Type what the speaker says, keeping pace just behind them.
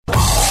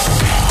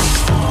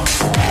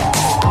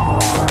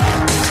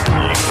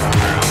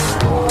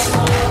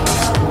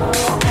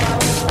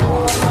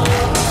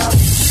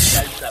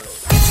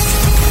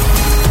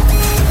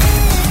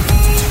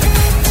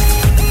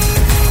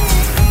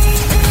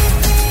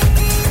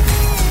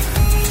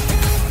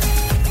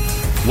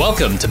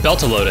Welcome to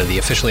Beltalowda, the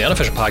officially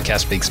unofficial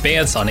podcast for The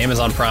Expanse on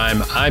Amazon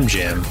Prime. I'm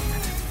Jim.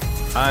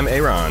 I'm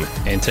Aaron.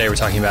 And today we're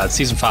talking about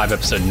Season 5,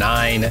 Episode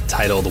 9,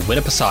 titled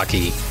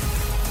Winnipesaukee.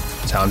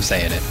 That's how I'm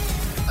saying it.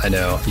 I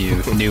know you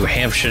New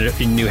Hampshireites,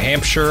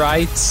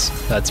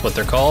 that's what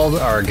they're called,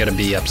 are going to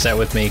be upset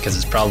with me because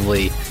it's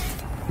probably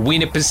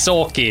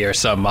Winnipesaukee or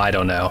something. I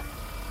don't know.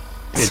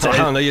 I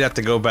don't know. You'd have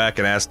to go back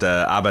and ask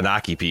the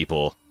Abenaki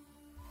people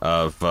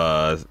of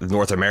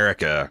North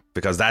America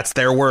because that's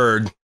their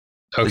word.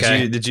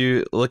 Okay. Did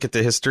you look at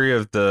the history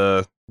of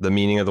the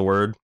meaning of the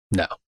word?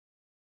 No.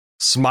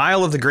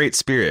 Smile of the Great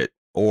Spirit,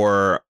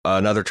 or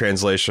another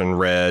translation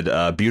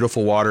read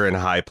beautiful water in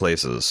high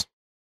places.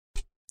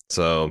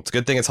 So it's a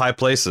good thing it's high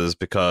places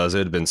because it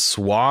had been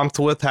swamped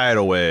with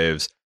tidal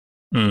waves.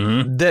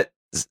 Mm-hmm.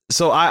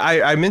 So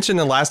I mentioned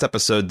in the last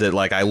episode that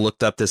like I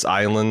looked up this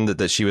island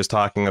that she was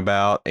talking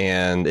about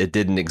and it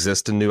didn't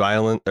exist in New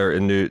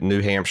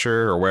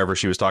Hampshire or wherever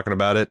she was talking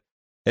about it.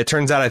 It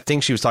turns out I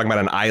think she was talking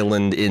about an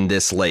island in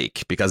this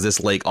lake because this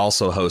lake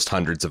also hosts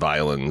hundreds of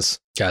islands.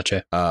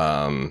 Gotcha.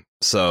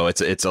 So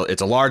it's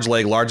a large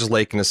lake, largest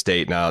lake in the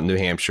state. Now New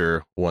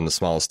Hampshire, one of the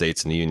smallest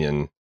states in the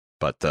union,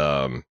 but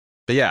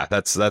yeah,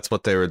 that's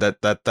what they were.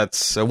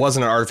 That's it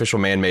wasn't an artificial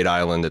man-made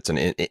island. It's an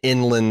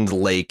inland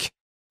lake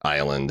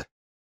island.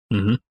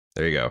 Mm-hmm.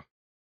 There you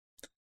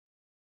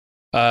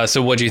go.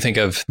 So what do you think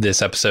of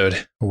this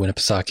episode,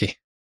 Winnipesaukee?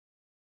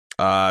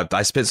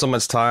 I spent so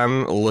much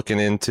time looking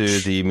into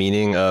the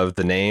meaning of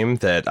the name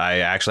that I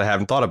actually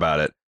haven't thought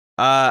about it.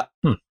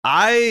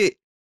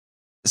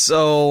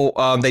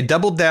 They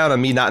doubled down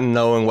on me not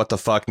knowing what the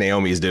fuck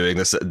Naomi's doing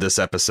this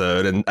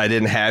episode, and I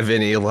didn't have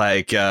any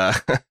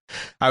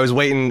I was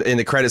waiting in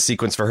the credit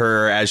sequence for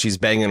her as she's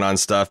banging on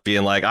stuff,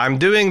 being like, I'm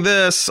doing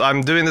this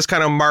kind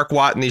of Mark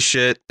Watney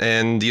shit,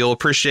 and you'll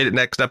appreciate it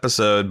next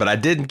episode, but I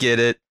didn't get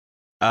it.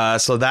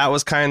 So that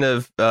was kind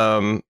of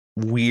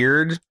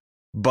weird,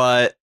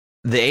 but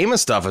the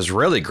Amos stuff is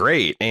really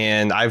great,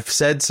 and I've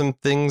said some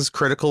things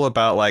critical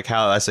about like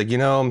how I said,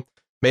 maybe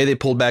they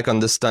pulled back on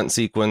this stunt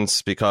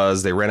sequence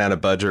because they ran out of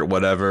budget or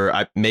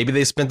whatever. Maybe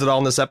they spent it all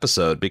in this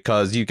episode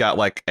because you got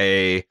like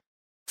a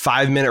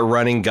 5-minute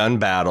running gun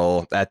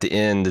battle at the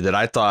end that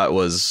I thought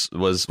was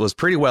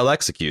pretty well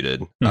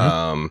executed.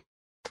 Mm-hmm.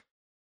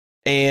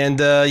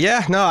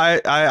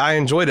 I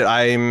enjoyed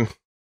it.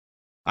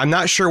 I'm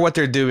not sure what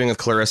they're doing with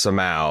Clarissa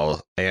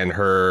Mao and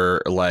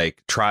her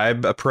like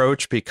tribe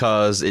approach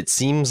because it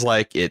seems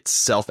like it's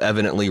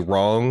self-evidently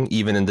wrong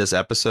even in this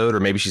episode, or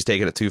maybe she's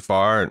taking it too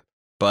far.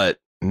 But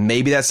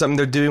maybe that's something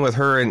they're doing with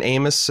her and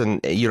Amos, and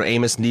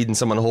Amos needing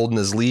someone holding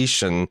his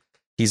leash, and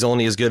he's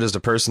only as good as the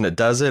person that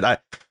does it.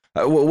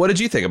 What did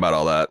you think about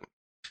all that?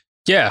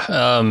 Yeah,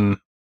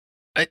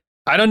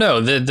 I don't know.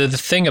 The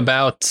thing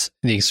about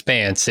The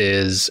Expanse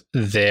is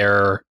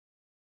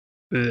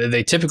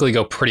they typically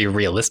go pretty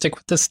realistic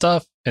with this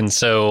stuff. And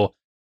so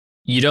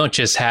you don't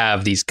just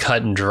have these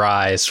cut and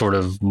dry sort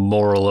of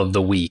moral of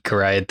the week,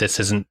 right? This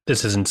isn't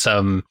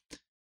some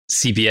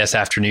CBS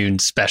afternoon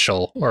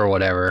special or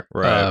whatever.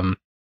 Right.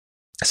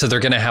 So they're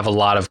going to have a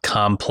lot of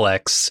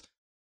complex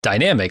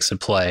dynamics at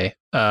play.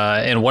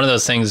 And one of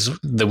those things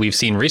that we've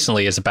seen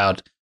recently is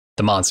about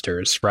the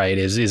monsters, right?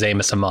 Is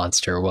Amos a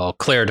monster? Well,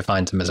 Claire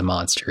defines him as a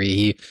monster.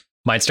 He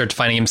might start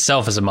defining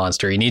himself as a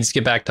monster. He needs to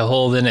get back to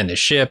Holden and his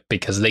ship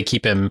because they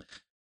keep him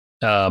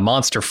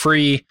monster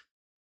free.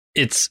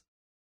 There's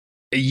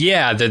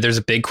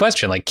a big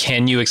question. Like,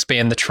 can you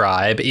expand the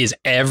tribe? Is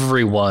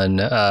everyone,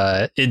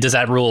 does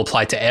that rule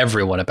apply to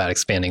everyone about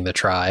expanding the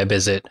tribe?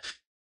 Is it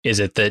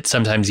that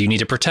sometimes you need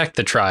to protect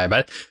the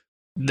tribe?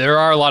 There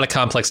are a lot of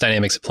complex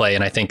dynamics at play,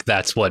 and I think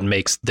that's what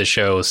makes the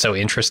show so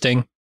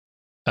interesting.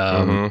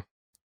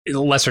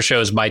 Lesser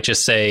shows might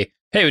just say,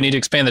 hey, we need to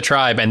expand the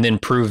tribe, and then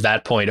prove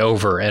that point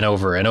over and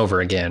over and over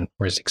again,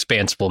 whereas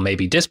Expanse will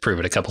maybe disprove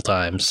it a couple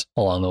times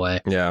along the way.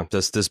 Yeah,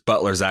 this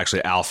butler's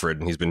actually Alfred,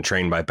 and he's been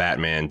trained by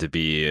Batman to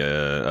be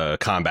a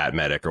combat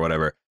medic or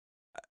whatever.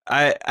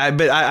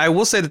 I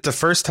will say that the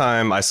first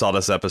time I saw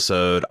this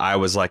episode, I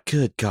was like,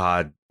 good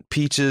God,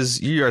 Peaches,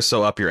 you are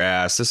so up your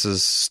ass. This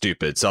is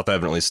stupid,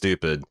 self-evidently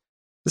stupid.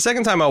 The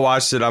second time I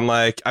watched it, I'm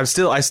like, I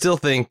still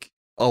think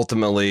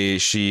ultimately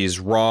she's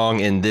wrong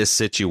in this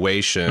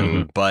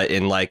situation, but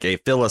in like a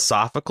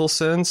philosophical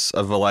sense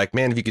of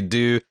man, if you could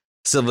do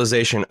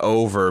civilization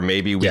over,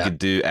 maybe we could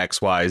do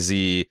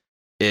XYZ.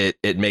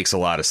 It makes a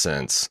lot of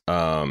sense.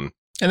 And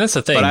that's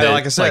the thing. But that,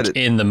 like I said,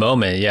 in the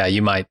moment,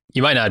 you might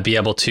not be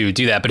able to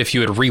do that. But if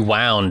you had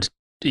rewound,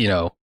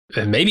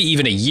 maybe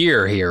even a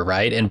year here,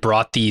 right, and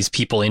brought these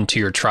people into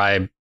your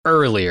tribe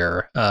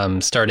earlier,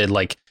 started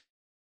like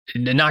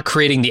not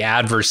creating the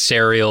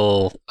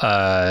adversarial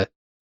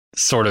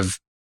sort of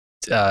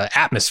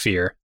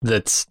atmosphere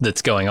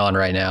that's going on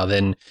right now,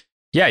 then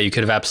you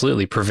could have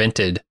absolutely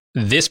prevented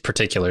this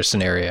particular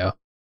scenario.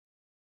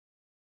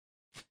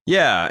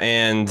 Yeah,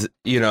 and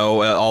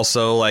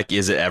also like,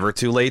 is it ever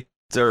too late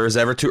or is it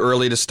ever too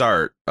early to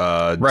start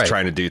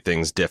trying to do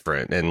things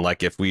different? And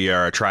like, if we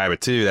are a tribe of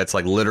two, that's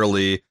like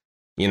literally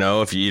You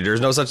know, if you,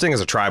 there's no such thing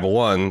as a tribal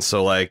one,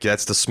 so like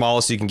that's the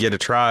smallest you can get a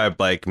tribe.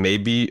 Like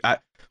maybe,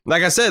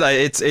 like I said,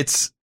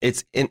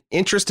 it's an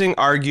interesting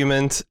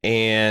argument,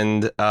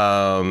 and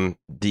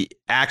the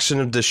action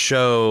of the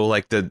show,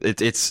 like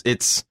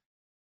it's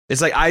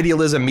like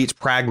idealism meets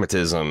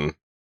pragmatism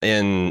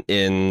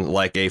in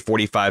like a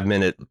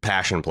 45-minute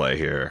passion play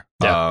here.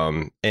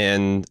 Yeah.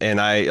 And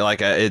I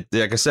like I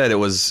said, it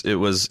was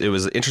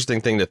an interesting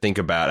thing to think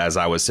about as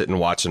I was sitting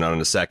watching on in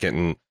a second,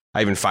 and I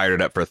even fired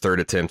it up for a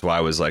third attempt while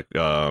I was like,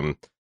 doing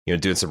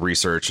some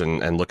research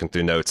and looking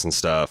through notes and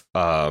stuff.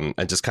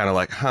 And just kind of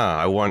like,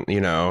 I want,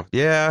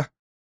 yeah,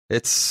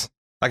 it's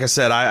like I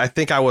said, I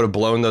think I would have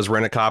blown those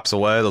Rent-A-Cops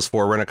away, those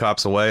 4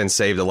 Rent-A-Cops away, and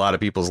saved a lot of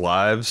people's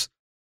lives.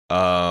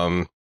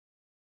 But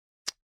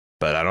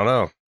I don't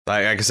know.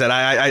 Like I said,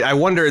 I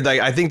wonder, like,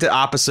 I think the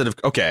opposite of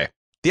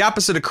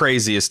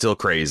crazy is still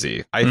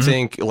crazy. I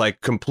think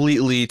like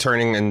completely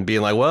turning and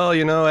being like, well,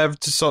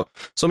 so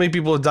many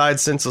people have died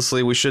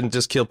senselessly, we shouldn't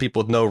just kill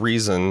people with no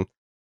reason.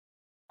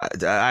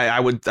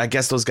 I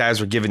guess those guys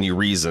were giving you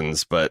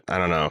reasons, but I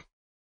don't know.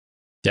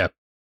 Yeah.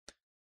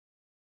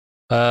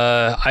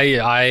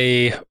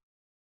 I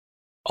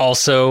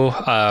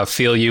also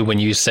feel you when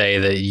you say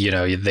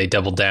that, they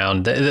doubled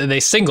down. They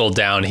singled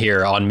down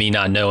here on me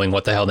not knowing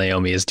what the hell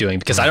Naomi is doing,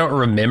 because I don't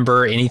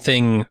remember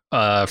anything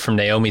from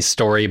Naomi's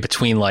story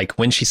between like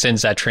when she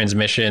sends that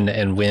transmission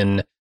and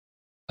when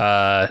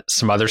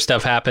some other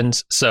stuff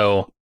happens.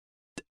 So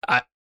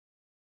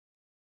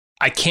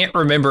I can't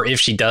remember if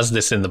she does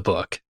this in the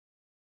book.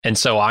 And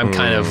so I'm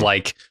kind of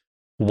like,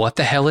 what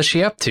the hell is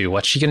she up to?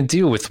 What's she going to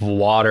do with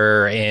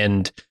water?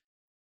 And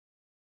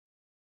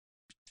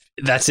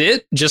that's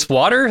it? Just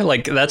water?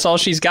 Like, that's all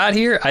she's got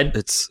here? I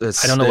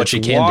don't know what she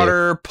can do.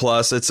 Water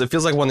plus, it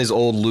feels like one of these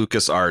old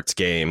LucasArts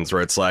games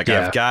where it's like,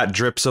 I've got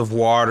drips of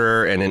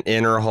water and an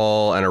inner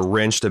hull and a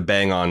wrench to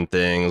bang on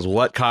things.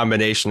 What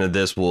combination of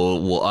this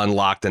will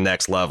unlock the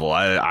next level?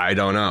 I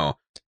don't know.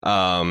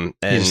 And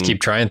you just keep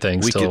trying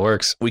things till it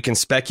works. We can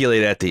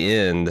speculate at the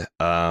end.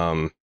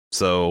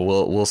 So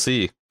we'll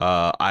see.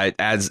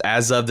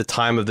 As of the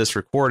time of this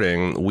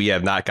recording, we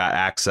have not got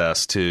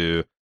access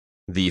to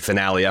the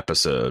finale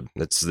episode.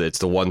 It's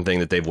the one thing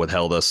that they've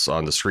withheld us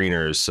on the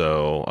screeners.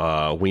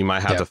 So we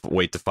might have to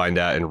wait to find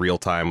out in real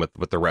time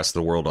with the rest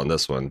of the world on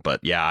this one.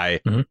 But yeah, I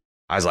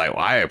was like,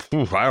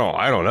 well,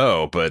 I don't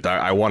know, but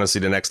I want to see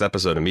the next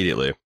episode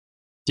immediately.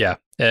 Yeah,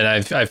 and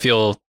I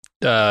feel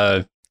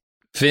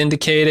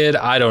vindicated.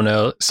 I don't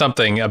know,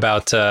 something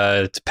about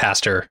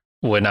Pastor.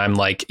 When I'm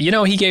like,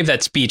 he gave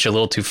that speech a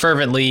little too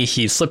fervently.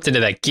 He slipped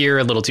into that gear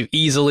a little too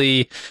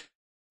easily.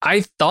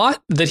 I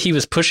thought that he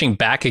was pushing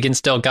back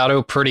against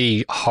Delgado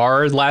pretty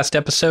hard last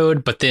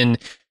episode, but then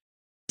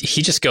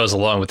he just goes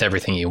along with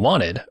everything he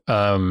wanted,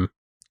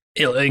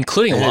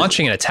 including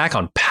launching an attack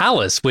on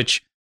Palace,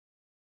 which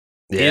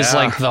is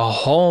like the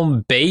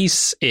home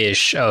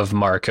base-ish of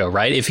Marco,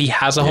 right? If he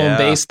has a home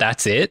base,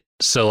 that's it.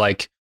 So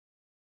like,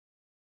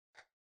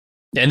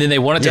 and then they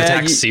wanted to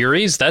attack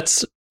Ceres.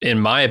 That's, in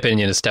my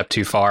opinion, a step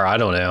too far. I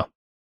don't know.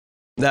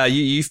 No,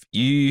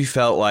 you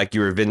felt like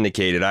you were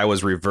vindicated. I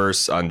was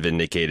reverse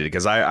unvindicated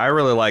because I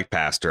really like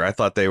Pastor. I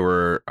thought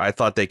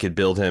they could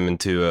build him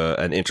into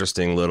an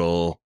interesting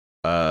little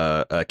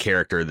a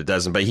character that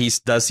doesn't. But he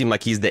does seem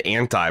like he's the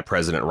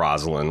anti-President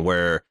Rosalind,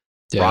 where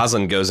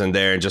Rosalind goes in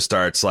there and just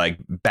starts like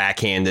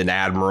backhanding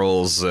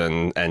admirals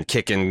and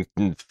kicking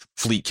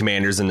fleet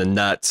commanders in the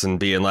nuts and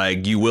being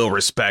like, you will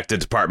respect the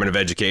Department of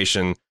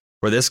Education.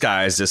 Where this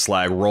guy is just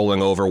like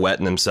rolling over,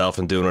 wetting himself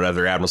and doing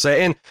whatever admirals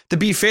say. And to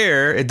be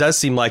fair, it does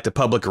seem like the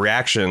public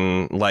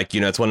reaction, like,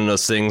 it's one of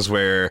those things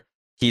where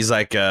he's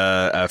like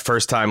a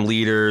first time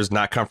leader,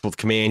 not comfortable with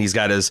command. He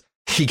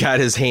got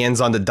his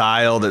hands on the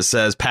dial that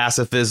says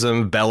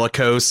pacifism,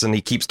 bellicose, and he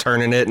keeps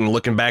turning it and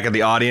looking back at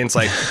the audience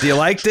like, do you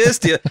like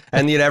this?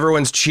 And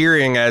everyone's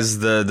cheering as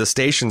the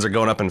stations are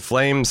going up in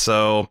flames.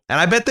 So, and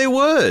I bet they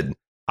would.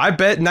 I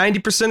bet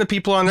 90% of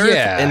people on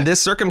Earth in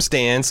this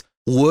circumstance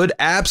would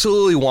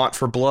absolutely want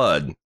for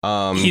blood.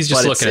 He's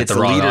just looking at the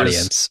wrong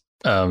audience.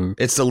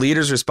 It's the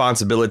leader's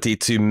responsibility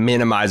to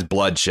minimize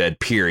bloodshed,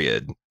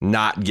 period.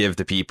 Not give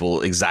the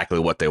people exactly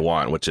what they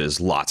want, which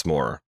is lots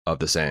more of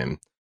the same.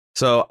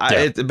 So,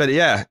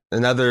 another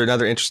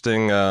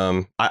interesting.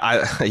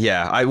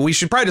 We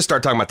should probably just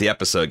start talking about the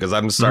episode because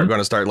I'm going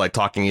to start like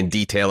talking in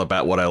detail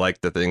about what I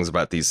like the things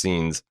about these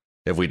scenes.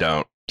 If we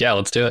don't,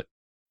 let's do it.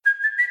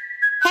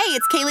 Hey,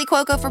 it's Kaylee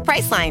Cuoco for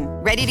Priceline.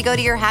 Ready to go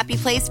to your happy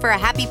place for a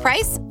happy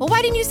price? Well,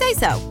 why didn't you say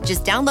so?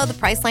 Just download the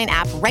Priceline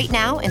app right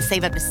now and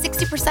save up to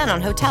 60%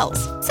 on hotels.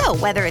 So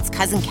whether it's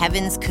Cousin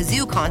Kevin's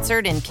Kazoo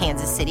Concert in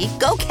Kansas City,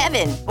 go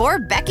Kevin, or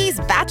Becky's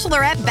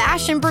Bachelorette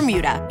Bash in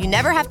Bermuda, you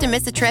never have to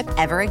miss a trip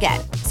ever again.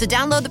 So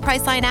download the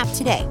Priceline app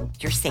today.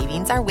 Your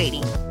savings are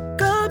waiting.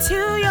 Go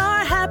to your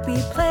happy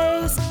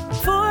place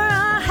for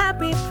a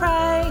happy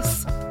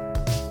price.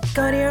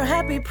 Go to your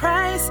happy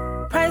price,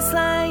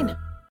 Priceline.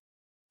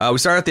 We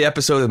start the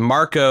episode with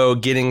Marco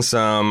getting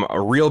some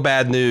real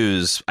bad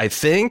news, I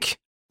think,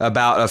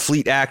 about a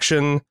fleet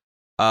action,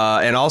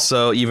 and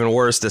also, even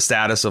worse, the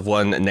status of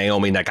one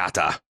Naomi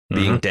Nagata.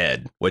 being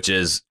dead, which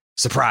is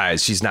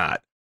surprise. She's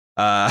not.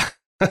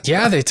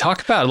 Yeah, they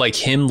talk about like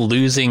him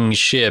losing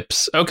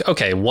ships.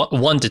 Okay,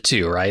 1 to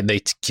 2, right?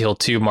 They kill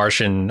 2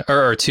 Martian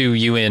or 2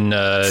 UN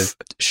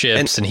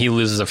ships, and he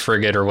loses a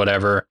frigate or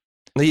whatever.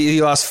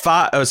 He lost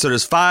 5. So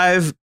there's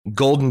 5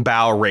 Golden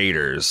Bow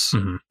raiders,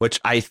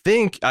 which I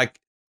think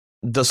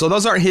so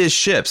those aren't his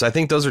ships. I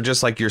think those are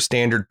just like your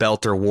standard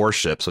Belter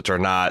warships, which are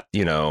not,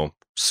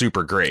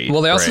 super great.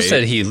 Well, they also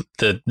said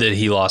that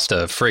he lost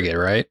a frigate,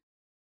 right?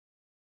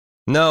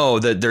 No,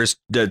 that there's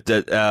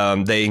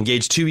they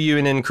engaged 2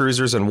 UNN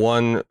cruisers and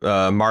 1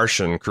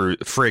 Martian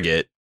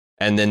frigate,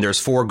 and then there's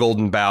 4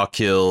 Golden Bow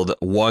killed,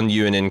 1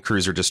 UNN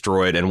cruiser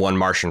destroyed, and 1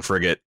 Martian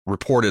frigate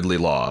reportedly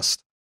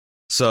lost.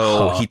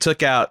 So he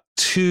took out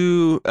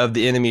 2 of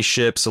the enemy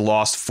ships,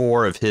 lost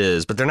 4 of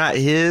his, but they're not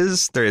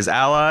his; they're his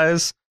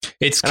allies.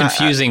 It's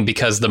confusing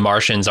because the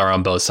Martians are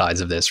on both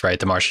sides of this, right?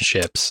 The Martian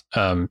ships.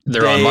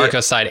 They're on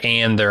Marco's side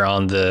and they're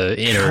on the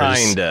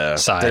Inners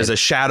side. There's a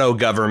shadow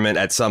government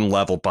at some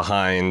level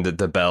behind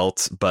the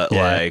belt, but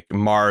like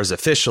Mars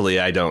officially,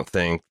 I don't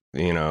think,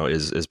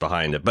 is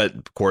behind it. But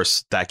of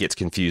course, that gets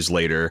confused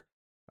later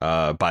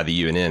by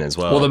the UNN as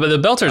well. Well, the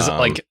Belters,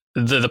 like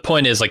the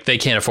point is, like, they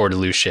can't afford to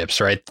lose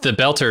ships, right? The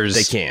Belters,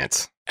 they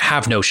can't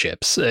have no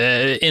ships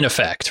in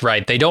effect,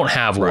 right? They don't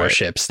have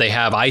warships. They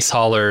have ice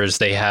haulers.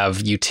 They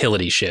have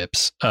utility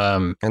ships.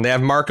 And they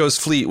have Marco's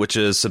fleet, which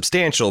is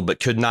substantial, but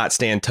could not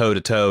stand toe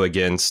to toe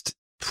against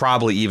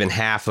probably even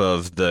half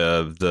of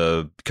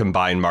the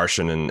combined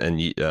Martian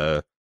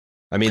and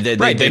I mean, they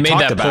made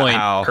that point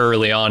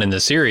early on in the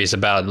series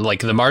about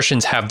like the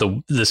Martians have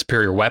the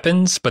superior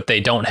weapons, but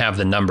they don't have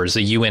the numbers.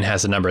 The UN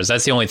has the numbers.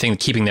 That's the only thing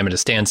keeping them at a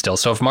standstill.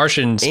 So if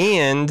Martians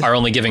are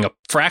only giving a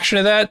fraction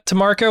of that to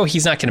Marco,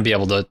 he's not going to be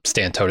able to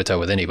stand toe to toe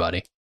with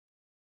anybody.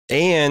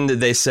 And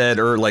they said,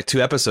 or like 2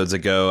 episodes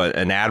ago,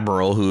 an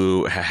admiral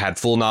who had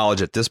full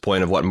knowledge at this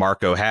point of what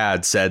Marco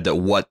had said that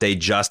what they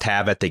just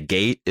have at the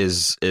gate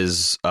is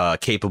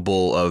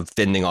capable of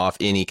fending off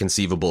any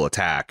conceivable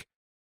attack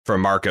from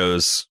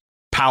Marco's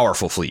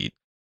powerful fleet.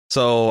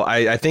 So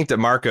I think that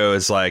Marco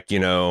is like, I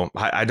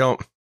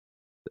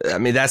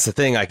mean, that's the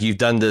thing. Like, you've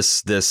done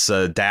this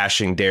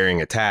dashing,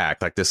 daring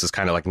attack. Like, this is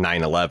kind of like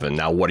 9/11.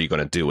 Now, what are you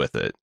going to do with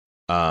it?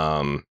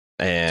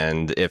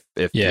 And if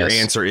your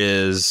answer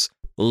is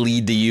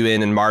lead the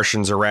UN and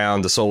Martians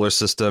around the solar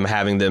system,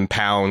 having them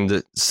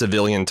pound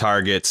civilian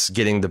targets,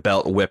 getting the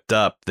belt whipped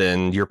up,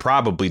 then you're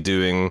probably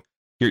doing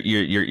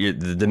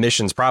the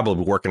mission's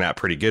probably working out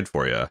pretty good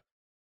for you.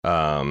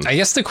 I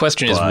guess the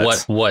question is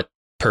what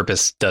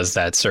purpose does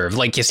that serve?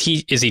 Like, is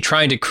he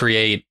trying to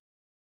create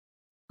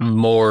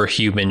more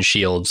human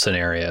shield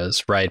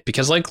scenarios, right?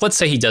 Because, like, let's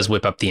say he does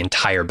whip up the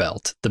entire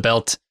belt. The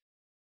belt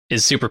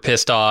is super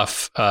pissed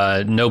off.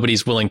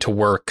 Nobody's willing to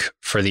work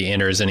for the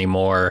Inners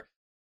anymore.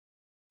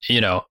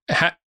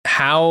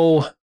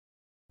 How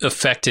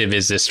effective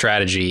is this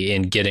strategy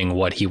in getting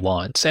what he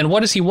wants? And what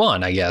does he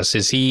want, I guess?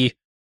 Is he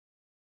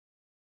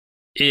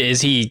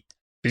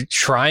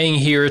trying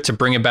here to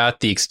bring about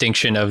the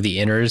extinction of the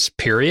Inners,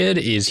 period?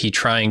 Is he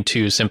trying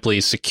to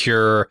simply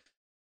secure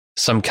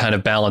some kind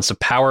of balance of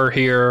power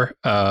here?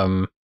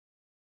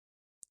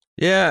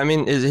 Yeah, I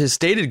mean, his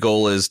stated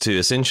goal is to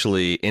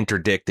essentially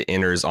interdict the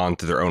Inners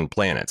onto their own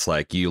planets.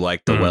 Like, you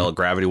like the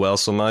gravity well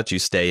so much, you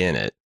stay in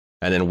it,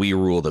 and then we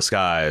rule the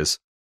skies.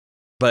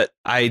 But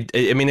I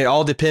mean, it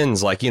all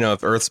depends. Like,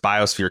 if Earth's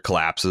biosphere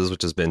collapses,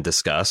 which has been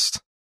discussed,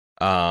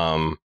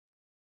 the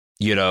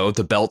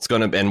belt's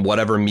going to, and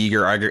whatever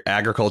meager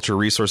agriculture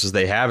resources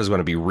they have is going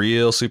to be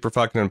real super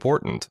fucking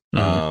important.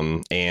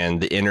 And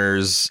the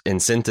Inners'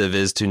 incentive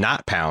is to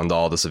not pound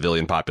all the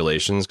civilian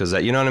populations because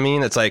that, you know what I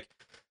mean? It's like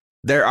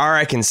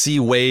I can see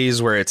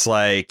ways where it's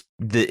like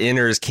the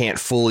Inners can't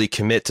fully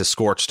commit to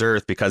scorched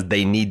Earth because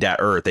they need that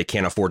Earth. They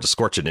can't afford to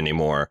scorch it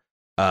anymore.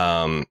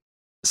 But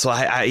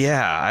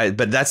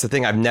that's the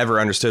thing. I've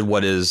never understood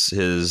what is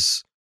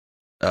his.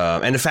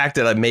 And the fact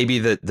that maybe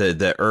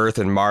the Earth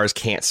and Mars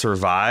can't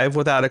survive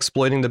without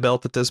exploiting the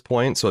belt at this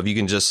point. So if you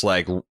can just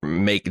like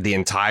make the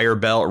entire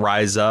belt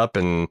rise up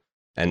and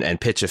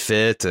pitch a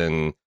fit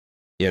and,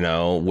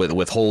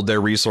 withhold their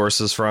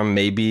resources from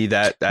maybe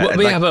that. But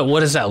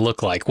what does that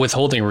look like?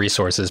 Withholding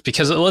resources?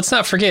 Because let's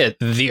not forget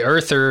the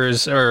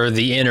Earthers or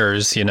the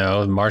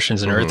Inners,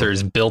 Martians and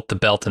Earthers built the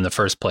belt in the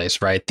first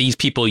place, right? These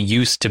people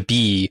used to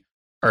be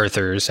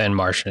Earthers and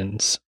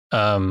Martians.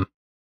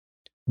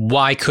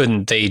 Why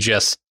couldn't they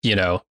just,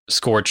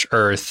 scorch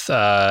Earth,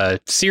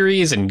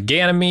 Ceres and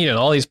Ganymede and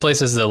all these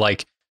places that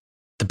like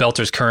the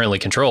Belters currently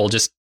control,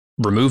 just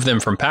remove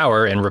them from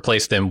power and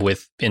replace them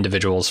with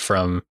individuals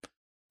from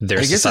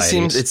their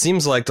societies? It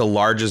seems like the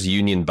largest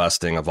union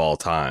busting of all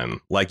time.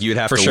 Like, you'd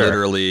have to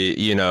literally,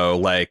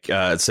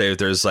 say if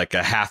there's like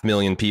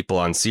 500,000 people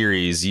on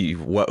Ceres,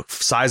 what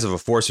size of a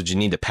force would you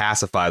need to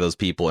pacify those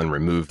people and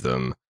remove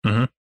them?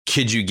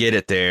 Could you get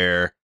it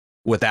there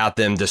without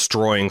them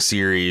destroying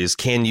Ceres?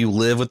 Can you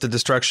live with the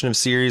destruction of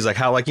Ceres? Like,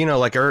 how,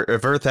 if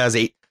Earth has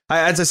 8,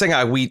 as I was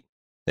saying,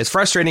 it's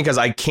frustrating because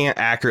I can't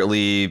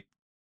accurately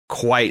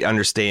quite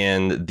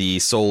understand the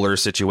solar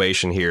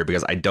situation here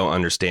because I don't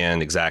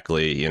understand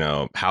exactly, you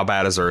know, how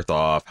bad is Earth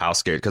off, how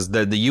scared, because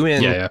the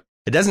UN,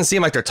 it doesn't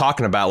seem like they're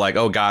talking about like,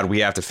 oh, God, we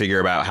have to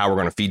figure out how we're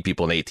going to feed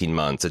people in 18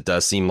 months. It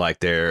does seem like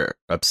they're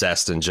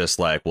obsessed and just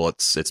like, well,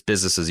 it's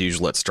business as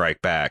usual. Let's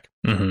strike back.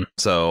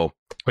 So,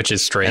 which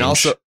is strange. And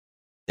also,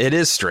 it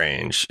is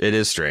strange. It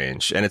is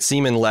strange. And it's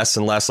seeming less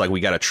and less like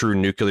we got a true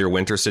nuclear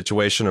winter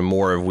situation and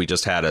more of we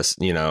just had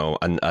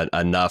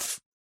enough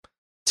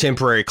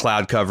temporary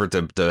cloud cover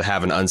to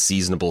have an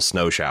unseasonable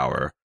snow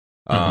shower.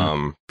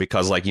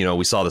 Because like, you know,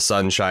 we saw the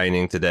sun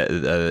shining today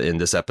in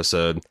this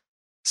episode.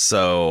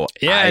 So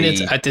yeah, and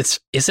it's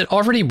is it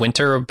already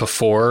winter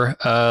before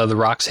the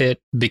rocks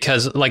hit?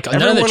 Because like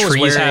none of the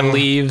trees have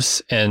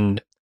leaves,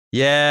 and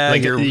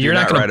like you're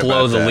not going to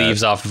blow the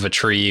leaves off of a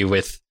tree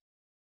with,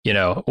 you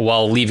know,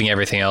 while leaving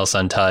everything else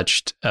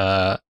untouched.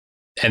 And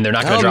they're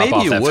not going to drop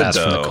off that fast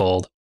from the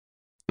cold.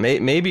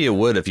 Maybe it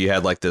would if you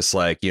had like this,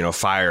 like, you know,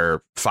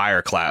 fire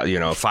cloud, you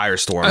know,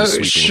 firestorm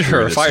sweeping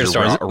through this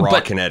raw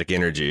kinetic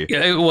energy.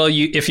 Well,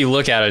 if you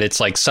look at it,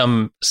 it's like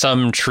some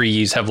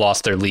trees have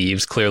lost their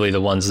leaves, clearly the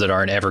ones that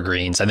aren't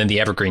evergreens, and then the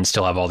evergreens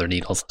still have all their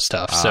needles and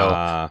stuff. So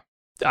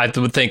I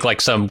would think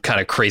like some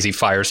kind of crazy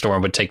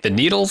firestorm would take the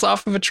needles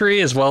off of a tree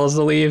as well as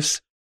the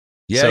leaves.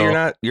 Yeah,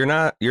 so, you're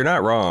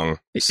not wrong.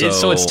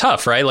 So it's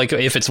tough, right? Like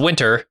if it's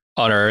winter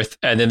on Earth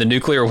and then the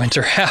nuclear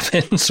winter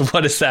happens,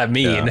 what does that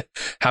mean? Yeah.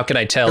 How can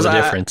I tell the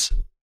difference?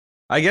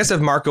 I guess if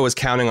Marco is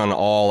counting on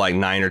all like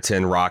 9 or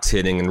 10 rocks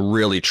hitting and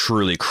really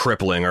truly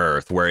crippling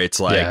Earth, where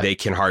it's like they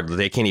can't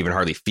even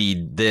hardly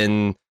feed,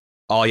 then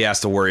all he has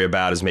to worry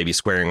about is maybe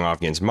squaring off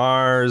against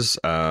Mars.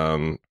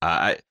 So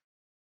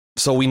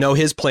we know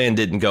his plan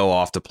didn't go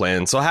off the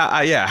plan. So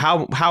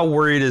how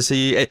worried is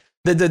he?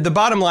 The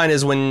bottom line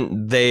is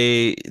when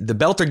the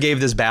Belter gave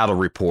this battle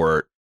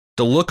report,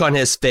 the look on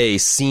his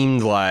face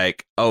seemed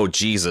like, oh,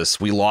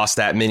 Jesus, we lost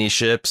that many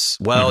ships.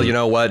 Well, you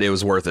know what? It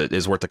was worth it.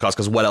 It's worth the cost.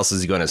 Because what else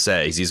is he going to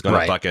say? He's going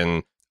to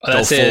fucking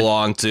go full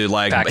on to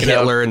like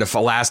Hitler in the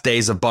last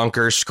days of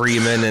Bunker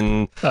screaming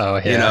and,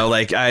 you know,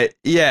 like,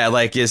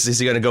 is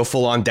he going to go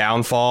full on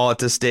downfall at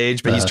this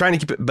stage? But he's trying to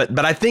keep it.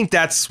 But I think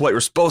that's what we're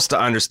supposed to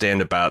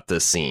understand about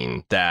this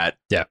scene, that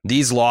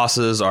these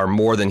losses are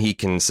more than he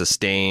can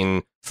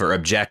sustain for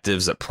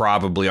objectives that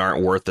probably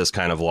aren't worth this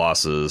kind of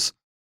losses.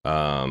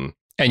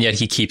 And yet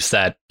he keeps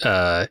that,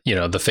 you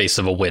know, the face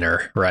of a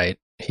winner, right?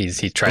 He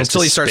tries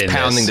until he starts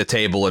pounding the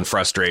table in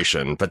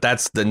frustration. But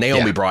that's the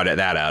Naomi brought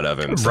that out of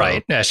him,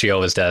 right? As she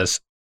always does.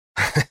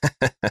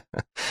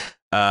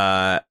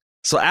 So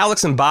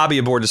Alex and Bobby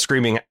aboard the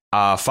Screaming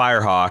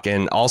Firehawk,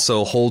 and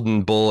also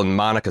Holden, Bull, and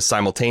Monica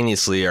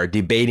simultaneously are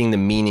debating the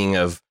meaning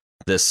of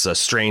this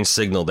strange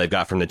signal they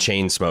got from the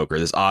chain smoker.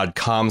 This odd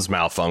comms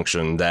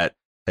malfunction that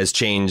has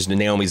changed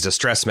Naomi's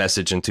distress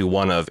message into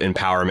one of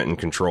empowerment and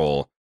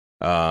control.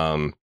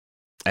 And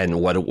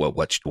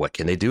what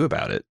can they do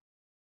about it?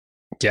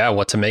 Yeah,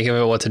 what to make of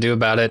it, what to do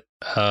about it.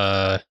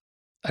 I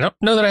don't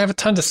know that I have a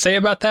ton to say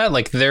about that.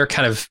 Like they're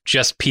kind of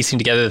just piecing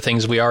together the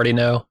things we already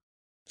know.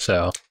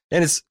 So,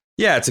 and it's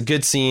a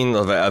good scene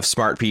of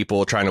smart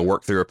people trying to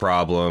work through a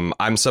problem.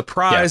 I'm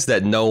surprised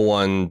that no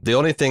one. The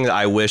only thing that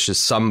I wish is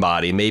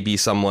somebody, maybe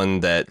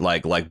someone that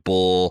like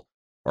Bull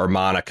or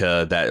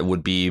Monica, that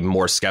would be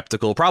more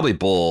skeptical. Probably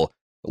Bull.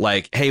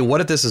 Like, hey,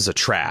 what if this is a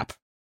trap?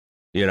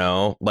 You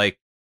know, like,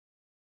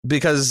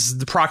 because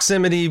the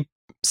proximity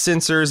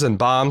sensors and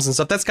bombs and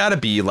stuff, that's got to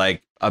be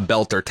like a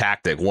Belter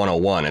tactic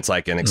 101. It's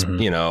like an,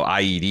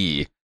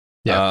 IED.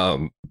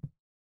 Yeah.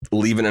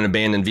 Leaving an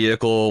abandoned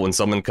vehicle when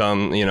someone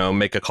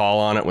make a call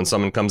on it. When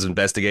someone comes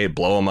investigate,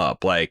 blow them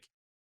up. Like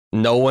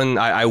no one.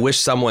 I wish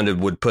someone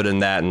would put in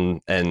that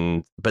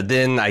but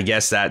then I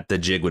guess that the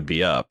jig would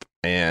be up.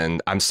 And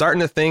I'm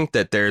starting to think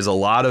that there's a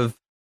lot of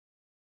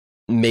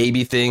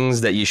maybe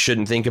things that you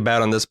shouldn't think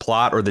about on this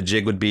plot, or the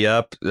jig would be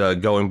up,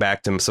 going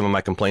back to some of my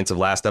complaints of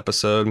last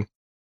episode.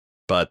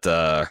 But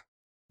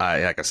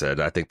like I said,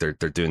 I think they're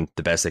doing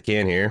the best they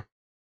can here.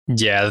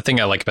 Yeah, the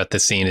thing I like about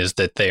this scene is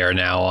that they are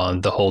now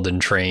on the Holden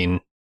train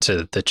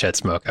to the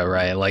Chetsmoka,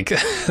 right? Like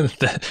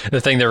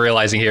the thing they're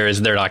realizing here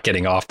is they're not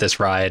getting off this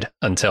ride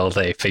until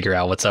they figure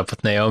out what's up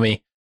with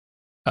Naomi.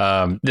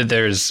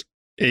 There's,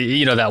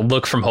 you know, that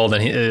look from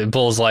Holden.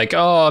 Bull's like,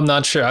 oh, I'm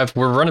not sure.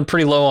 We're running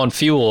pretty low on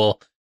fuel.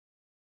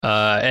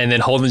 And then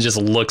Holden just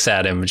looks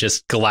at him,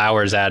 just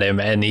glowers at him,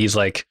 and he's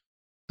like,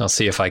 I'll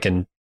see if I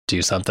can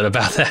do something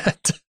about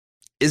that.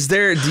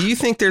 Do you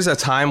think there's a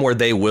time where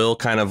they will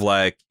kind of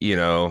like, you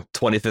know,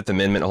 25th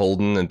Amendment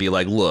Holden and be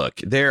like, look,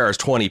 there are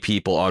 20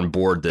 people on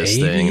board this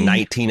thing.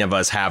 19 of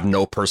us have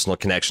no personal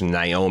connection to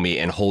Naomi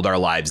and hold our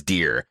lives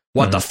dear.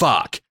 What the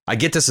fuck? I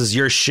get this is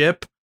your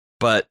ship,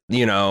 but,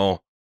 you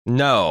know,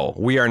 no,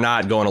 we are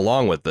not going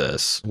along with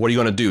this. What are you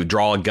going to do?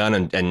 Draw a gun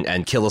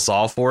and kill us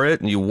all for it?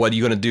 And what are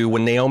you going to do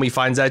when Naomi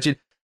finds out you?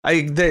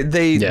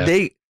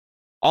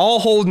 All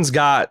Holden's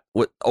got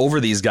over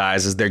these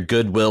guys is their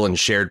goodwill and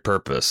shared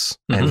purpose,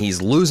 and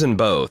he's losing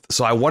both.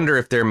 So I wonder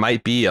if there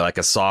might be like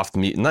a soft,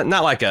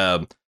 not like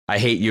a I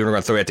hate you and we're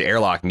going to throw you at the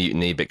airlock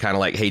mutiny, but kind of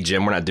like, hey,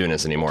 Jim, we're not doing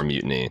this anymore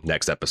mutiny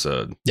next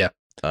episode. Yeah.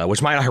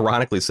 Which might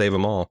ironically save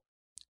them all.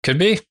 Could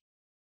be.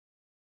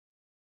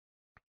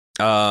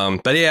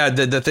 But yeah,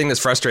 the thing that's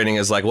frustrating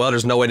is like, well,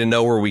 there's no way to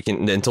know where we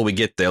can until we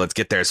get there. Let's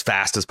get there as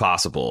fast as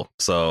possible.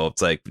 So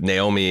it's like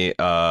Naomi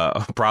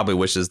probably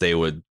wishes they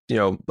would,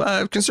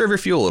 conserve your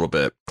fuel a little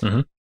bit.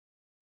 Mm-hmm.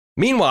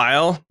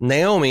 Meanwhile,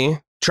 Naomi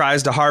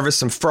tries to harvest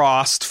some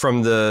frost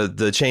from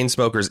the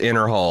Chainsmoker's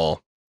inner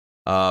hull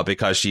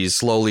because she's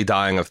slowly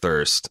dying of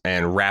thirst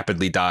and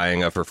rapidly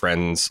dying of her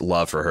friend's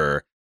love for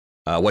her.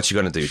 What you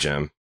gonna do,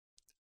 Jim?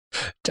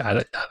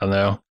 I don't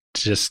know.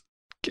 Just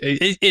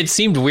it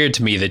seemed weird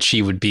to me that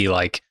she would be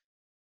like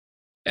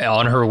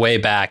on her way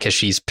back as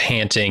she's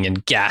panting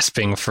and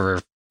gasping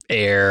for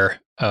air,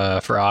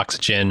 for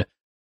oxygen.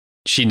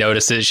 She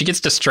notices, she gets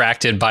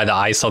distracted by the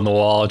ice on the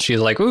wall and she's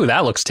like, ooh,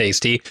 that looks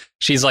tasty.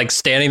 She's like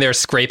standing there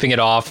scraping it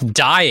off,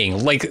 dying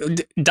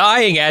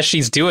as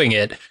she's doing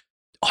it.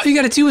 All you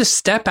got to do is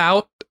step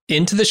out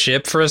into the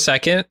ship for a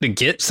second to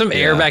get some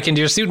air back into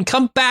your suit and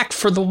come back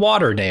for the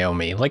water,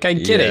 Naomi. Like, I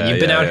get it. You've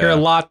been out here a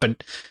lot,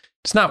 but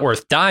it's not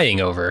worth dying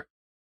over.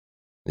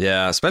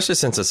 Yeah, especially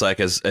since it's like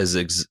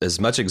as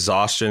much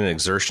exhaustion and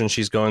exertion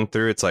she's going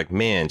through. It's like,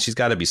 man, she's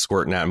got to be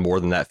squirting out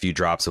more than that few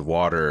drops of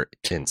water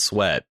in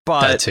sweat.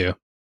 But that too.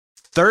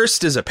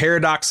 Thirst is a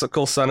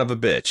paradoxical son of a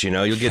bitch.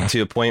 You'll get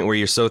to a point where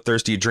you're so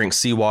thirsty you drink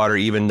seawater,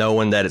 even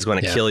knowing that it's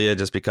going to kill you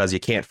just because you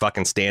can't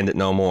fucking stand it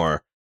no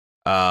more.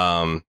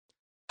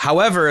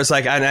 However, it's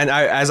like, and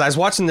as I was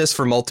watching this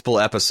for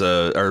multiple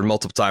episodes or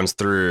multiple times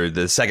through,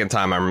 the second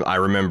time I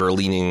remember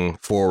leaning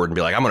forward and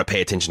be like, I'm going to pay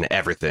attention to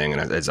everything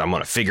and I'm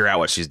going to figure out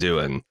what she's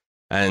doing.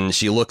 And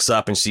she looks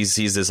up and she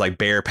sees this like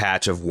bare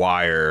patch of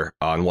wire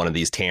on one of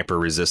these tamper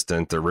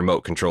resistant or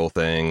remote control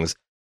things.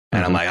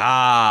 And I'm like,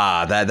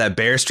 that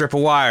bare strip of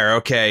wire.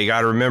 OK, you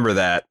got to remember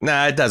that.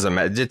 Nah, it doesn't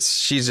matter.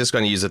 She's just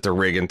going to use it to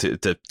rig into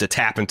to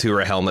tap into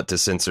her helmet to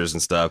sensors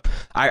and stuff.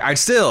 I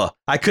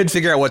could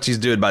figure out what she's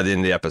doing by the end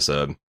of the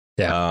episode.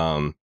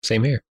 Yeah.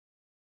 Same here.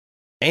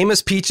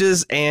 Amos,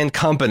 Peaches, and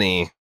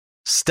company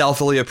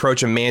stealthily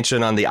approach a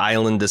mansion on the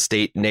Island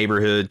Estate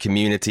neighborhood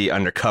community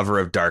under cover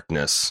of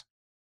darkness.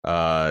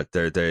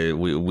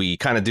 We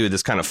kind of do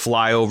this kind of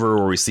flyover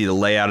where we see the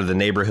layout of the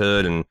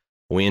neighborhood and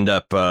we end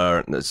up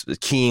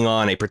keying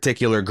on a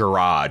particular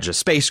garage, a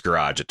space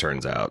garage, it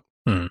turns out.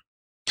 I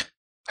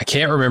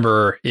can't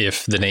remember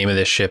if the name of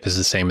this ship is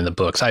the same in the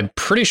books. I'm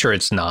pretty sure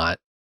it's not.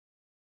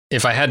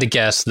 If I had to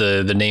guess,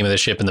 the name of the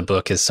ship in the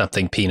book is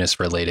something penis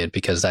related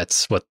because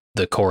that's what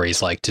the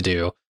Corys like to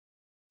do.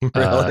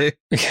 Really?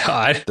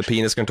 God. The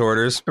penis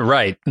contorters?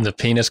 Right. The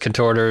penis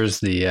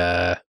contorters,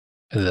 the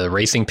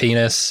racing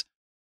penis.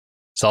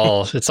 It's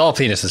all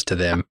penises to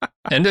them.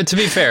 And to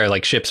be fair,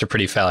 like ships are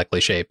pretty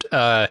phallically shaped.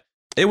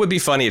 It would be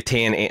funny if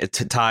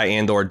Ty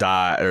and/or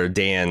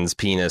Dan's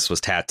penis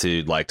was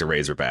tattooed like the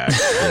Razorback.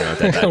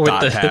 That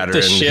dot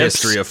pattern,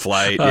 history of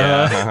flight.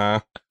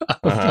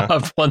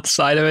 Of one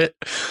side of it.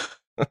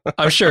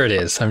 I'm sure it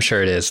is.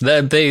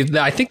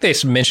 I think they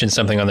mentioned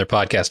something on their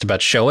podcast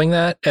about showing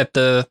that at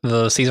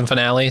the season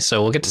finale.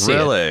 So we'll get to see it.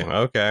 Really?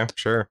 Okay,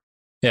 sure.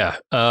 Yeah.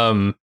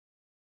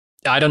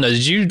 I don't know.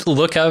 Did you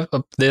look up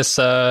this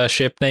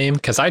ship name?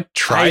 Because I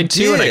tried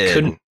to and I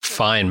couldn't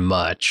find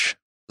much.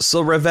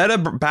 So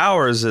Ravetta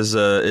Bowers is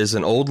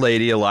an old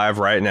lady alive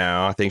right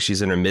now. I think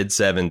she's in her mid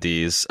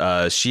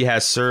 70s.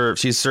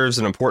 She serves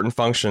an important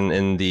function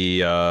in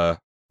the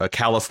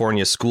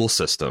California school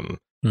system.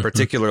 Mm-hmm.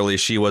 Particularly,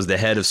 she was the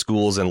head of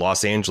schools in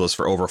Los Angeles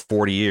for over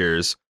 40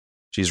 years.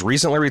 She's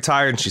recently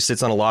retired and she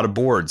sits on a lot of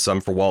boards,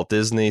 some for Walt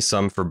Disney,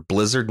 some for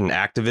Blizzard and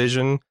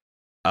Activision.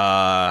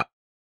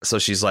 So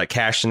she's like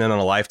cashing in on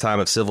a lifetime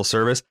of civil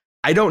service.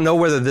 I don't know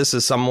whether this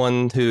is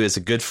someone who is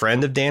a good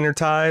friend of Dan or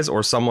Ty's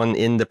or someone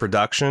in the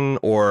production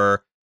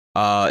or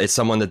it's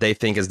someone that they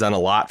think has done a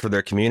lot for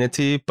their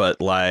community. But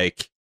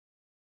like,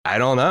 I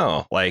don't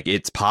know. Like,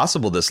 it's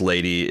possible this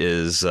lady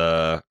is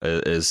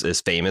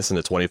famous in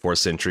the 24th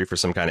century for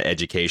some kind of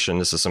education.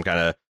 This is some kind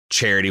of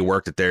charity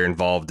work that they're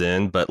involved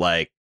in. But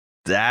like,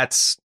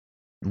 that's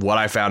what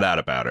I found out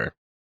about her.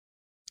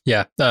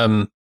 Yeah.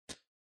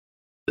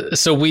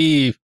 So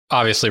we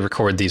obviously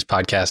record these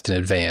podcasts in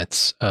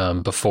advance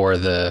before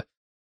the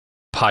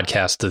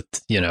podcast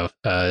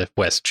that,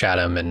 Wes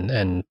Chatham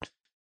and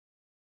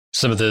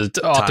some of the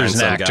authors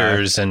and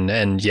actors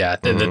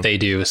that they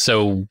do.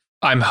 So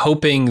I'm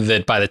hoping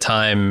that by the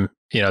time,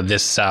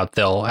 this is out,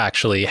 they'll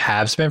actually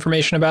have some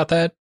information about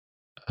that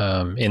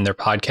in their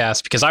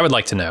podcast, because I would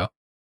like to know.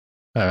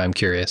 I'm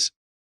curious.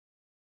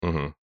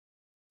 Mm-hmm.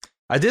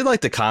 I did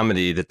like the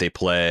comedy that they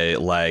play,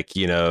 like,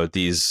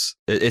 these.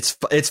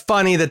 It's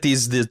funny that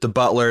the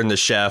butler and the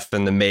chef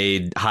and the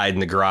maid hide in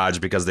the garage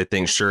because they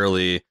think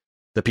surely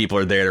the people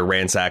are there to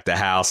ransack the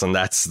house, and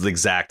that's the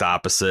exact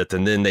opposite.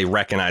 And then they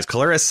recognize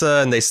Clarissa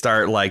and they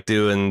start like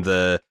doing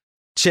the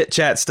chit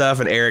chat stuff.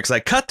 And Eric's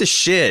like, cut the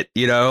shit,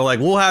 like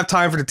we'll have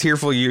time for the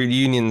tearful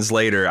reunions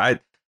later.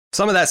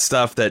 Some of that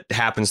stuff that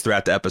happens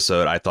throughout the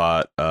episode, I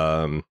thought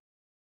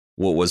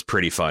was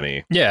pretty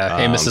funny. Yeah,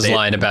 Amos's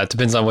line about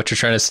depends on what you're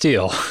trying to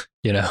steal,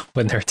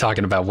 when they're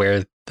talking about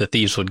where the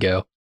thieves would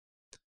go.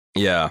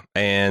 Yeah,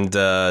 and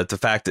the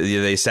fact that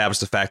they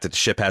established the fact that the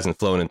ship hasn't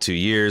flown in 2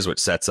 years, which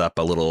sets up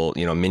a little,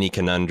 mini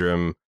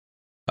conundrum.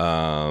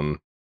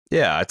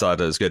 Yeah, I thought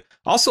it was good.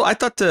 Also, I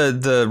thought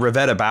the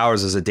Rivetta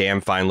Bowers is a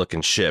damn fine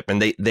looking ship,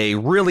 and they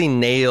really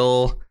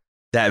nail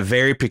that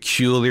very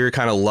peculiar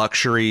kind of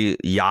luxury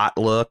yacht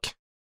look.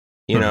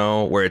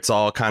 Where it's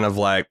all kind of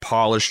like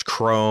polished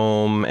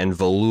chrome and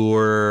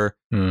velour.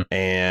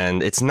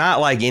 And it's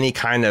not like any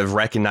kind of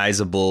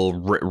recognizable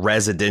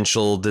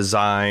residential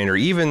design or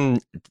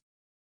even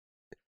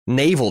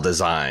naval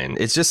design.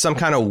 It's just some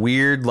kind of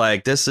weird,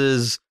 like, this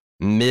is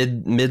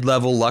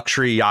mid-level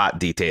luxury yacht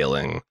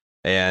detailing.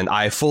 And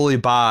I fully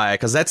buy,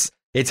 because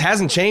it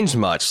hasn't changed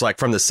much, like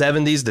from the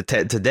 70s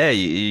to today.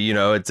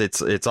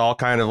 It's all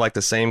kind of like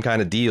the same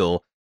kind of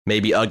deal.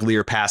 Maybe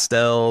uglier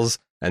pastels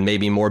and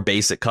maybe more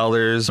basic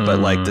colors, but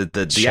like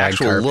the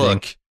actual carpeting.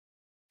 Look.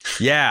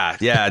 Yeah.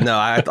 No,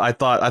 I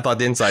thought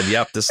the inside.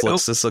 Yep, this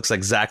looks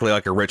exactly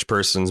like a rich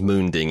person's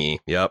moon dinghy.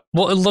 Yep.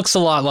 Well, it looks a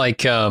lot like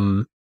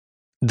the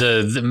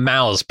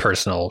Mao's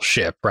personal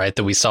ship, right?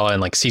 That we saw in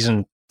like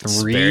season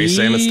 3. Very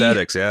same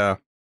aesthetics. Yeah.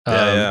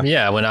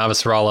 Yeah. When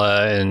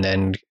Avasarala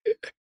and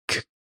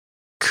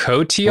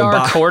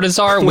Kotiar,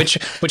 Cortazar,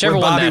 whichever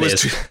one that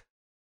is.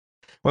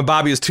 When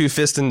Bobby was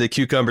two-fisting the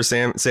cucumber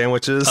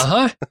sandwiches.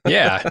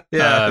 Yeah.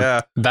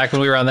 Yeah. Back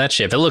when we were on that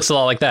ship. It looks a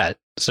lot like that.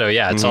 So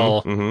yeah, it's all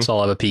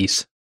of a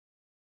piece.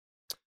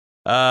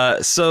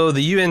 So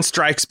the UN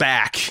strikes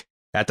back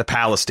at the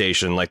Palace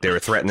Station like they were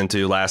threatening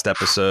to last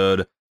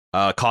episode,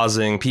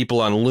 causing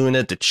people on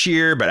Luna to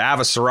cheer, but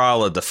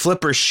Avasarala to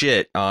flip her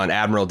shit on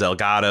Admiral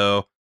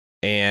Delgado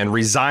and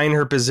resign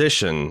her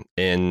position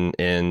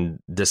in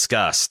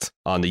disgust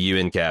on the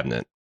UN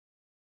cabinet.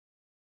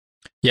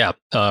 Yeah,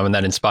 and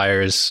that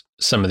inspires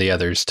some of the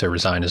others to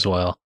resign as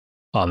well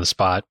on the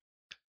spot.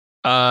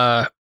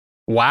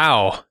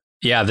 Wow.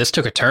 Yeah, this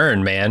took a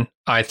turn, man.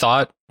 I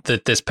thought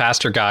that this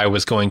pastor guy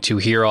was going to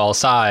hear all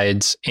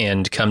sides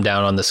and come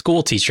down on the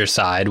school teacher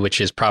side,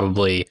 which is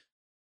probably,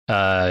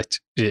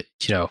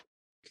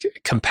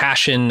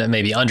 compassion,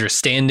 maybe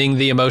understanding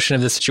the emotion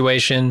of the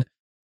situation.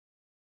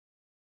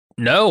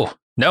 No,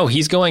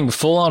 he's going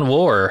full on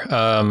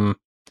war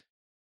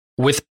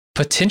with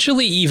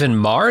potentially even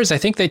Mars. I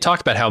think they talked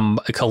about how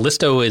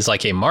Callisto is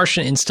like a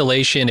Martian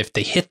installation. If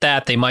they hit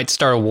that, they might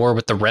start a war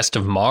with the rest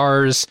of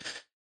Mars.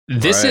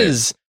 This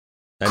is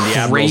and the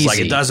Admiral's like,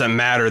 it doesn't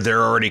matter.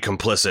 They're already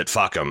complicit.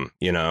 Fuck them,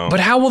 But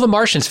how will the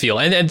Martians feel?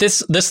 And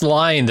this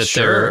line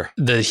that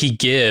that he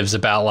gives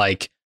about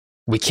like,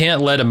 we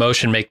can't let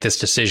emotion make this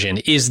decision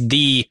is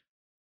the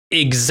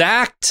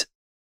exact.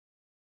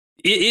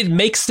 It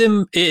makes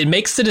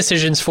the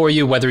decisions for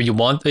you whether you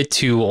want it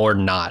to or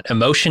not.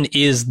 Emotion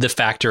is the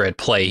factor at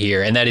play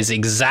here, and that is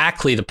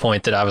exactly the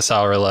point that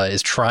Avasarala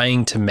is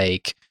trying to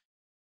make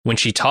when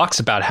she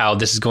talks about how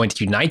this is going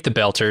to unite the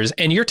Belters,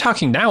 and you're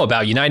talking now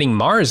about uniting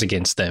Mars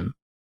against them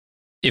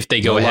if they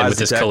go ahead with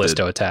this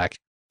Callisto attack.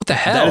 What the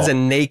hell? That is a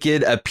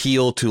naked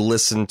appeal to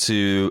listen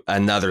to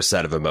another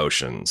set of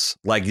emotions.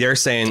 Like they're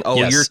saying, "Oh,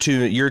 yes.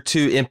 you're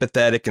too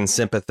empathetic and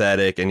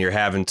sympathetic, and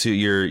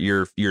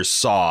you're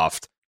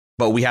soft."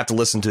 But we have to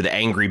listen to the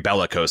angry,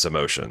 bellicose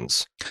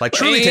emotions. Like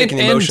truly taking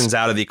the emotions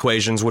out of the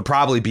equations would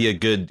probably be a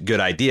good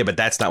idea, but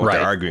that's not what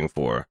they're arguing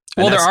for.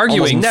 Well, they're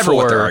arguing never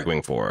what they're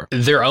arguing for.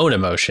 Their own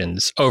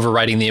emotions,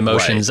 overriding the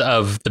emotions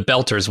of the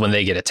Belters when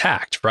they get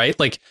attacked, right?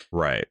 Like,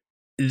 right.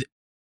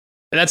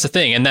 That's the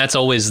thing, and that's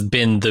always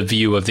been the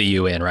view of the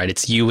UN, right?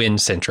 It's UN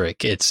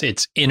centric, it's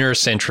inner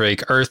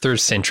centric, Earther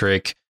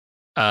centric.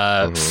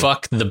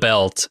 Fuck the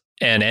belt.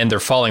 And they're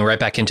falling right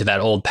back into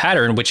that old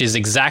pattern, which is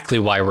exactly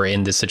why we're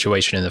in this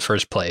situation in the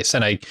first place.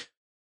 And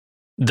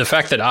the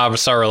fact that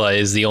Avasarala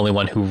is the only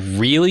one who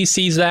really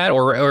sees that,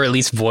 or at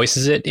least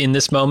voices it in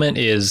this moment,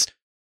 is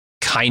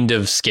kind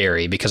of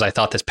scary, because I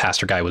thought this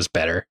pastor guy was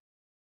better.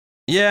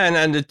 Yeah,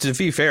 and to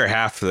be fair,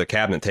 half of the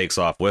cabinet takes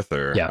off with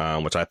her,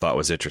 which I thought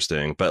was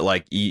interesting. But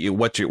like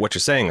what you're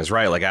saying is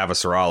right. Like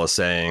Avasarala is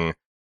saying,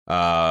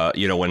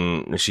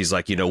 when she's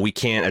like, we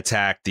can't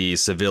attack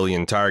these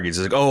civilian targets.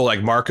 It's like, oh,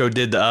 like Marco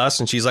did to us.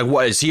 And she's like,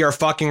 what, is he our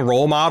fucking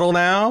role model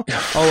now?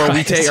 Oh,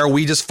 are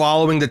we just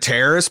following the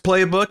terrorist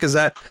playbook? Is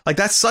that like,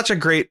 I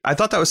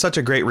thought that was such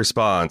a great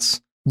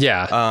response.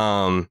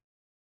 Yeah.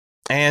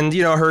 And,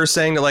 her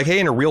saying that like, hey,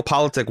 in a real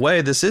politic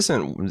way, this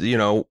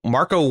isn't,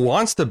 Marco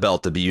wants the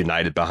belt to be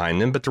united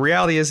behind him. But the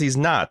reality is he's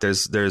not.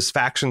 There's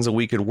factions that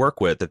we could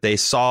work with if they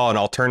saw an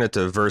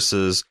alternative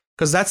versus,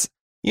 because that's,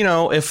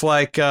 if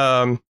like,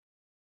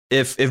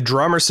 if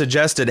Drummer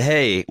suggested,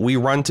 hey, we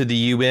run to the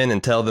UN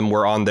and tell them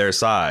we're on their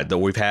side, that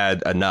we've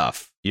had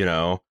enough,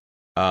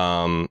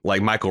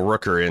 like Michael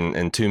Rooker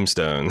in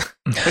Tombstone,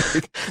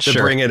 to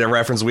bring in a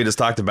reference we just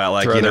talked about,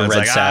 like, throw the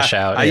red sash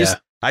out.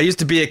 I used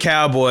to be a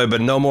cowboy, but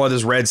no more of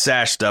this red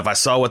sash stuff. I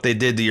saw what they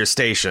did to your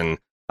station.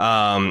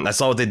 I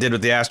saw what they did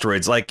with the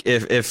asteroids. Like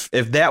if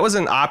that was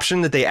an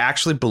option that they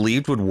actually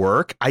believed would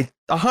work, I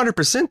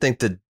 100% think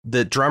that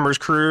the Drummer's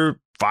crew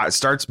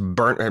starts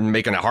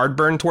making a hard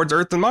burn towards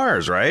Earth and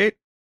Mars, right?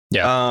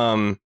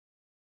 Yeah.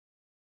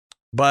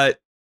 But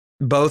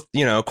both,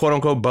 quote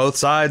unquote, both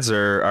sides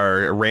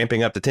are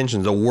ramping up the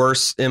tensions. The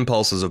worst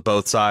impulses of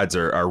both sides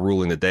are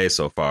ruling the day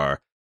so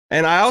far.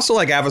 And I also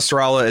like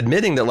Avasarala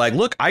admitting that, like,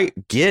 look, I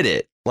get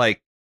it.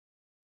 Like,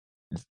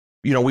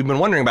 we've been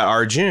wondering about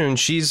Arjun.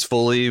 She's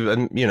fully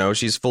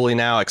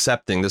now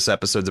accepting. This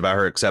episode's about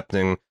her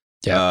accepting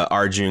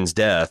Arjun's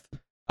death.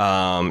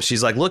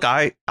 She's like, look,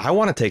 I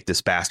want to take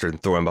this bastard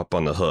and throw him up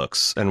on the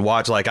hooks and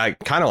watch. Like, I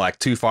kind of like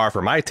too far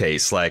for my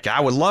taste. Like,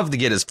 I would love to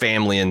get his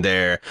family in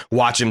there,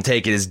 watch him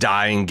take his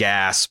dying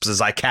gasps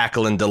as I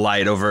cackle in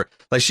delight over.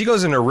 Like, she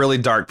goes into really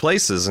dark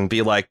places and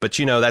be like, but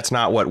that's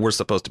not what we're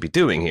supposed to be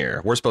doing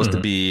here. We're supposed to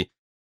be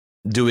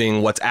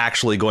doing what's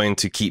actually going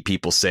to keep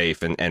people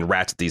safe and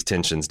ratchet these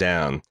tensions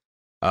down.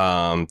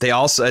 They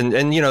also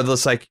and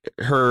this, like,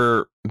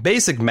 her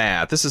basic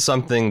math. This is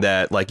something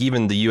that, like,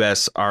 even the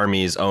U.S.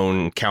 Army's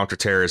own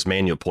counterterrorist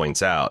manual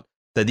points out,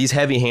 that these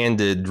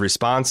heavy-handed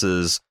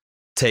responses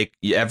take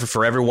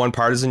for every one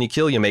partisan you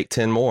kill, you make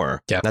 10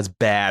 more. Yeah, that's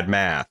bad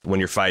math when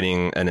you're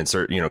fighting an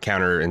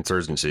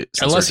counterinsurgency.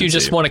 Unless you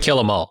just want to kill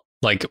them all,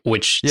 like,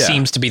 which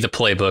seems to be the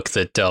playbook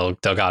that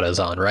Delgado's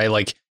on, right?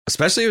 Like,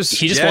 especially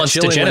he just wants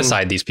to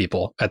genocide these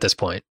people at this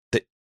point.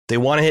 They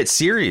want to hit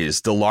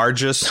Ceres, the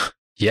largest.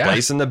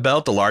 Place in the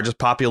belt, the largest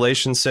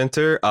population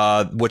center,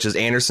 which is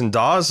Anderson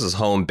Dawes'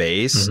 home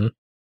base.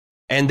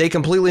 And they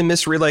completely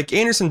misread. Like,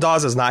 Anderson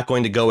Dawes is not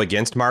going to go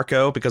against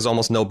Marco because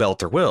almost no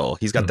belter will.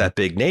 He's got that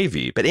big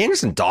navy. But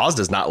Anderson Dawes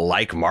does not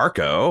like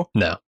Marco.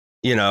 No.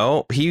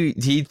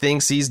 He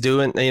thinks he's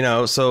doing,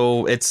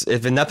 so it's,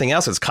 if nothing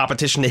else, it's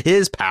competition to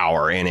his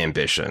power and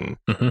ambition.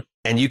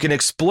 And you can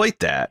exploit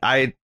that.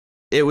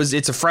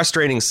 It's a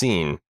frustrating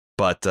scene,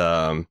 but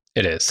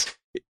it is.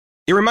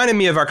 It reminded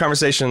me of our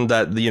conversation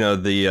that,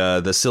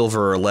 the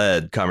silver or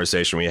lead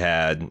conversation we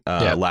had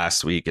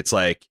last week. It's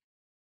like,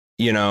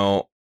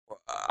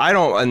 I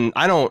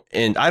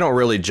don't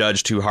really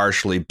judge too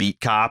harshly beat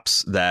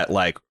cops that,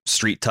 like,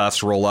 street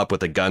toughs roll up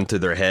with a gun to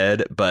their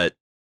head. But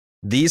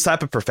these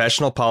type of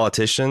professional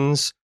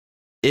politicians,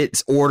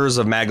 it's orders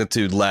of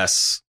magnitude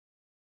less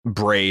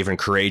brave and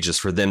courageous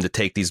for them to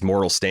take these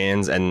moral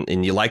stands.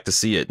 And you like to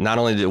see it, not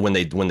only when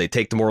they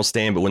take the moral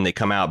stand, but when they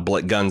come out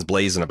guns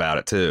blazing about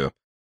it, too.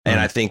 And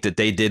I think that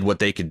they did what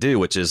they could do,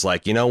 which is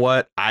like,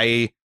 what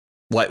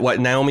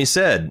Naomi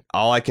said,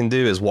 all I can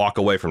do is walk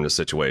away from this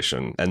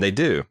situation. And they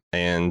do.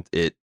 And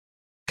it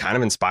kind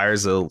of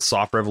inspires a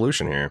soft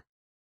revolution here.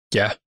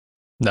 Yeah.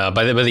 No,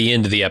 by the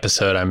end of the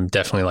episode, I'm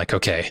definitely like,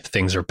 OK,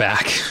 things are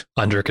back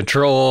under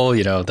control.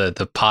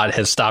 The pot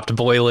has stopped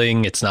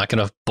boiling. It's not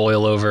going to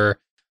boil over.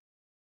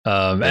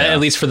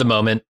 At least for the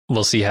moment.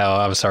 We'll see how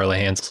Avasarala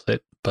handles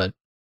it. But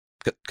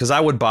because I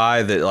would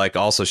buy that, like,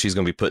 also she's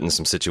going to be put in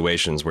some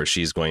situations where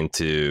she's going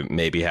to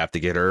maybe have to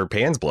get her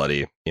hands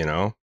bloody,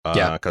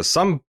 because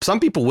some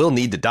people will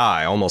need to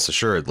die almost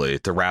assuredly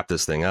to wrap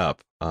this thing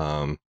up.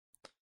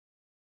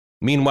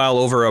 Meanwhile,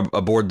 over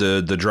aboard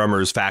the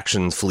drummer's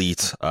faction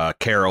fleet,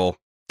 Caral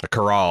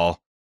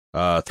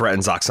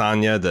threatens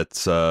Oksana,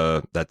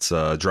 that's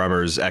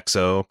drummer's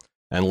XO,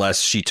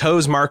 unless she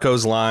toes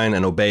Marco's line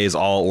and obeys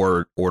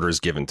all orders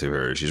given to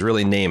her. She's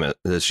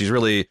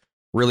really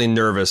really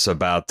nervous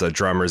about the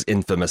drummer's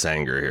infamous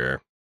anger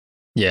here.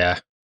 Yeah.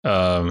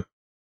 I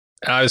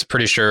was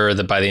pretty sure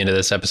that by the end of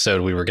this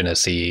episode, we were going to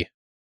see,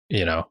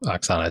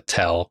 Oksana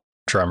tell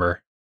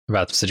drummer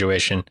about the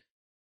situation.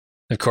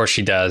 Of course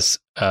she does.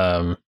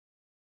 I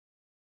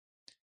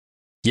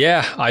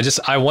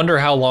wonder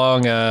how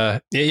long,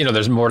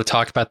 there's more to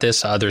talk about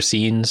this, other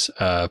scenes,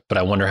 but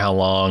I wonder how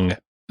long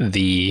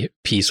the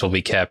peace will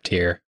be kept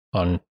here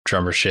on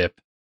drummer ship.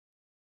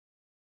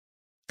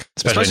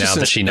 Especially now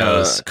that she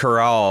knows.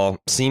 Caral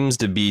seems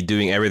to be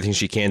doing everything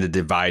she can to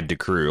divide the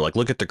crew. Like,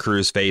 look at the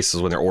crew's faces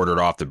when they're ordered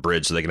off the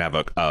bridge so they can have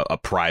a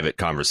private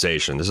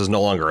conversation. This is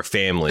no longer a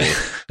family.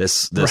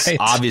 This right.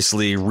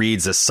 Obviously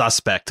reads a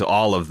suspect to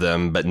all of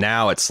them. But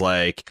now it's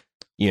like,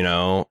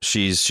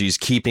 she's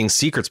keeping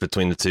secrets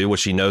between the two,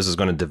 which she knows is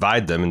going to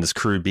divide them. And this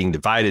crew being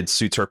divided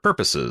suits her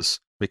purposes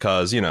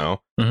because,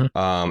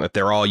 if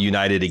they're all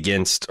united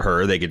against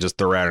her, they could just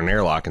throw out an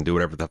airlock and do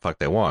whatever the fuck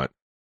they want.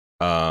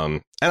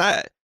 And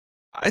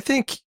I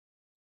think,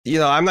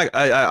 I'm not.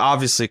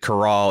 Obviously,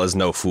 Caral is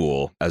no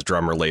fool, as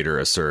drummer later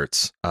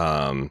asserts.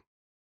 But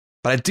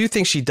I do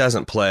think she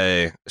doesn't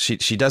play.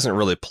 She doesn't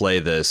really play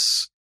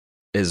this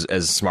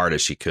as smart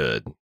as she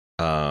could.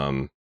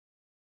 It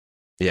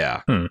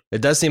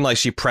does seem like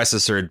she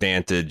presses her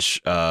advantage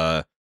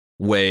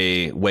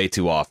way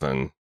too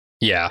often.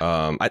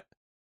 Yeah.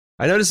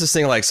 I noticed this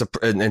thing like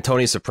and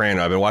Tony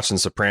Soprano. I've been watching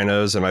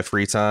Sopranos in my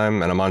free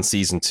time, and I'm on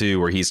season 2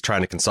 where he's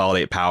trying to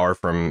consolidate power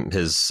from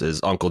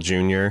his Uncle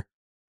Junior,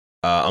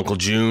 Uncle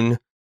June.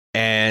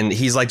 And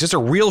he's like just a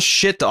real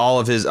shit to all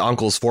of his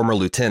uncle's former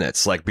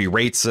lieutenants, like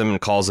berates him and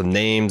calls them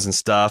names and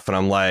stuff. And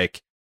I'm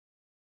like,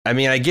 I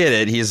mean, I get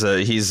it. He's a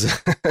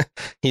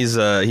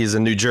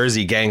New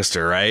Jersey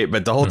gangster, right?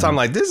 But the whole time,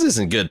 like, this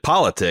isn't good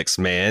politics,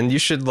 man. You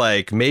should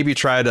like maybe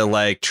try to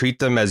like treat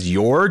them as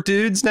your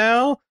dudes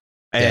now.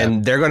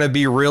 And they're going to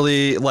be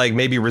really like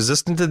maybe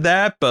resistant to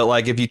that. But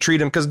like if you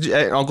treat him, because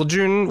Uncle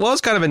June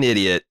was kind of an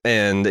idiot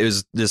and it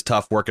was just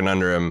tough working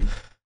under him.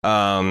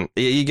 I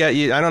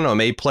don't know,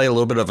 maybe play a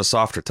little bit of a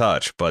softer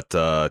touch. But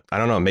I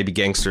don't know, maybe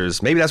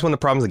gangsters. Maybe that's one of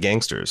the problems with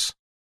gangsters.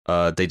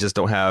 They just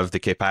don't have the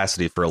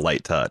capacity for a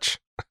light touch.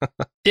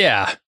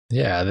 Yeah.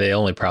 The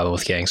only problem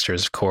with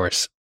gangsters, of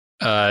course.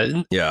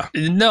 No,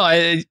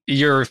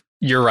 you're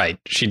right.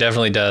 She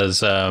definitely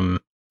does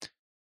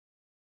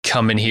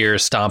come in here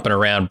stomping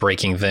around,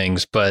 breaking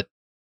things. But,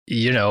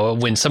 you know,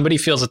 when somebody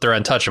feels that they're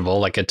untouchable,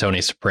 like a Tony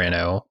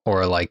Soprano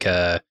or like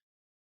a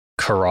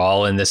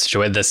Corral in this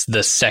situation,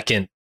 the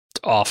second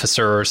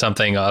officer or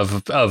something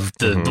of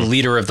the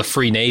leader of the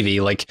Free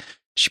Navy, like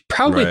she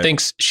probably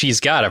thinks she's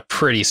got a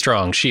pretty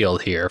strong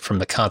shield here from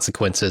the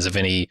consequences of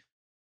any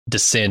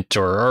dissent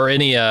or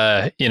any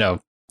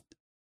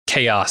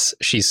chaos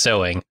she's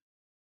sowing.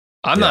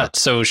 I'm not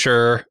so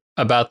sure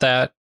about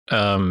that.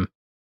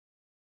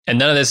 And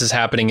none of this is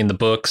happening in the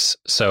books,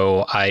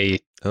 so I'm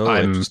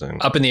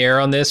up in the air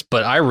on this,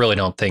 but I really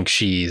don't think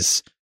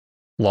she's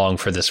long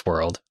for this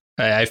world.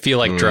 I feel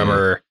like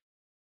Drummer,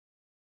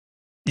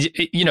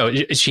 you know,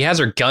 she has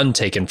her gun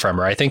taken from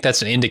her. I think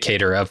that's an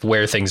indicator of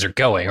where things are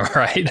going,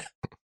 right?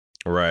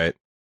 Right.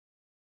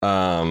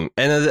 And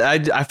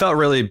I felt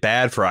really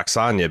bad for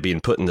Oksana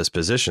being put in this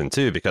position,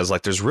 too, because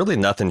like there's really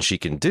nothing she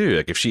can do.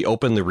 Like if she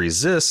openly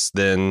resists,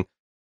 then,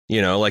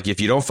 you know, like if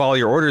you don't follow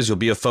your orders, you'll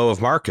be a foe of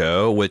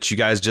Marco, which you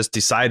guys just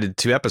decided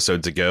 2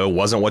 episodes ago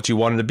wasn't what you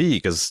wanted to be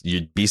because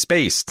you'd be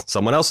spaced.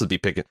 Someone else would be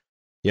picking.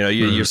 You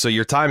know, so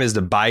your time is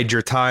to bide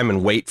your time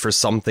and wait for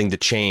something to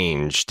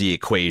change the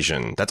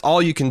equation. That's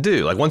all you can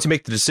do. Like once you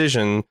make the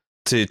decision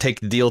to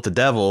take the deal to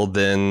Devil,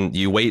 then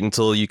you wait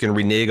until you can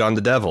renege on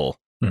the Devil.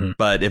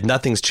 But if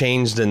nothing's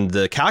changed in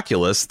the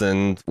calculus,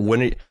 then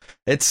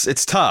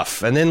it's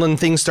tough. And then when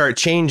things start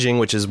changing,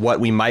 which is what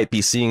we might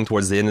be seeing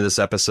towards the end of this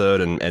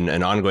episode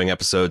and ongoing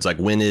episodes, like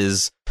when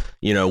is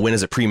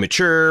it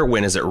premature?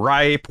 When is it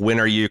ripe? When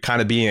are you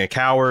kind of being a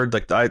coward?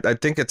 Like I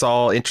think it's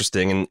all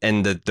interesting.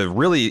 And the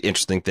really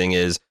interesting thing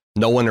is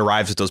no one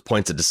arrives at those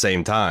points at the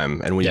same time.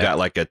 And when you've got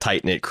like a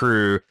tight knit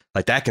crew,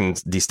 like that can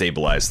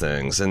destabilize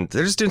things. And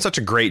they're just doing such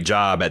a great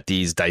job at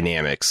these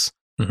dynamics.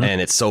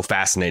 And it's so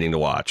fascinating to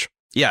watch.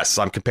 Yes,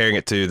 I'm comparing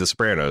it to The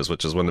Sopranos,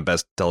 which is one of the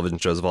best television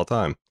shows of all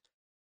time.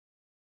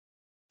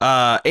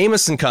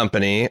 Amos and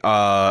Company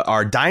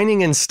are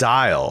dining in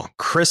style.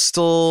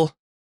 Crystal,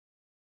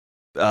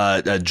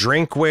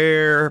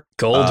 drinkware,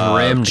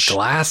 gold-rimmed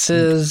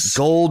glasses,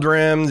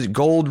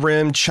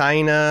 gold-rimmed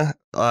china.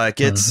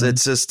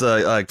 It's just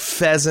like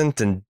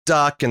pheasant and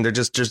duck, and they're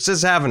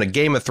just having a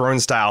Game of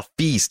Thrones style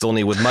feast,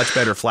 only with much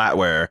better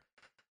flatware.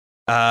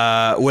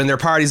 When their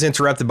party's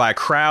interrupted by a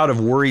crowd of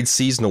worried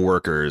seasonal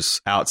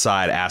workers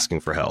outside asking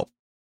for help.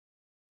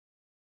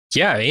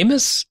 Yeah,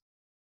 Amos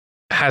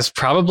has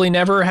probably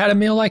never had a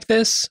meal like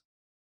this.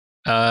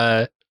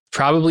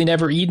 Probably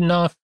never eaten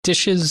off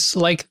dishes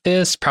like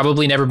this.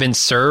 Probably never been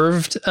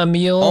served a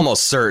meal.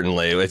 Almost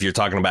certainly, if you're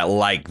talking about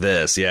like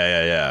this.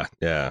 Yeah.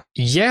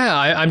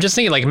 Yeah, I'm just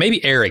thinking like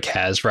maybe Eric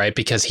has, right?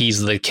 Because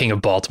he's the king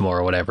of Baltimore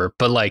or whatever.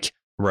 But like,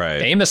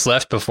 right. Amos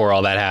left before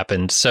all that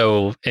happened.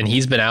 So, and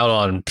he's been out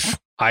on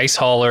ice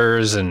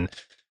haulers and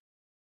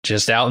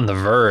just out in the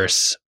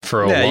verse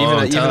for a long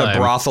time. Even a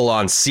brothel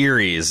on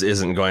Ceres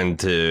isn't going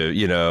to,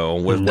 you know,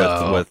 with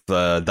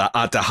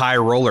the high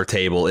roller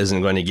table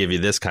isn't going to give you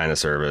this kind of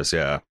service.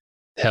 Yeah.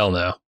 Hell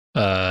no.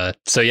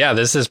 So yeah,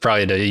 this is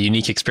probably a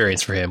unique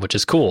experience for him, which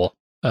is cool.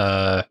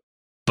 But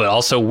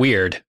also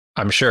weird,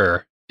 I'm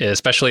sure.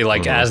 Especially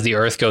like as the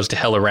earth goes to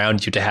hell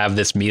around you to have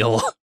this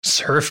meal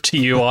served to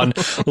you on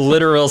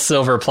literal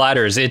silver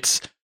platters.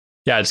 It's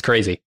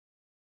crazy.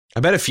 I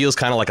bet it feels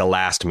kind of like a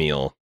last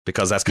meal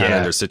because that's kind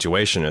of their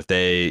situation. If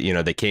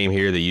they came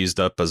here, they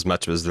used up as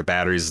much as their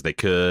batteries as they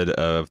could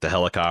of the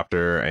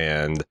helicopter,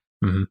 and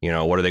you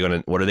know, what are they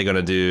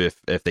gonna do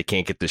if they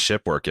can't get the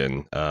ship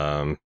working?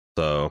 And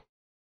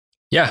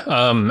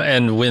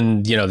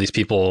when you know these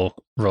people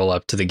roll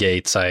up to the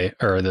gates,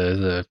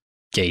 the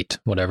gate,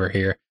 whatever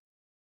here.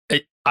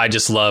 I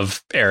just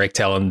love Eric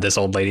telling this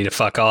old lady to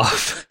fuck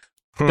off.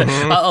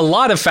 A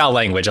lot of foul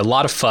language, a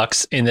lot of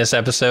fucks in this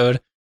episode.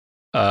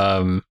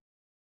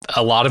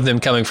 A lot of them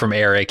coming from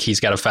Eric. He's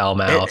got a foul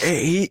mouth.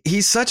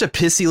 He's such a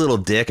pissy little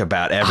dick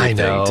about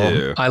everything,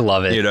 too. I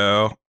love it. You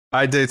know,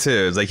 I do,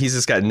 too. It's like he's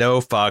just got no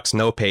fucks,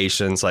 no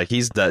patience. Like he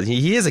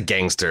is a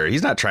gangster.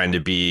 He's not trying to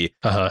be,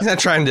 he's not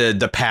trying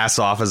to pass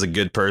off as a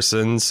good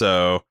person.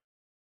 So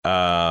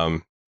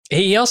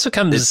he also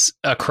comes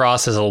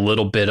across as a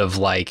little bit of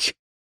like,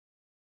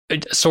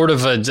 sort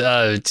of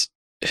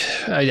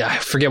I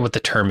forget what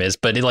the term is,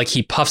 but like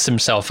he puffs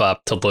himself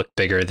up to look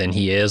bigger than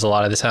he is a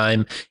lot of the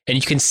time. And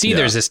you can see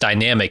there's this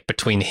dynamic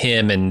between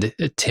him and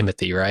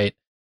Timothy, right?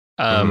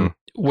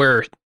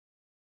 Where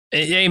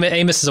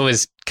Amos is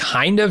always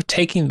kind of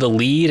taking the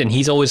lead, and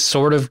he's always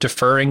sort of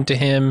deferring to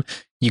him.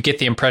 You get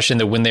the impression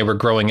that when they were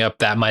growing up,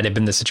 that might have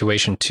been the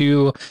situation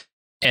too.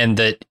 And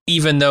that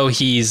even though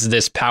he's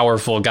this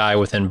powerful guy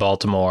within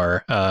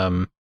Baltimore,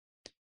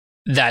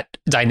 that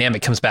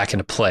dynamic comes back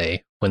into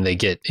play when they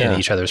get in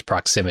each other's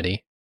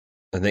proximity.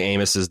 I think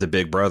Amos is the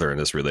big brother in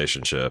this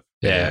relationship.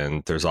 Yeah.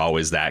 And there's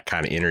always that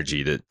kind of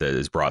energy that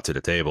is brought to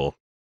the table.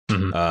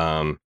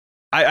 Mm-hmm.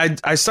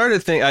 I started to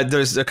think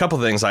there's a couple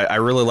things I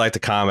really like the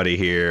comedy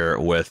here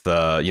with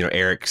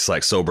Eric's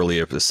like soberly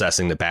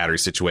assessing the battery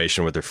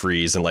situation with the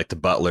freeze, and like the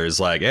butler's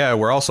like, yeah,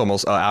 we're also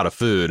almost out of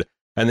food,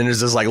 and then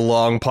there's this like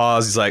long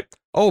pause. He's like,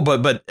 oh,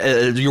 but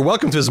you're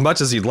welcome to as much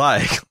as you'd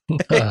like.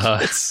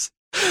 It's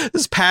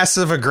this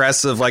passive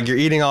aggressive, like, you're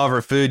eating all of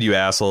our food, you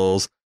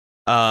assholes.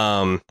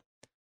 Also,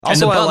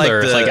 and the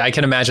butler, I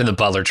can imagine the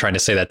butler trying to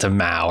say that to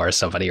Mao or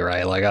somebody,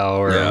 right? Like,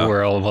 oh,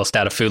 we're almost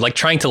out of food, like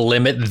trying to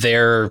limit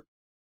their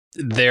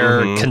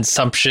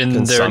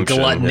consumption, their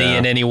gluttony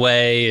in any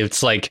way.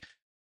 It's like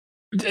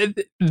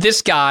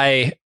this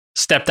guy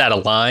stepped out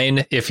of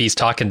line if he's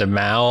talking to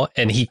Mao,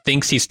 and he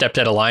thinks he stepped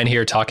out of line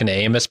here talking to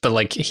Amos, but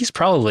like he's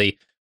probably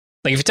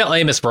like, if you tell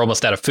Amos we're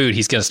almost out of food,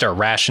 he's going to start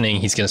rationing,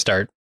 he's going to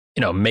start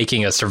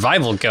making a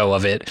survival go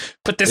of it.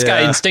 But this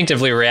guy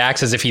instinctively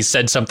reacts as if he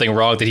said something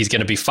wrong that he's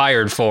going to be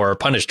fired for or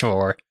punished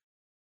for.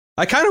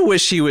 I kind of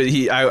wish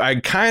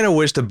I kind of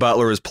wish the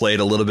butler was played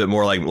a little bit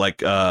more like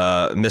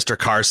Mr.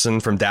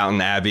 Carson from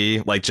Downton Abbey.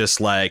 Like, just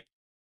like,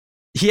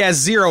 he has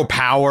zero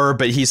power,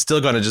 but he's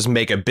still going to just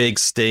make a big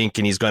stink,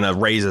 and he's going to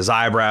raise his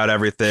eyebrow at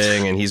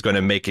everything, and he's going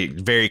to make it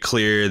very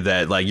clear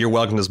that, like, you're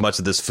welcome to as much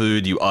of this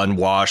food, you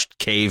unwashed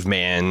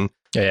caveman.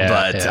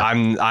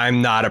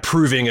 I'm not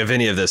approving of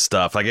any of this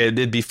stuff. Like,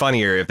 it'd be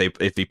funnier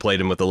if he played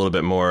him with a little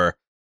bit more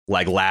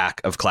like lack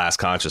of class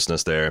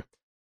consciousness there.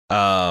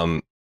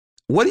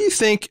 What do you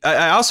think?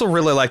 I also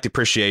really like the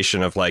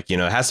appreciation of, like, it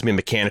has to be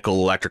mechanical,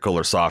 electrical,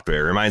 or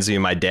software. It reminds me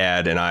of my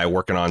dad and I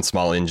working on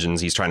small engines.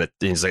 He's like,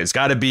 it's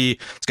got to be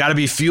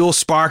fuel,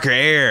 spark, or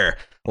air.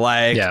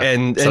 Like,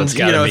 and so it's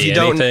gotta be if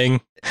you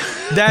anything.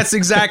 That's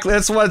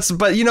what's.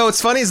 But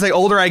it's funny, is the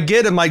older I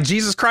get, I'm like,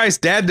 Jesus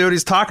Christ, Dad knew what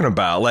he's talking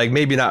about. Like,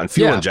 maybe not in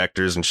fuel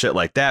injectors and shit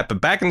like that,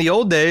 but back in the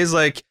old days,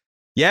 like,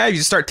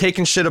 you start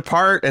taking shit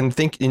apart and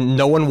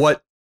knowing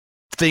what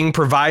thing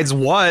provides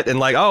what, and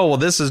like, oh, well,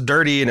 this is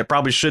dirty and it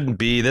probably shouldn't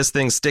be, this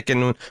thing's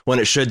sticking when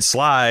it should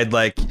slide,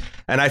 like.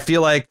 And I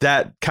feel like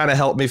that kind of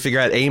helped me figure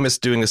out Amos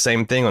doing the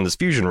same thing on this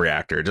fusion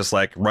reactor, just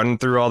like running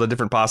through all the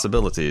different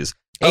possibilities.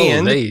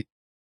 He's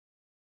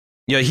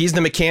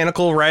the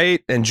mechanical,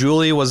 right? And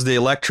Julie was the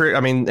electric.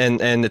 I mean,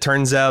 and it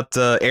turns out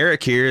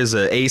Eric here is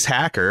an ace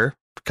hacker,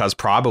 because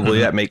probably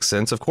that makes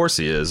sense. Of course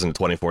he is in the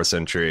 24th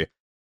century.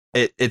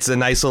 It's a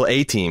nice little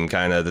A team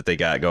kind of that they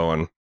got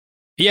going.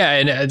 Yeah,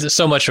 and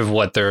so much of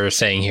what they're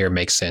saying here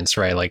makes sense,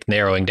 right? Like,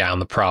 narrowing down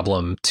the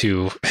problem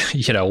to,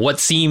 what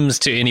seems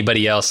to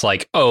anybody else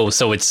like, oh,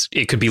 so it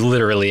could be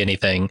literally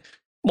anything.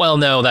 Well,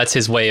 no, that's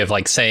his way of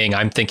like saying,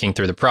 I'm thinking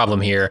through the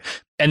problem here.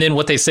 And then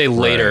what they say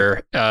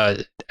later,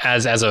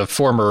 as a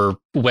former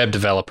web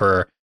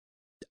developer,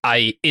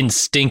 I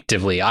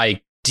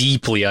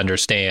deeply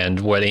understand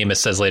what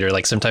Amos says later.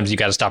 Like, sometimes you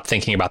got to stop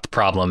thinking about the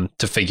problem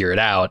to figure it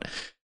out.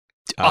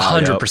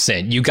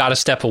 100%. You got to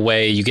step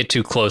away. You get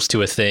too close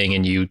to a thing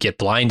and you get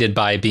blinded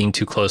by being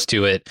too close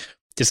to it.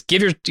 Just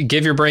give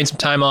your brain some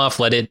time off,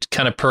 let it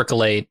kind of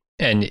percolate,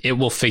 and it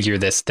will figure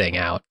this thing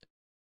out.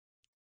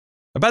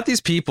 About these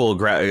people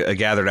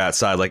gathered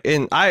outside, like,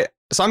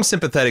 so I'm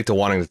sympathetic to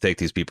wanting to take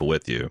these people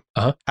with you.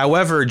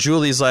 However,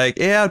 Julie's like,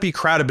 yeah, it'd be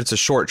crowded, but it's a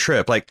short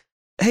trip. Like,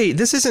 hey,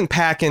 this isn't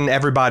packing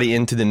everybody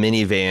into the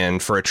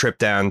minivan for a trip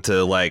down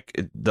to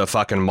like the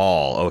fucking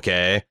mall.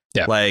 Okay.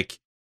 Yeah. Like,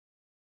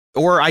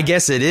 or I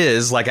guess it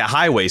is, like, at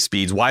highway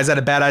speeds. Why is that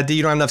a bad idea?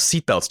 You don't have enough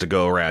seatbelts to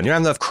go around. You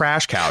don't have enough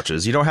crash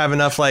couches. You don't have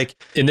enough, like,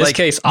 in this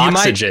case,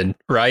 oxygen,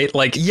 right?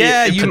 Like,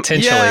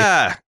 potentially.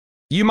 Yeah.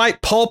 You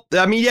might pulp.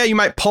 I mean, you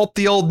might pulp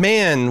the old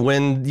man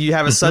when you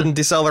have a sudden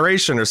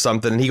deceleration or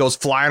something, and he goes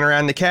flying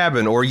around the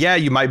cabin. Or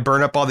you might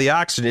burn up all the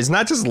oxygen. It's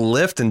not just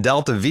lift and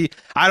delta V.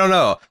 I don't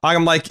know.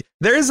 I'm like,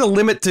 there is a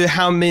limit to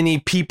how many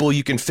people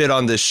you can fit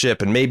on this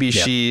ship, and maybe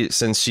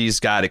since she's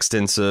got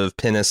extensive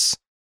penis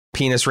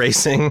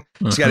racing,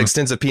 she's got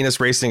extensive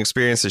penis racing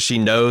experience, so she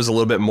knows a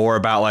little bit more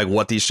about like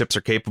what these ships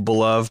are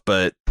capable of.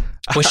 But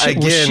was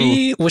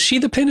she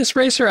the penis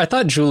racer? I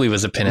thought Julie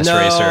was a penis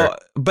racer.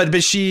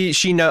 But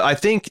she know. I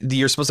think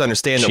you're supposed to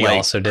understand that she like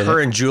also did her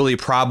and Julie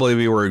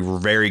probably were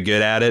very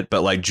good at it,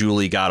 but like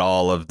Julie got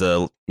all of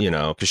the,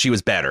 because she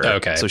was better.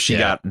 Okay, so she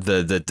got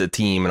the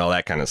team and all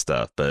that kind of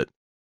stuff. But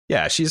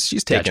yeah, she's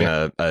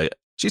taking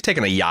she's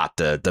taking a yacht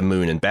to the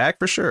moon and back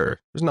for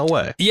sure. There's no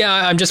way.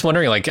 Yeah, I'm just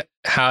wondering, like,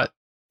 how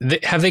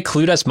have they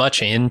clued us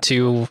much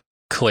into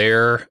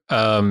Claire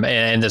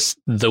and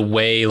the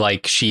way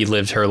like she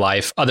lived her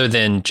life, other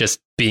than just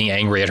being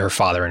angry at her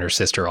father and her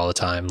sister all the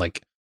time?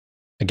 Like,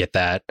 I get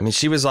that. I mean,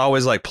 she was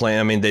always like playing.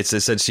 I mean, they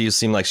said she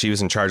seemed like she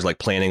was in charge, like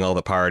planning all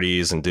the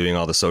parties and doing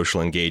all the social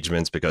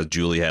engagements because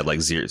Julie had like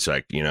zero. It's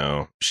like, you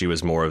know, she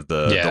was more of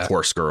the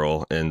horse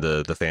girl in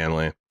the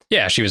family.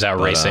 Yeah, she was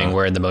out racing,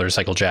 wearing the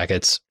motorcycle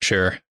jackets.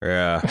 Sure.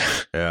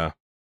 Yeah.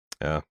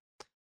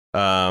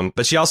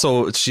 But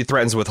she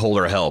threatens withhold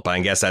her help. I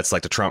guess that's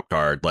like the trump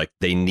card. Like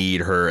they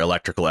need her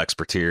electrical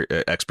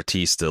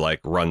expertise to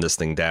like run this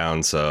thing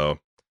down. So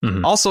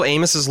also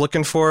Amos is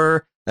looking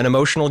for an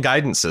emotional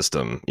guidance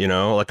system, you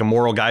know, like a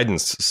moral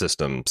guidance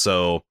system.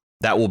 So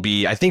that will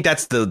be, I think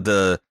that's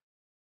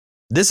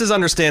this is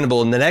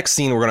understandable. In the next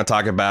scene we're going to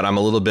talk about, I'm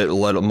a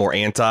little more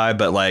anti,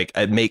 but like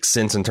it makes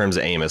sense in terms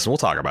of Amos, and we'll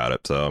talk about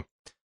it. So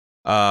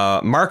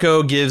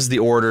Marco gives the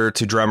order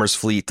to Drummer's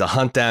fleet to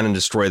hunt down and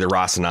destroy the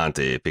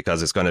Rocinante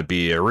because it's going to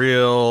be a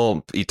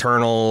real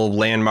eternal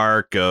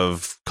landmark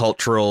of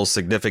cultural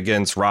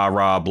significance,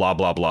 rah, blah,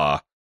 blah, blah.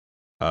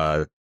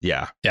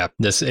 Yeah.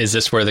 Is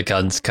this where the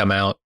guns come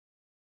out?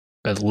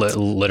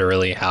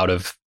 Literally out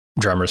of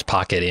Drummer's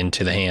pocket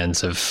into the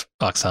hands of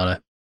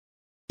Oksana.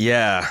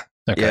 Yeah.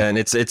 Okay. Yeah, and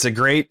it's a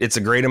great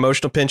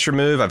emotional pincher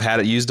move. I've had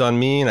it used on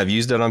me, and I've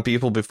used it on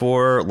people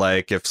before.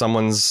 Like if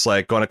someone's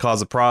like going to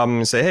cause a problem,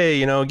 and say, "Hey,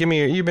 you know,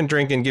 you've been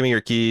drinking, give me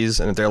your keys,"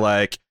 and if they're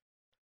like,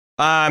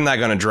 "I'm not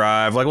going to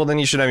drive," like, well, then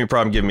you should have any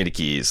problem giving me the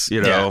keys.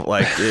 You know,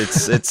 like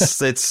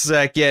it's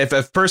like, yeah, if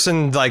a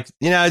person like,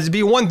 you know, it'd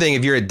be one thing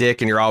if you're a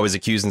dick and you're always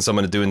accusing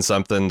someone of doing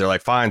something. They're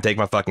like, fine, take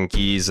my fucking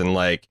keys, and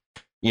like,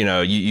 you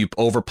know, you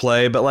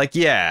overplay. But like,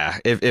 yeah,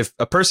 if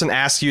a person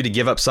asks you to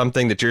give up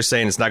something that you're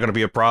saying it's not going to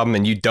be a problem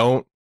and you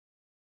don't,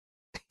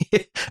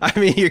 I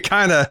mean, you're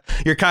kind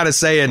of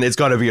saying it's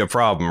going to be a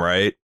problem,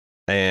 right?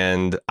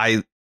 And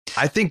I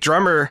think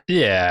Drummer,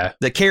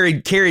 that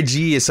Carrie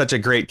G is such a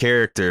great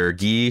character,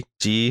 G,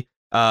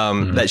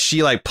 that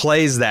she like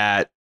plays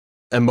that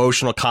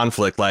emotional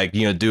conflict, like,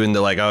 you know, doing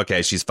the like,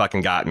 okay, she's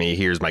fucking got me,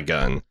 here's my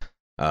gun,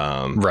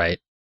 right.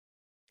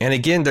 And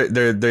again,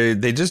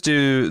 they just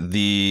do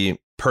the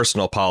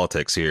personal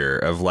politics here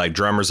of like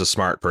Drummer's a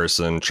smart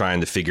person trying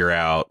to figure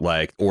out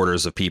like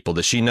orders of people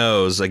that she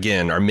knows,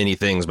 again, are many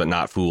things but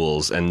not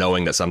fools, and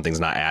knowing that something's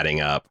not adding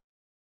up.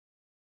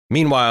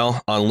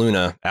 Meanwhile, on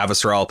Luna,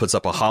 Avasarala puts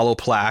up a hollow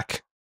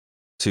plaque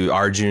to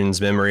Arjun's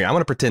memory. I'm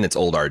going to pretend it's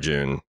old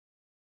Arjun.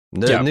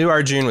 New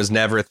Arjun was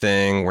never a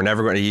thing. We're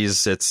never going to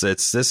this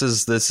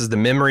is the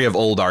memory of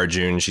old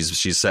Arjun.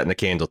 She's setting a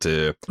candle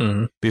to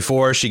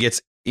before she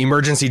gets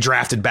emergency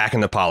drafted back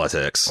into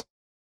politics.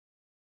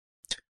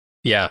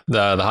 Yeah,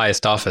 the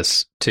highest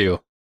office too.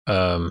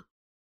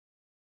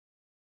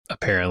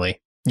 Apparently.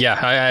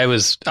 Yeah,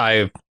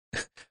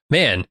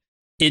 man,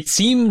 it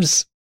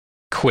seems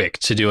quick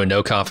to do a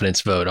no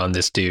confidence vote on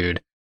this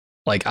dude.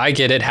 Like, I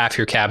get it, half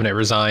your cabinet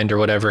resigned or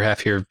whatever,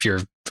 half your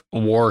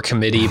war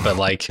committee, but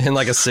like in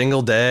like a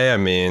single day, I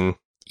mean,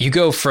 you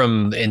go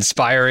from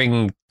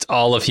inspiring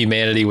all of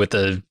humanity with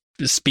a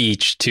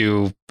speech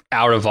to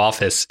out of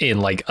office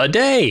in like a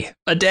day.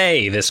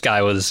 This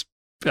guy was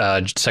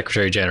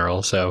Secretary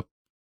General, so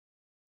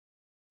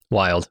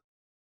wild.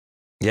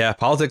 Yeah,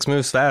 politics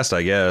moves fast,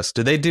 I guess.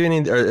 Did they do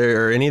any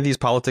or any of these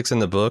politics in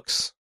the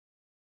books?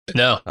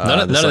 No, none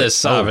of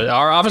this. Our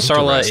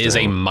Avasarala is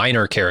a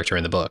minor character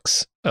in the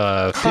books.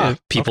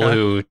 People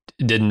who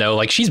didn't know,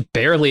 like, she's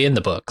barely in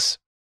the books.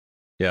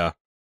 Yeah.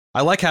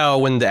 I like how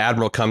when the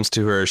Admiral comes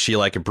to her, she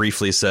like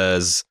briefly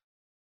says,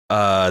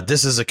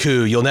 this is a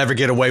coup. You'll never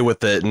get away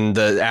with it. And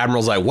the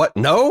Admiral's like, what?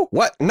 No,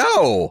 what?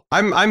 No,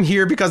 I'm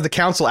here because the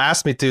council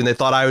asked me to, and they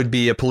thought I would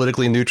be a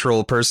politically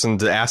neutral person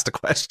to ask the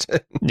question.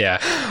 Yeah.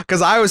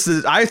 Because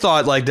I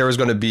thought like there was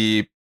going to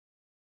be,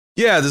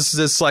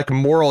 this like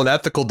moral and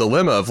ethical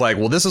dilemma of like,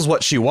 well, this is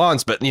what she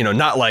wants, but you know,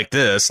 not like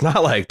this.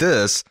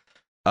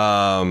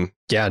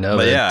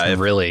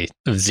 Really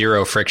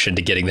zero friction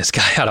to getting this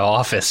guy out of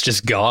office,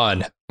 just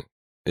gone.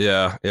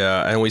 Yeah.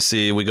 And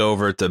we go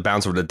over to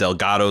bounce over to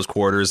Delgado's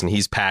quarters, and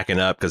he's packing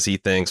up because he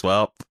thinks,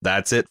 well,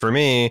 that's it for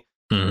me.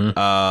 And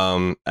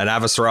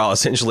Avasarala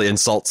essentially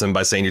insults him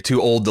by saying, you're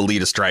too old to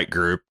lead a strike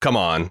group. Come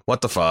on. What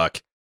the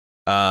fuck?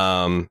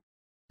 And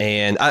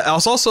I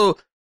was also,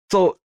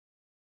 so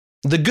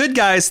the good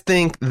guys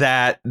think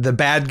that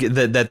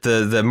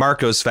the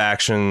Marcos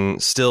faction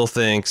still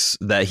thinks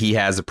that he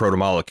has a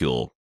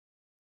protomolecule.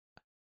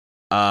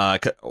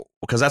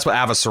 Because that's what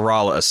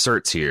Avasarala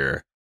asserts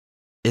here.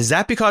 Is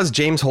that because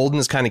James Holden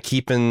is kind of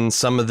keeping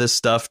some of this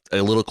stuff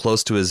a little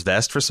close to his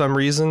vest for some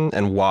reason?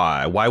 And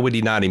why? Why would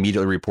he not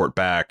immediately report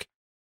back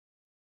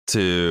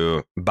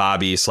to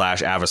Bobby /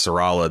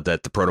 Avasarala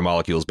that the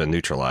protomolecule has been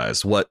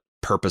neutralized? What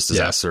purpose does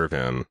that serve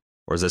him?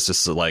 Or is this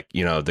just like,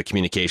 you know, the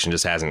communication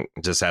just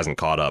hasn't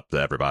caught up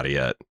to everybody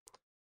yet?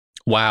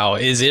 Wow.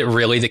 Is it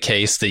really the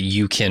case that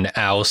you can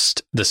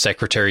oust the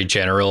Secretary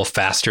General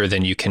faster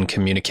than you can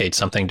communicate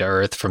something to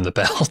Earth from the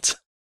belt?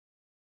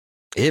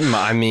 It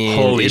might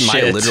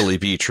literally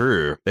be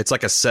true. It's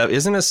like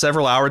isn't a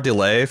several hour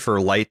delay for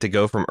light to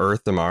go from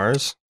Earth to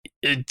Mars?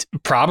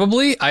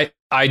 Probably.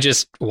 I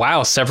just,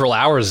 wow, several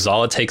hours is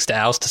all it takes to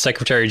oust a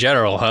Secretary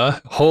General,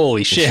 huh?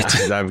 Holy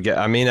shit.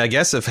 I mean, I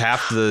guess if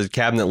half the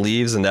cabinet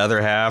leaves and the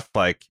other half,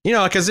 like, you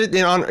know, because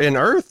in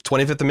Earth,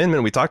 25th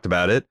Amendment, we talked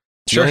about it.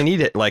 Sure. You only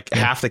need it like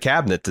half the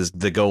cabinet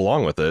to go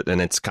along with it, and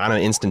it's kind of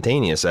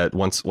instantaneous at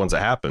once it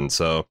happens.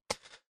 So,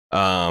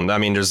 I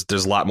mean, there's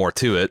a lot more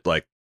to it,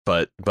 like,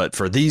 but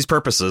for these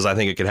purposes, I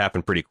think it could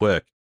happen pretty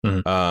quick.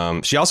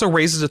 Mm-hmm. She also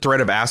raises the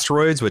threat of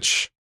asteroids,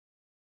 which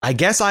I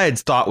guess I had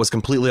thought was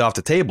completely off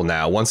the table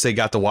now once they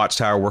got the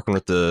Watchtower working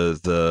with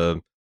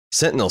the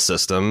Sentinel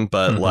system.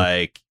 But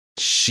like,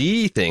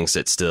 she thinks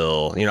it's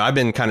still, you know, I've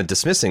been kind of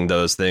dismissing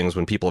those things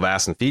when people have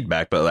asked in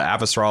feedback, but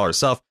Avastral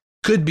herself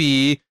could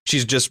be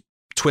she's just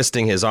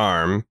twisting his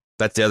arm.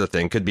 That's the other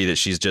thing. Could be that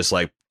she's just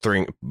like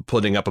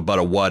putting up a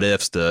bunch of what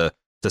ifs to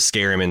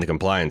scare him into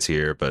compliance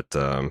here. But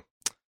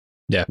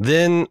yeah,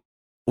 then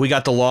we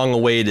got the long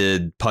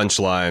awaited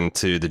punchline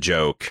to the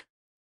joke.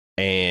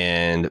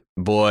 And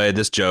boy,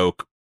 this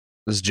joke,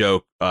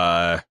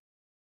 I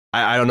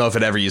don't know if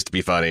it ever used to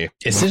be funny.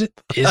 Is it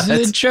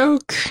a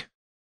joke?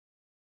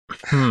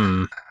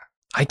 I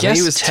guess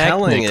he was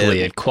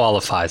technically it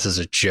qualifies as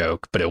a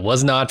joke, but it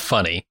was not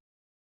funny.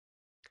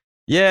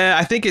 Yeah,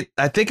 I think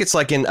it's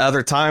like in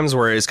other times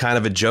where it's kind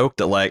of a joke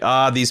that like,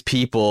 these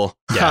people,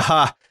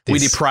 we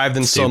deprive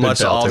them so much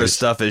that all their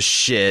stuff is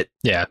shit.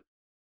 Yeah.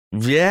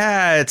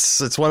 Yeah,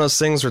 it's one of those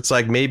things where it's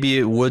like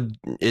maybe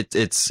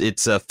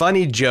it's a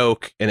funny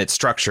joke and it's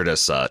structured as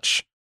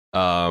such,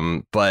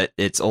 but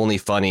it's only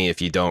funny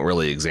if you don't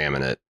really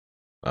examine it.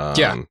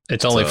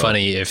 It's only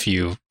funny if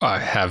you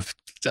have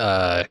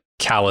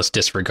callous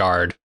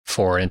disregard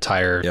for an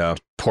entire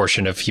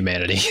portion of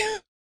humanity.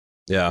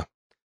 Yeah.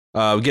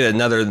 We get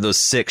another of those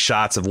sick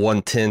shots of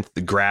 1/10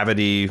 the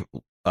gravity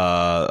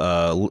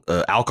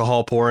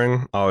alcohol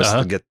pouring. I always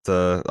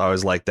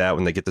like that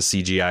when they get the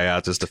CGI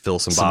out just to fill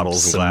some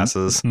bottles and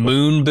glasses.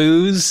 Moon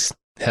booze.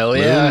 Hell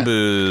yeah. Moon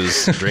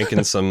booze.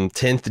 Drinking some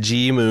 10th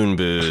G moon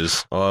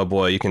booze. Oh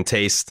boy, you can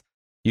taste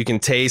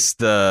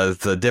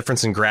the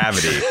difference in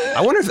gravity.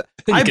 I wonder if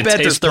I bet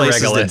there's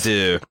places that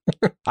do.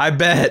 I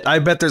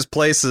bet there's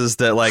places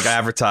that like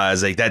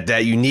advertise like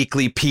that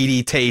uniquely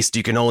peaty taste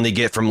you can only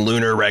get from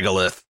lunar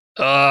regolith.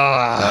 Oh,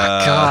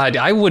 God,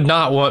 I would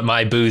not want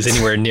my booze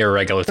anywhere near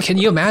regolith. Can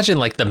you imagine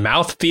like the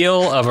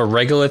mouthfeel of a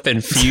regolith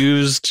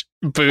infused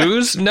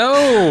booze?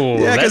 No.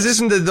 Yeah, because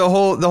isn't the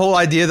whole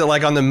idea that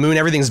like on the moon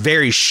everything's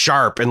very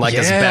sharp and like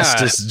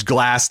asbestos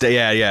glass? No.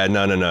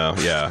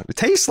 Yeah, it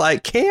tastes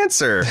like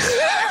cancer.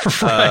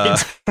 Right.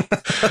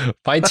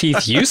 My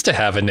teeth used to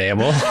have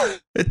enamel.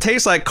 It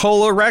tastes like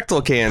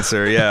colorectal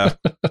cancer. Yeah.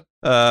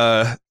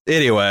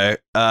 Anyway,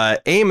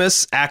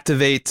 Amos's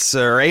activities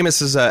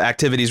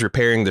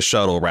repairing the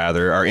shuttle,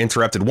 rather, are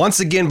interrupted once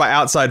again by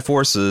outside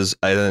forces.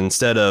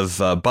 Instead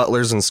of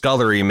butlers and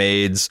scullery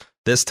maids,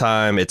 this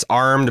time it's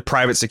armed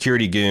private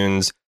security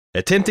goons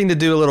attempting to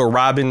do a little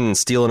robbing and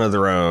stealing of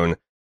their own.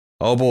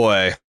 Oh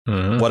boy,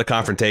 What a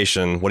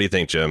confrontation. What do you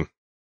think, Jim?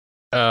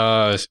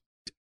 I'm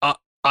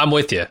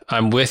with you.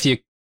 I'm with you,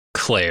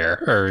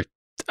 Claire, or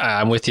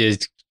I'm with you,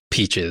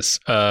 Peaches.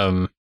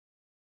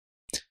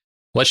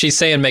 What she's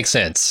saying makes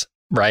sense,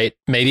 right?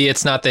 Maybe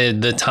it's not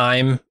the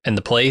time and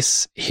the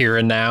place here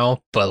and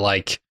now, but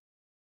like,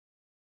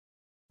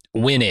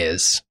 when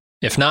is?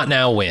 If not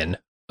now, when?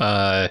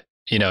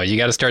 You know, you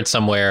got to start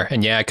somewhere,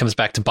 and yeah, it comes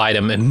back to bite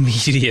them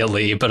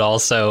immediately, but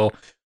also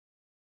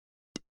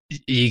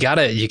you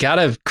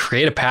gotta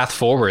create a path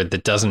forward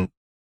that doesn't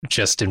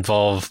just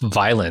involve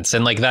violence,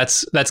 and like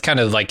that's kind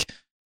of like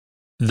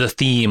the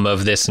theme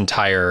of this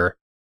entire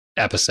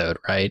episode,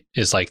 right?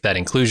 Is like that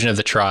inclusion of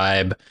the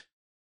tribe.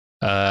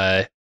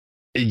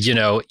 You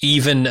know,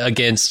 even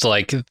against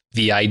like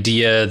the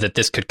idea that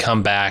this could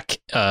come back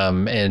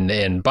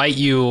and bite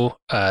you,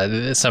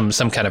 some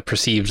kind of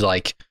perceived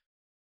like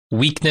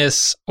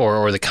weakness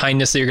or the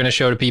kindness that you're going to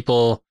show to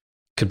people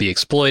could be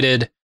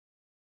exploited.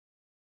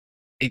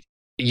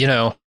 You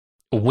know,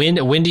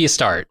 when do you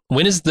start?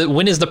 When is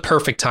the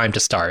perfect time to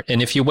start?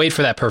 And if you wait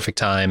for that perfect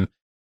time,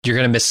 you're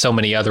going to miss so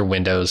many other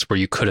windows where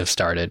you could have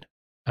started.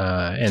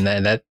 And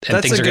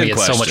things are going to get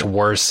so much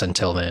worse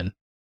until then.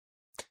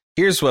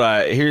 Here's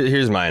my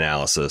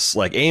analysis.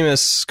 Like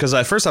Amos, because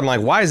at first I'm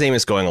like, why is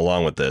Amos going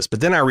along with this?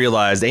 But then I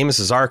realized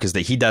Amos's arc is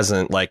that he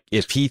doesn't like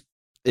if he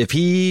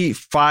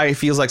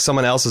feels like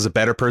someone else is a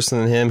better person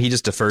than him, he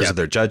just defers to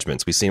their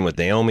judgments. We've seen it with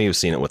Naomi, we've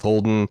seen it with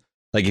Holden.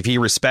 Like if he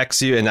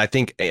respects you, and I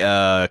think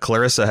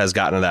Clarissa has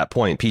gotten to that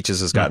point.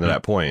 Peaches has gotten to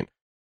that point.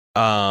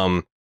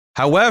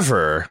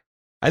 However,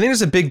 I think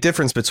there's a big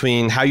difference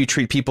between how you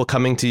treat people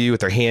coming to you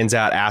with their hands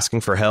out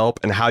asking for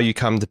help and how you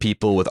come to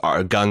people with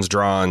guns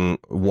drawn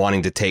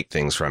wanting to take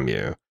things from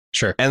you.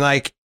 Sure. And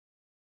like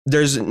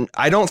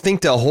I don't think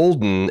that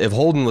if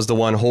Holden was the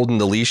one holding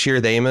the leash here,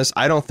 Amos,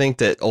 I don't think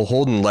that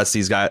Holden lets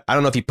these guys, I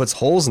don't know if he puts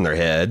holes in their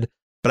head,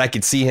 but I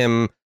could see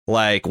him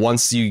like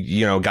once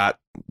you know, got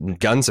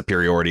gun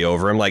superiority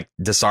over him, like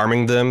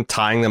disarming them,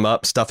 tying them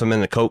up, stuff them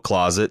in the coat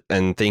closet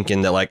and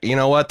thinking that like, you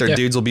know what, their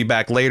dudes will be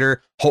back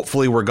later.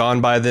 Hopefully we're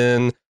gone by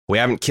then. We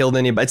haven't killed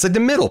anybody. It's like the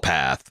middle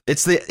path.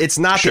 It's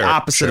not the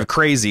opposite of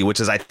crazy, which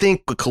is, I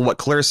think, what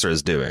Clarissa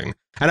is doing.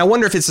 And I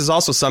wonder if this is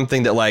also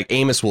something that like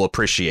Amos will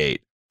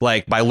appreciate,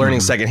 like by learning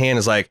secondhand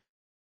is like,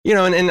 you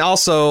know, and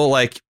also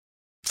like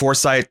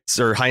foresight's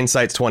or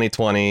hindsight's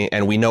 2020.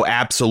 And we know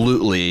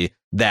absolutely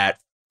that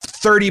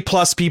 30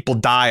 plus people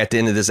die at the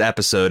end of this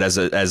episode as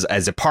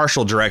a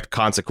partial direct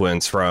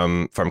consequence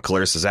from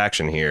Clarissa's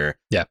action here.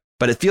 Yeah.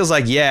 But it feels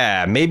like,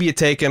 yeah, maybe you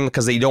take him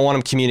because they don't want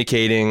him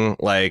communicating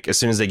like as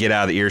soon as they get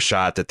out of the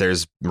earshot that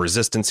there's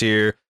resistance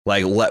here.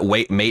 Like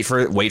wait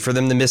for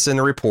them to miss in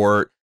a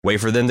report. Wait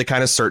for them to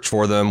kind of search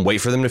for them. Wait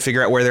for them to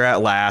figure out where they're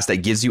at last. That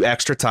gives you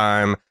extra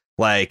time.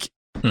 Like,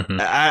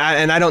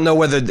 I don't know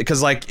whether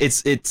because like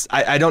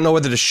I don't know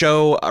whether the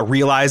show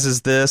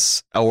realizes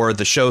this or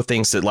the show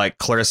thinks that like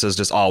Clarissa's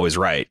just always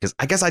right. Because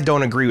I guess I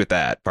don't agree with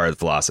that part of the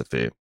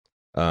philosophy.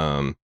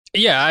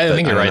 Yeah, I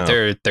think you're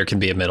right. There can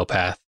be a middle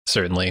path.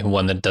 Certainly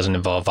one that doesn't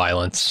involve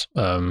violence,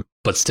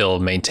 but still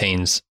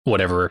maintains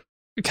whatever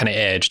kind of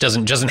edge.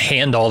 Doesn't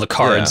hand all the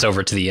cards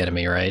over to the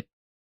enemy, right?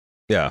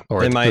 Yeah,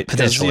 or it might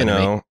potentially, you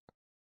know.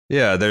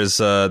 Yeah,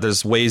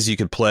 there's ways you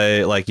could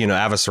play like, you know,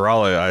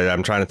 Avasarala.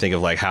 I'm trying to think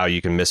of like how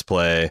you can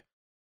misplay,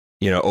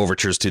 you know,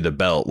 overtures to the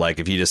belt. Like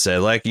if you just say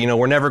like, you know,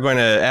 we're never going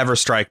to ever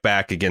strike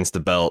back against the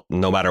belt,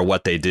 no matter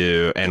what they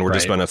do, and we're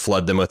just going to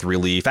flood them with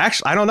relief.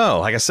 Actually, I don't know.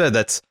 Like I said,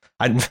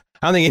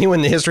 I don't think anyone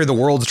in the history of the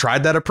world's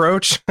tried that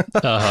approach.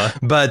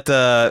 But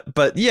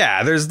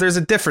yeah, there's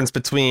a difference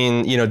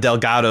between, you know,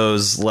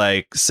 Delgado's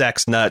like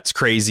sex nuts,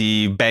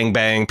 crazy, bang,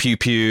 bang, pew,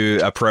 pew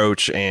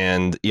approach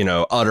and, you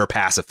know, utter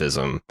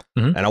pacifism.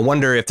 And I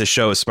wonder if the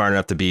show is smart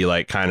enough to be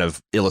like kind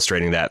of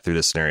illustrating that through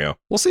this scenario.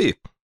 We'll see.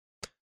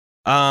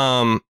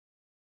 So,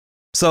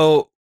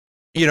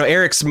 you know,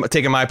 Eric's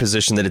taking my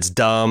position that it's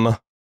dumb.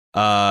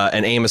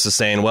 And Amos is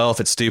saying, well, if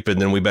it's stupid,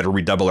 then we better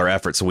redouble our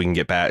efforts so we can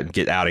get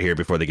out of here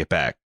before they get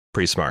back.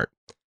 Pretty smart.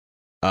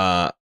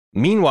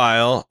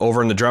 Meanwhile,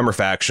 over in the Drummer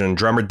faction,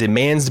 Drummer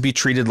demands to be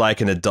treated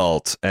like an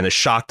adult and is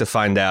shocked to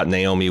find out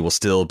Naomi will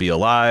still be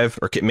alive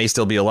or may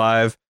still be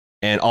alive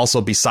and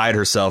also beside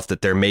herself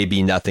that there may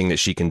be nothing that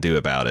she can do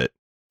about it.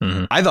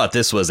 I thought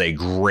this was a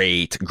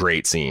great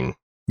scene.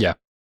 Yeah.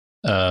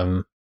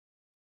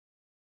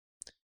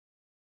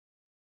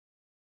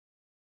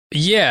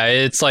 Yeah,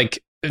 it's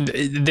like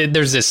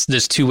there's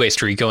this two-way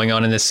street going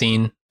on in this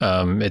scene.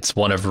 It's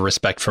one of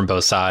respect from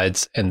both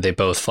sides, and they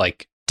both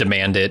like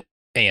demand it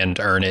and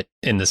earn it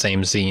in the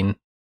same scene.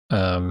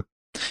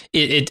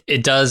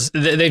 It does.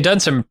 They've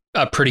done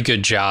a pretty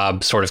good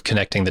job sort of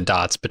connecting the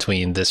dots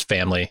between this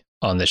family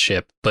on the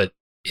ship, but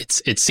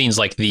it's scenes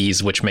like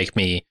these which make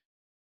me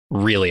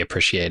really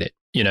appreciate it.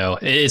 You know,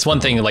 it's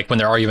one thing like when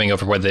they're arguing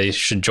over whether they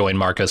should join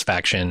Marco's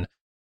faction.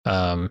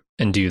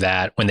 And do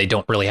that when they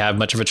don't really have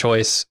much of a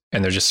choice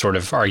and they're just sort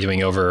of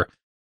arguing over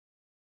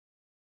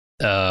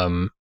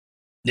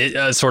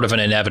sort of an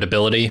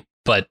inevitability.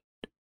 But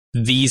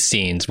these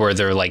scenes where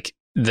they're like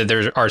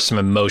there are some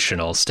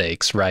emotional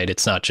stakes, right?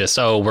 It's not just,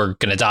 oh, we're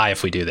going to die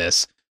if we do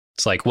this.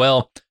 It's like,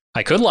 well,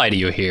 I could lie to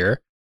you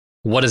here.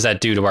 What does that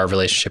do to our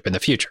relationship in the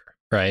future?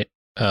 Right.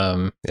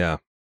 Yeah,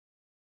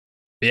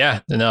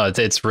 no, it's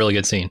a really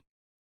good scene.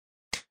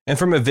 And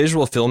from a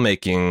visual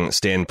filmmaking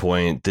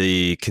standpoint,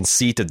 the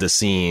conceit of the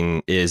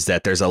scene is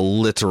that there's a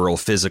literal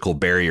physical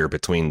barrier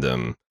between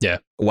them. Yeah.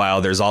 While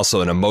there's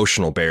also an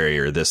emotional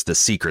barrier, the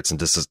secrets and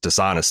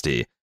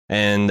dishonesty.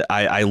 And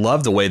I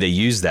love the way they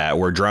use that,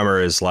 where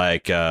Drummer is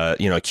like,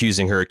 you know,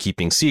 accusing her of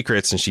keeping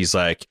secrets. And she's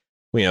like,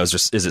 you know,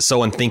 is it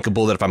so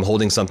unthinkable that if I'm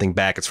holding something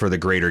back, it's for the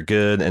greater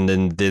good? And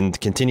then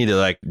continue to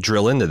like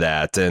drill into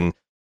that. And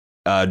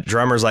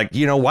Drummer's like,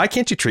 you know, why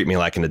can't you treat me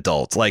like an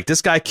adult? Like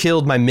this guy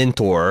killed my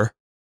mentor.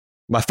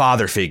 My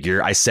father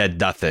figure, I said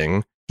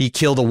nothing. He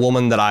killed a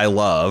woman that I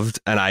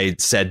loved, and I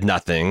said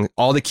nothing.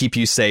 All to keep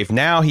you safe.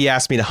 Now he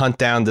asked me to hunt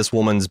down this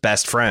woman's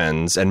best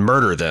friends and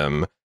murder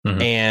them.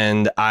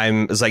 And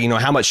it's like, you know,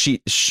 how much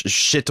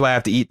shit do I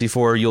have to eat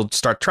before you'll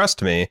start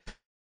trusting me?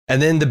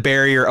 And then the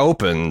barrier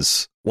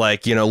opens.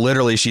 Like, you know,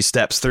 literally she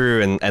steps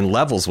through and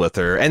levels with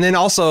her. And then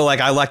also,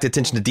 like, I liked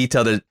attention to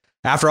detail that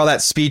after all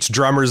that speech,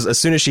 Drummer's, as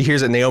soon as she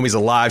hears that Naomi's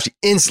alive, she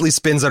instantly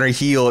spins on her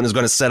heel and is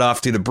going to set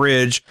off to the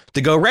bridge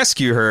to go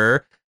rescue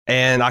her.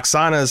 And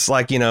Oksana's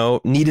like, you know,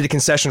 needed a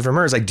concession from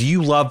her. It's like, do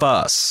you love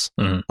us?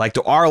 Like,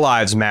 do our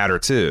lives matter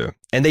too?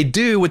 And they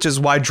do, which is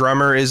why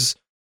Drummer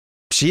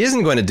she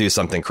isn't going to do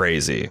something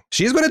crazy.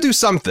 She's going to do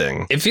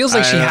something. It feels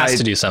like she has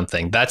to do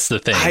something. That's the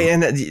thing.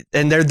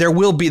 And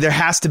there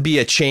has to be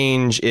a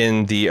change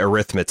in the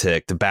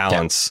arithmetic, the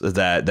balance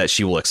that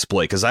she will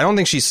exploit. Because I don't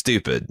think she's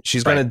stupid.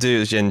 She's going to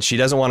do, and she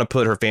doesn't want to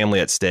put her family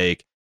at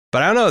stake.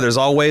 But I don't know. There's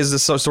always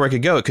this story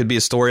could go. It could be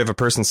a story of a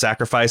person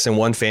sacrificing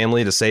one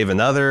family to save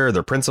another, or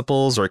their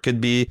principles, or it could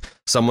be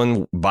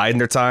someone biding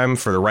their time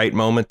for the right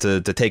moment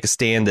to take a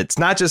stand. It's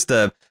not just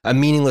a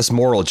meaningless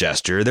moral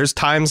gesture. There's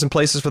times and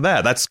places for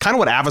that. That's kind of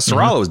what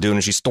Avasarala was doing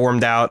when she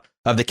stormed out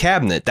of the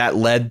cabinet. That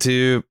led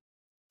to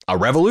a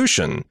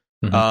revolution.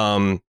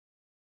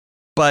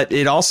 But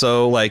it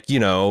also, like, you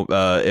know,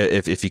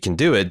 if you can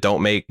do it,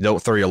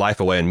 don't throw your life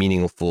away on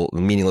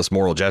meaningless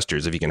moral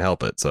gestures if you can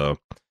help it. So,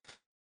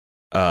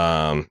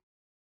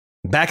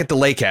 back at the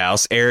lake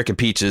house, Eric and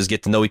Peaches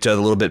get to know each other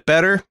a little bit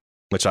better,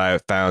 which I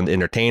found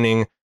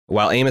entertaining.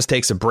 While Amos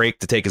takes a break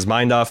to take his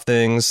mind off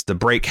things, the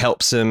break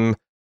helps him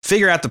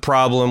figure out the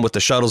problem with the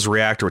shuttle's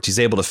reactor, which he's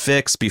able to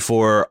fix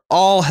before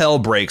all hell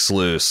breaks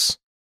loose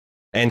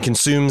and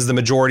consumes the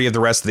majority of the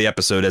rest of the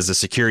episode as the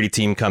security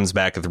team comes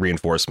back with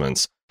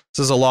reinforcements.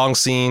 This is a long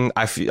scene.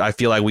 I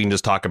feel like we can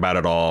just talk about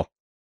it all.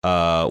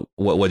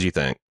 What do you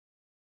think?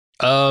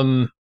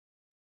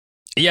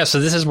 Yeah, so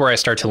this is where I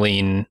start to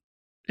lean,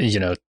 you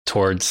know,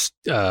 towards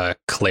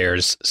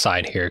Claire's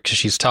side here, because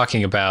she's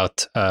talking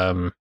about,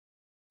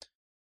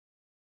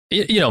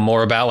 you know,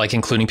 more about like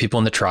including people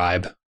in the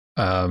tribe,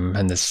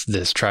 and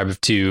this tribe of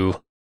two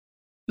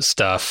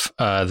stuff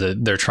that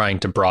they're trying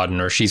to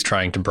broaden, or she's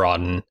trying to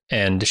broaden,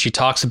 and she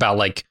talks about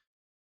like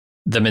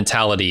the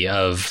mentality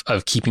of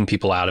keeping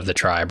people out of the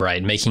tribe,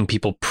 right? Making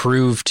people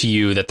prove to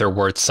you that they're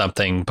worth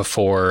something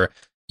before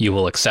you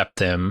will accept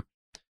them.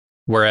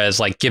 Whereas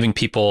like giving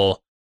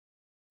people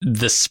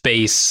the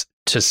space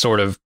to sort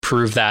of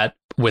prove that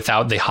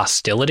without the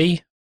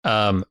hostility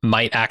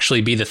might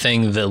actually be the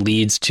thing that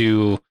leads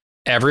to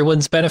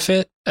everyone's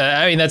benefit.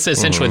 I mean, that's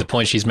essentially the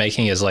point she's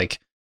making is like,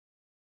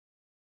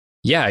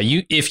 yeah,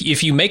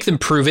 if you make them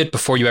prove it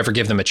before you ever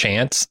give them a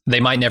chance, they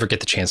might never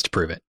get the chance to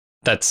prove it.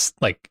 That's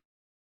like,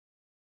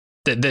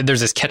 there's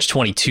this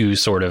catch-22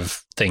 sort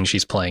of thing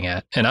she's playing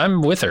at, and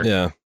I'm with her.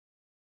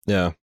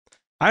 Yeah.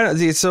 I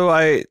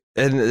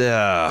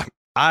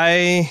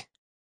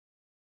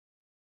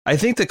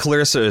think that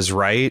Clarissa is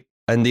right,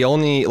 and the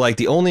only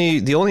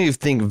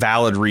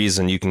valid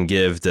reason you can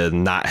give to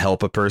not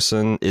help a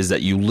person is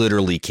that you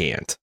literally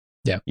can't.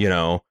 Yeah. You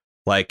know,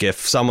 like if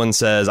someone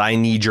says, "I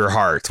need your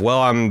heart,"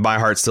 well, my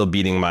heart's still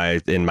beating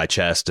in my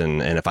chest, and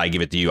if I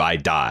give it to you, I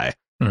die.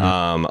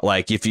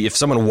 Like if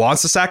someone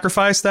wants to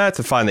sacrifice that,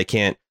 to find they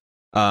can't,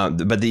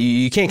 but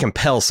you can't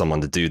compel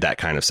someone to do that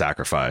kind of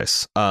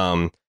sacrifice.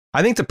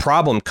 I think the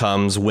problem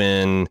comes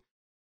when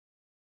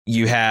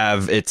you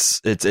have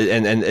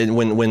and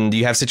when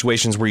you have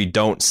situations where you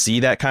don't see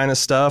that kind of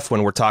stuff.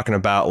 When we're talking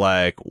about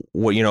like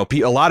what, you know,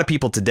 a lot of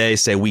people today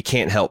say we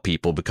can't help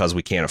people because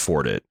we can't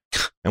afford it,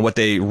 and what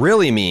they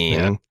really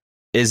mean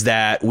is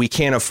that we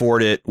can't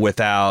afford it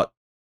without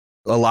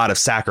a lot of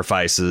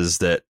sacrifices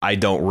that I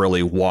don't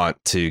really want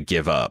to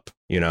give up,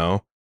 you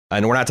know?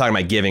 And we're not talking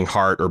about giving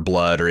heart or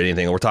blood or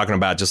anything. We're talking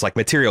about just like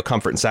material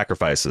comfort and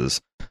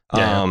sacrifices.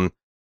 Yeah.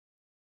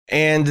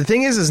 And the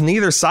thing is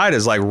neither side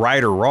is like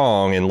right or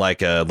wrong. And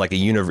like a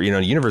universe, you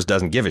know, the universe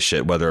doesn't give a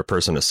shit whether a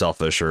person is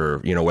selfish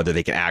or, you know, whether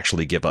they can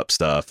actually give up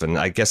stuff. And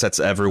I guess that's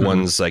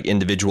everyone's like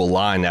individual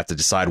line. They have to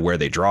decide where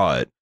they draw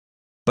it.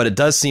 But it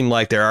does seem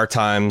like there are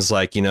times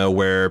like, you know,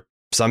 where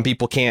some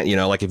people can't, you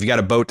know, like if you got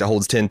a boat that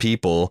holds 10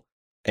 people,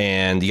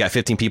 and you got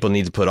 15 people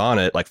need to put on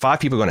it, like 5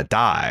 people are going to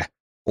die,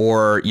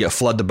 or you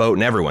flood the boat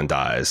and everyone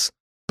dies.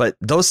 But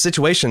those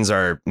situations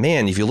are,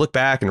 man, if you look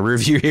back and rear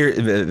view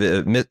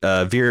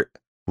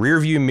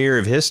mirror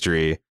of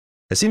history,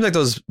 it seems like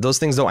those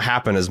things don't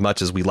happen as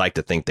much as we like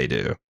to think they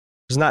do.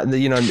 It's not,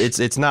 you know,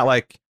 it's not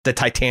like the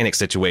Titanic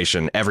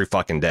situation every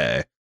fucking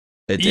day.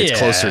 It's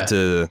closer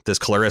to this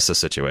Clarissa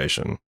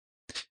situation.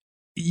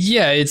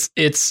 Yeah, it's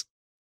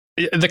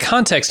the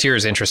context here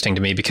is interesting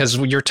to me because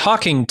you're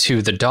talking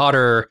to the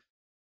daughter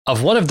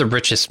of one of the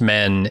richest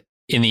men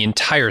in the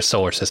entire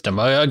solar system,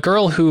 a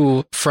girl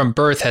who from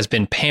birth has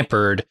been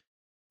pampered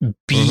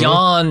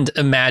beyond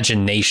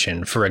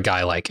imagination for a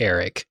guy like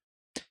Eric.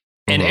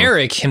 And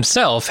Eric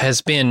himself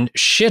has been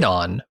shit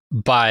on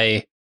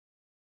by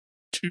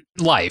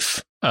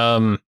life,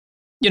 you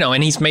know,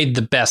 and he's made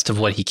the best of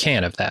what he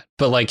can of that.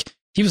 But like,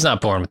 he was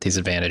not born with these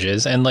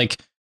advantages. And like,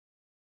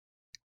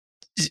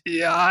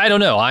 I don't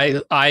know.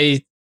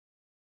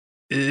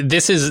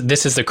 This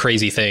is the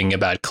crazy thing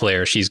about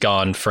Claire. She's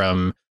gone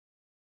from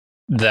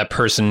that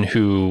person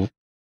who,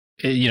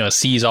 you know,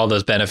 sees all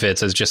those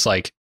benefits as just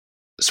like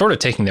sort of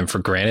taking them for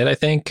granted. I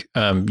think,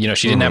 you know,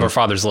 she didn't have her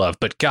father's love,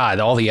 but God,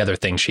 all the other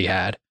things she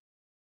had,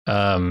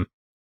 to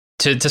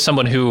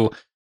someone who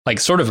like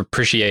sort of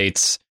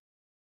appreciates,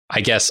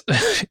 I guess,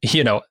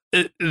 you know,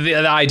 the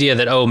idea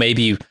that, oh,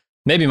 maybe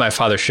my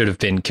father should have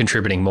been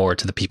contributing more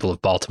to the people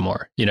of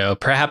Baltimore. You know,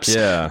 perhaps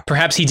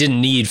he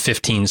didn't need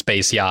 15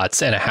 space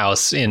yachts and a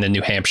house in a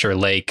New Hampshire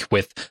lake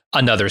with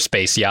another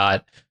space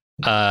yacht,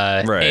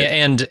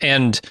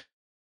 and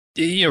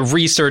you know,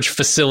 research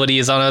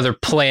facilities on other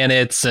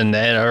planets and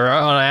or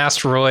on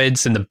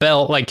asteroids and the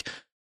belt. Like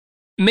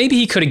maybe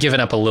he could have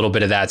given up a little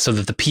bit of that so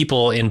that the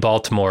people in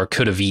Baltimore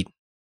could have eaten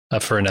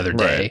for another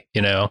day.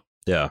 You know,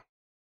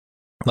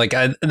 like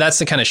that's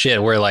the kind of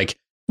shit where like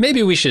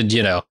maybe we should,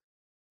 you know.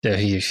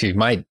 He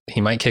might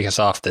kick us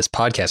off this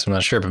podcast. I'm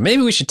not sure, but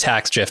maybe we should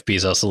tax Jeff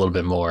Bezos a little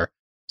bit more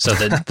so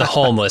that the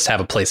homeless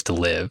have a place to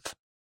live.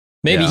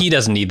 Maybe he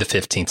doesn't need the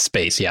 15th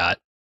space yacht.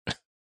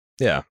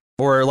 Yeah.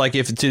 Or like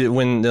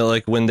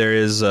when there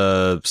is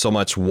so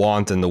much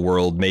want in the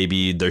world,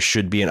 maybe there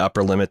should be an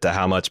upper limit to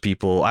how much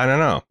people. I don't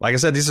know. Like I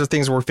said, these are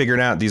things we're figuring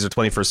out. These are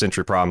 21st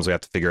century problems we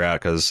have to figure out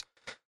because,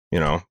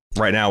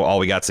 right now all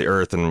we got's the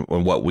earth and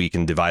what we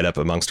can divide up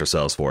amongst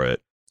ourselves for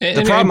it.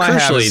 The problem I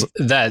have is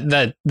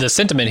that the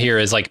sentiment here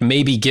is like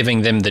maybe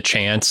giving them the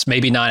chance,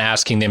 maybe not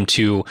asking them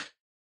to,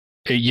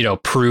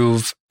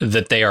 prove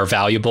that they are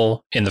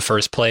valuable in the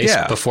first place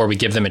before we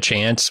give them a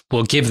chance.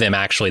 We'll give them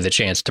actually the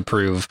chance to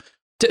prove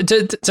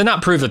to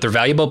not prove that they're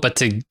valuable, but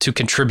to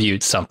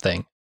contribute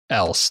something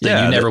else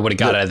that you never would have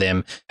got out of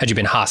them had you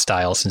been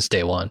hostile since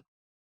day one.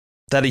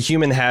 That a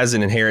human has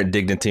an inherent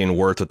dignity and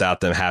worth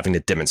without them having to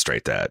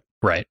demonstrate that.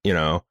 Right.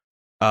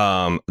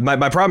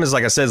 My problem is,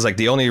 like I said, is like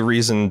the only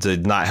reason to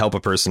not help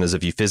a person is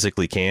if you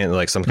physically can't,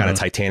 like some kind of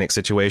Titanic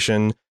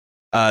situation.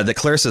 That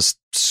Clarissa's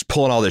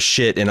pulling all this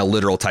shit in a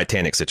literal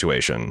Titanic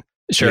situation.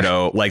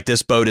 Sure. Like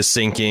this boat is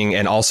sinking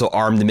and also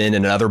armed men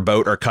in another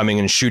boat are coming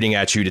and shooting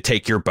at you to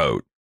take your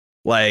boat.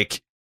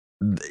 Like,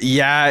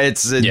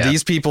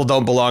 these people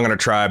don't belong in a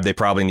tribe. They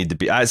probably need to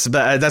be. That's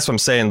what I'm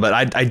saying.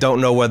 But I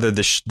don't know whether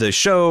the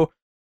show.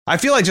 I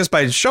feel like just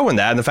by showing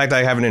that and the fact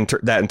that I have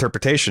that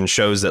interpretation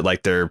shows that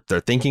like they're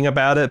thinking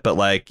about it. But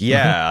like,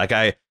 like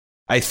I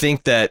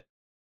think that,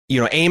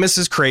 Amos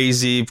is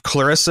crazy.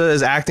 Clarissa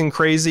is acting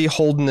crazy.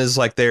 Holden is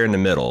like there in the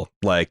middle,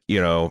 like,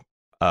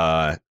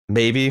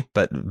 maybe,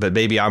 but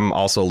maybe I'm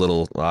also a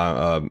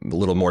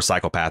little more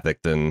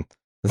psychopathic than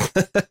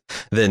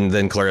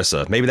than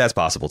Clarissa. Maybe that's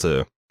possible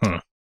too.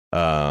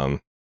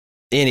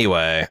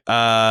 Anyway,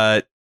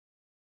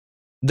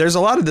 there's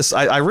a lot of this.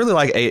 I really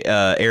like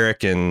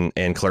Eric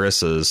and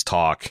Clarissa's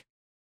talk.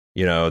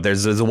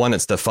 There's the one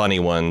that's the funny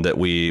one that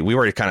we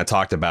already kind of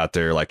talked about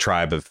their like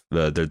tribe of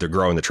they're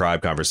growing the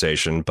tribe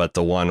conversation. But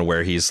the one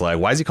where he's like,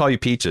 why does he call you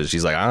Peaches?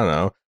 She's like, I don't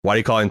know. Why do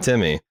you call him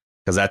Timmy?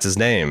 Because that's his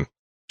name.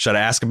 Should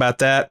I ask about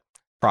that?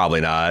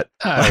 Probably not.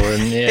 I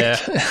wouldn't. Yeah.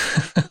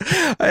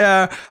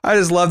 Yeah. I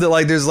just love that.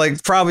 Like, there's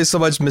like probably so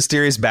much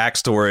mysterious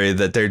backstory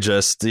that they're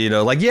just,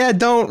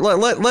 don't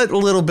let a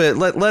little bit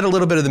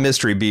of the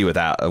mystery be with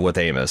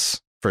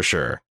Amos for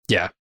sure.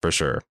 Yeah, for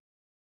sure.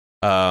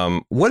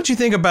 What did you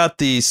think about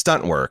the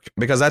stunt work?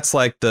 Because that's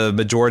like the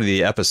majority of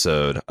the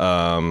episode.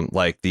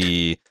 Like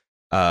they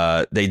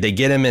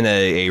get him in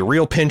a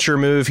real pincher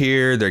move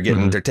here.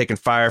 They're taking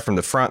fire from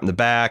the front and the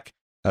back.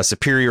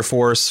 Superior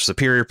force,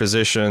 superior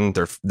position.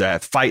 They're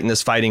fighting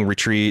this fighting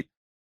retreat.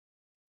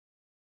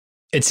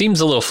 It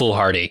seems a little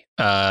foolhardy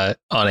on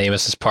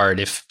Amos's part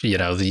if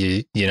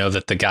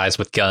that the guys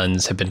with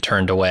guns have been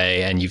turned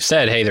away and you've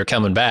said, hey, they're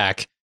coming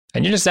back,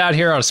 and you're just out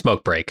here on a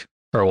smoke break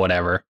or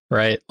whatever,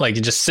 right? Like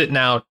you're just sitting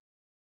out,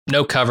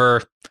 no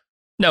cover,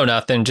 no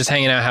nothing, just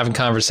hanging out, having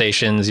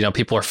conversations.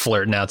 People are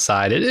flirting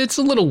outside. It's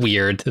a little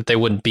weird that they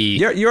wouldn't be.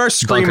 You are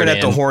screaming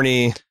at the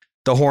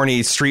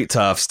horny street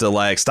toughs to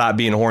like stop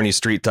being horny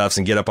street toughs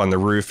and get up on the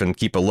roof and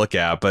keep a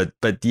lookout. But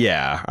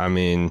yeah, I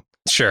mean,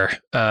 sure.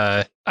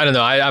 I don't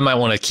know. I might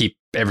want to keep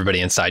everybody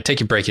inside. Take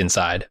your break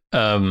inside.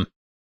 But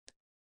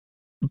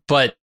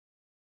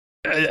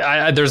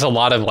there's a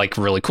lot of like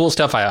really cool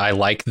stuff. I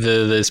like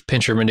this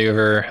pincher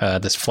maneuver,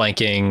 this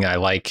flanking. I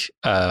like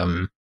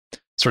sort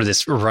of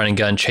this run and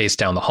gun chase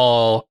down the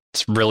hall.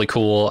 It's really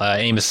cool.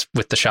 Amos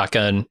with the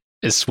shotgun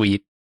is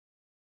sweet.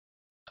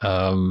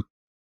 I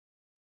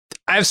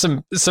have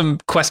some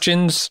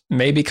questions,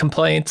 maybe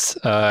complaints,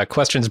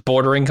 questions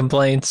bordering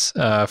complaints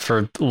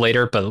for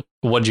later. But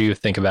what do you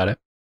think about it?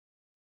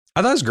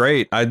 I thought it was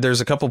great.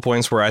 There's a couple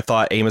points where I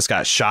thought Amos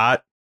got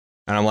shot.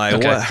 And I'm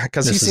like, what?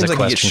 Because he seems like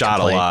he gets shot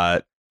a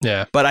lot.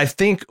 Yeah. But I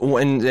think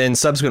in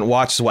subsequent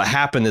watches, what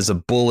happened is a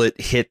bullet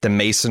hit the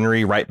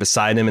masonry right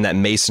beside him. And that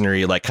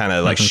masonry like kind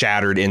of like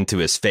shattered into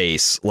his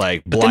face,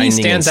 like blinding and stunning him. Then he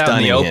stands out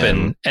in the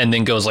open and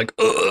then goes like,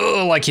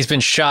 ugh, like he's been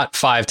shot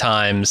 5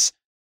 times.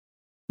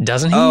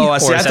 Doesn't he? Oh, I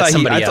see. I thought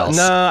somebody else?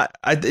 No,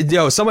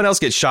 someone else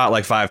gets shot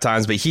like 5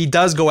 times, but he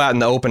does go out in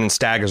the open and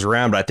staggers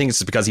around. But I think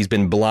it's because he's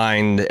been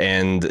blind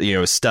and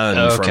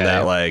stunned from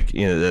that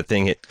the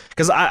thing.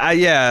 Because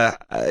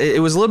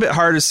it was a little bit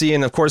hard to see,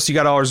 and of course you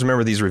got to always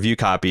remember these review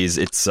copies.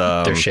 It's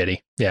they're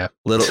shitty. Yeah,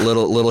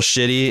 little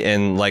shitty,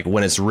 and like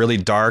when it's really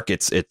dark,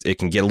 it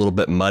can get a little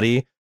bit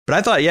muddy. But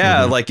I thought,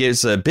 like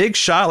it's a big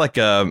shot, like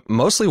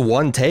mostly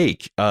one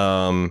take.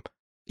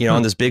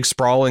 On this big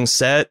sprawling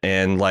set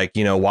and like,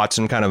 watch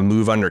them kind of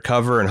move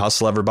undercover and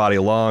hustle everybody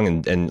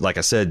along. And like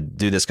I said,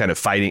 do this kind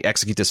of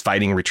execute this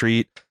fighting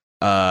retreat.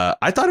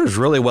 I thought it was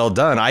really well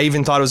done. I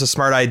even thought it was a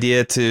smart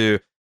idea to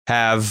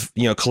have,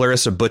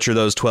 Clarissa butcher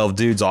those 12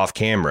 dudes off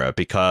camera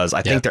because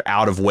I think they're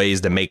out of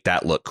ways to make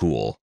that look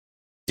cool.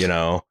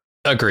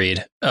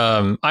 Agreed.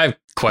 I have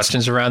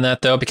questions around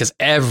that, though, because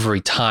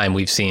every time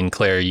we've seen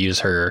Claire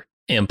use her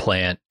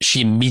implant,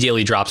 she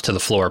immediately drops to the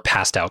floor,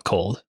 passed out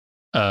cold.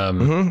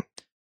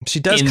 She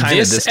does in kind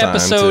this of this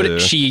episode. Time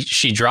too.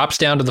 She drops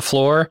down to the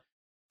floor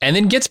and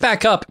then gets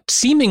back up,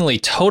 seemingly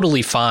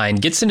totally fine.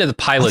 Gets into the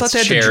pilot's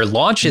chair,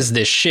 launches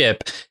this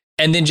ship,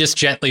 and then just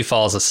gently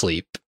falls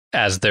asleep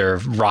as they're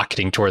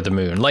rocketing toward the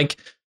moon. Like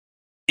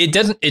it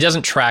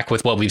doesn't track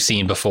with what we've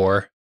seen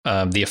before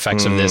the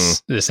effects of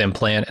this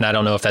implant. And I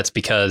don't know if that's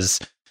because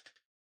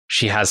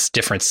she has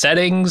different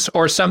settings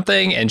or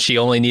something, and she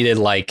only needed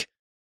like,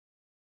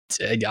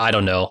 I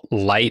don't know,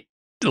 light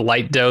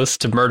dose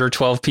to murder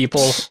 12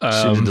 people. She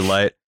did the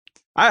light.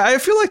 I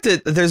feel like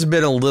that there's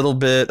been a little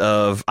bit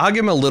of, I'll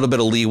give him a little bit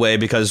of leeway,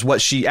 because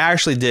what she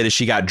actually did is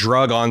she got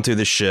drug onto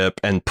the ship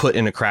and put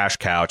in a crash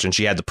couch, and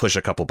she had to push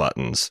a couple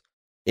buttons.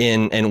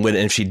 And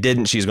if she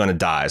didn't, she's going to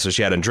die. So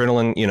she had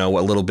adrenaline, a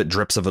little bit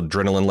drips of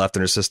adrenaline left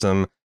in her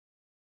system.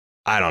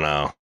 I don't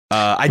know.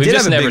 We've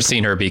just never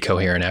seen her be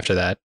coherent after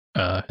that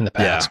in the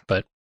past.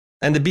 But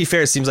and to be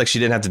fair, it seems like she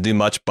didn't have to do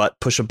much but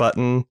push a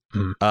button.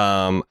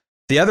 The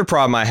other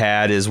problem I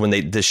had is when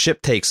the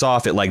ship takes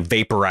off, it like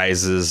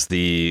vaporizes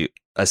the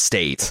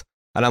estate.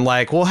 And I'm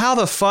like, well, how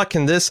the fuck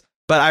can this?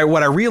 But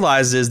what I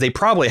realized is they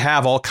probably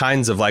have all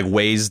kinds of like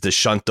ways to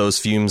shunt those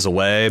fumes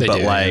away.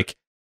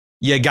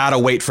 You gotta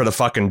wait for the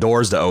fucking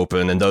doors to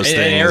open and those things.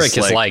 And Eric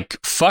is like,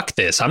 fuck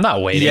this, I'm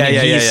not waiting.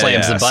 He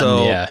slams the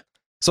button.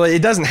 So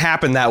it doesn't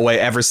happen that way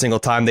every single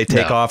time they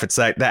take off. It's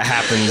like that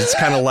happens. It's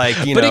kind of like,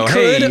 but it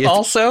could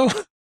also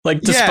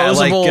like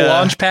disposable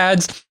launch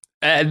pads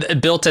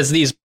built as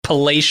these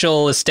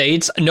palatial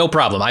estates. No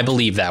problem. I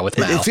believe that with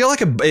Mal. I feel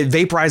like it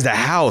vaporized the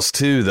house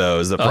too, though,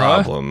 is the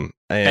problem.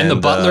 And the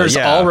butlers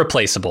all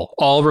replaceable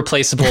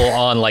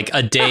on like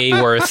a day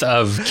worth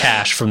of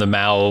cash from the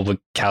Mao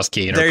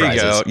Wachowski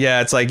Enterprises. There you go.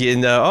 Yeah, it's like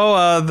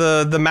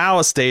the Mao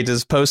estate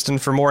is posting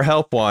for more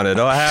help wanted.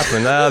 Oh, what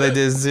happened? They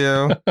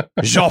did.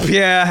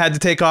 Jean-Pierre had to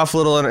take off a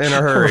little in a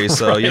hurry,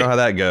 so you know how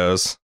that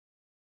goes.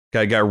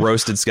 Got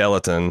roasted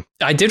skeleton.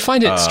 I did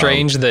find it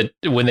strange that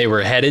when they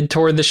were headed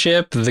toward the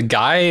ship, the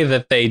guy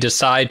that they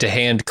decide to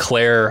hand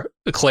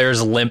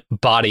Claire's limp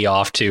body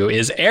off to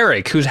is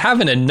Eric, who's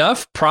having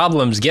enough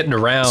problems getting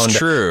around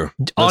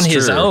on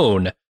his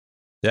own.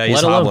 Yeah, he's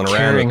let alone hobbling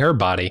carrying around. her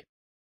body.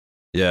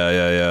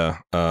 Yeah.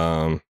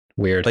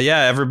 Weird. But yeah,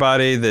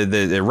 everybody,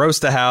 they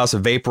roast the house,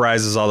 it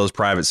vaporizes all those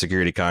private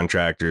security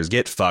contractors,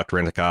 get fucked,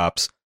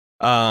 rent-a-cops.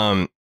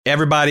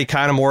 Everybody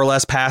kind of more or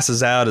less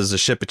passes out as the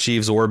ship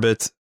achieves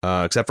orbit.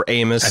 Except for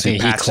Amos, I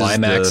think he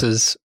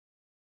climaxes.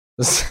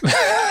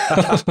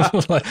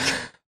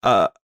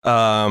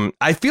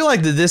 I feel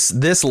like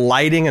this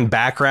lighting and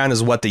background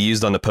is what they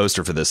used on the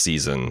poster for this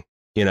season.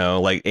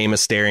 Like Amos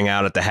staring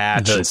out at the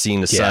hatch and seeing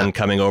the sun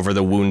coming over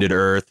the wounded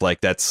Earth.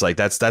 That's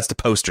the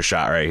poster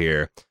shot right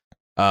here.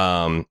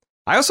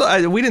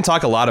 We didn't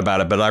talk a lot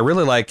about it, but I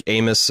really like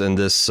Amos and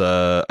this.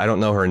 I don't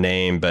know her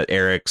name, but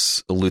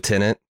Eric's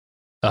lieutenant.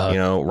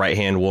 Right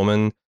hand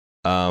woman.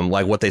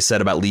 Like what they said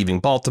about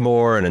leaving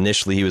Baltimore, and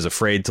initially he was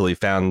afraid till he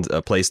found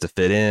a place to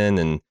fit in,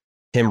 and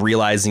him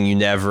realizing you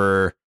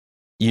never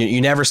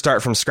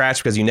start from scratch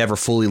because you never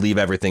fully leave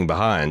everything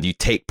behind. You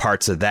take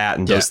parts of that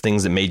and those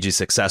things that made you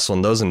successful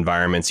in those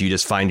environments. You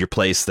just find your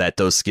place that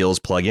those skills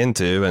plug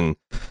into, and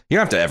you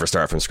don't have to ever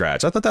start from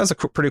scratch. I thought that was a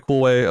pretty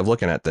cool way of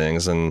looking at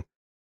things. And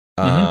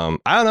I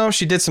don't know,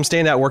 she did some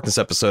standout work this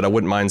episode. I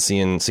wouldn't mind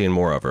seeing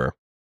more of her.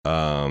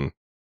 I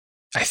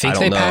think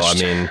they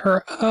patched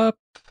her up.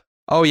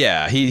 Oh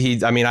yeah,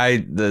 he. I mean,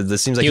 the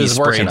seems like he was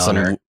working on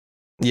her.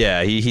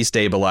 Yeah, he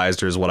stabilized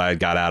her is what I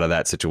got out of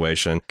that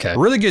situation. Okay.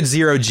 Really good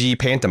 0G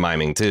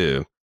pantomiming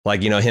too.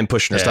 Like him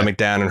pushing her stomach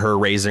down and her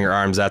raising her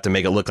arms out to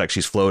make it look like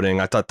she's floating.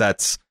 I thought they're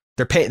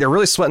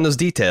really sweating those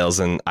details,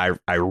 and I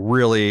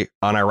really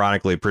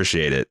unironically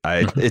appreciate it.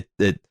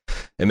 It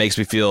makes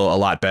me feel a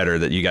lot better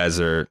that you guys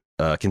are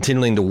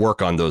continuing to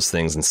work on those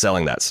things and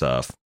selling that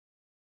stuff.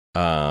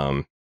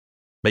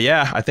 But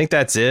yeah, I think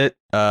that's it.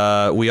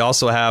 We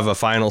also have a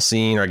final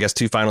scene, or I guess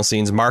two final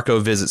scenes. Marco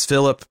visits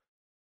Philip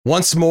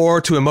once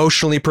more to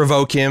emotionally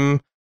provoke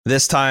him,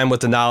 this time with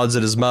the knowledge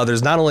that his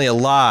mother's not only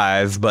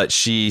alive, but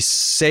she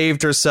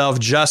saved herself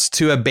just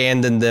to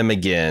abandon them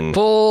again.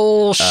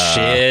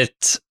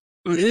 Bullshit.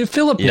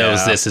 Philip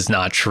knows this is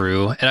not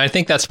true, and I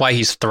think that's why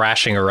he's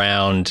thrashing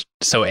around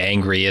so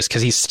angry, is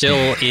because he's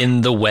still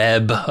in the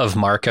web of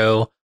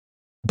Marco,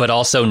 but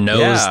also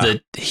knows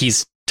that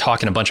he's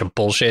talking a bunch of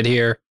bullshit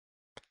here.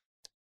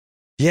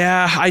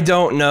 Yeah, I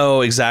don't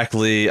know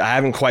exactly. I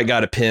haven't quite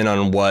got a pin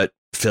on what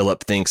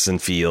Philip thinks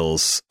and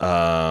feels.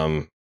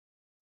 When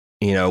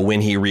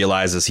he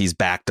realizes he's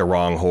backed the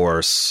wrong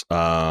horse,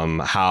 because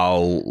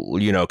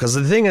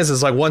the thing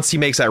is like once he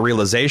makes that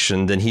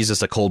realization, then he's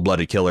just a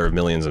cold-blooded killer of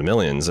millions and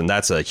millions. And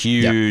that's a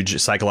huge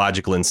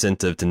psychological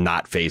incentive to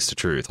not face the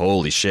truth.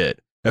 Holy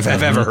shit. If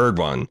I've ever heard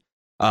one,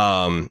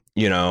 and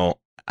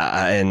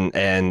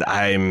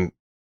I'm,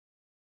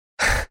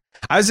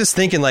 I was just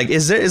thinking, like,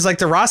 is like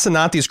the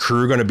Rocinante's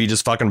crew going to be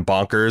just fucking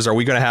bonkers? Are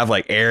we going to have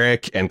like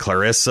Eric and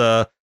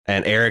Clarissa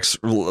and Eric's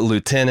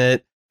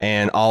lieutenant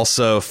and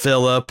also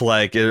Philip?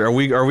 Like, are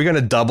we going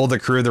to double the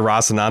crew of the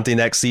Rocinante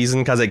next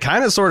season? Because it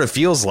kind of sort of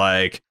feels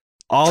like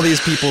all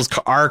these people's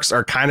arcs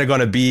are kind of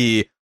going to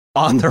be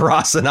on the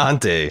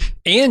Rocinante.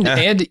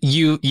 And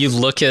you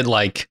look at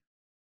like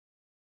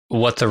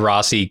what the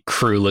Rossi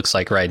crew looks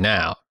like right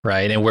now,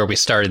 right? And where we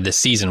started this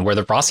season, where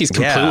the Rossi's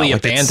completely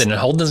abandoned and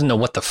Holt doesn't know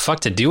what the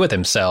fuck to do with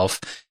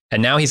himself.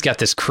 And now he's got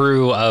this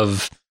crew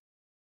of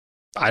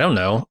I don't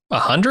know,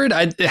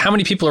 100. How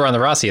many people are on the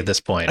Rossi at this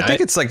point? I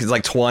think it's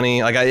like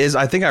 20.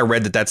 I think I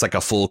read that's like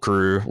a full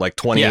crew, like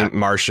 20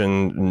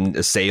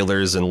 Martian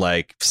sailors and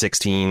like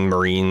 16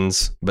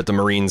 Marines. But the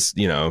Marines,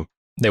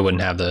 they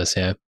wouldn't have those.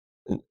 Yeah.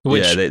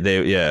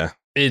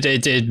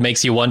 It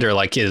makes you wonder,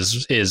 like,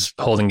 is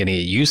Holden going to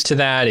get used to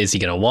that? Is he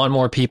going to want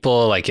more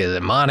people? Like, is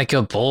it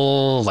Monica,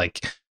 Bull?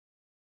 Like,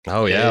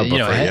 oh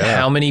yeah,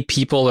 how many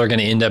people are going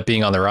to end up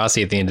being on the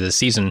Rossi at the end of the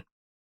season?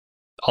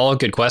 All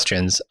good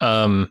questions.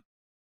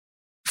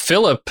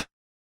 Philip,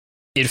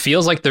 it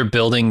feels like they're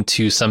building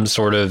to some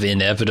sort of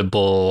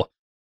inevitable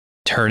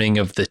turning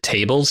of the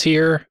tables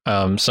here.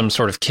 Some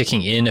sort of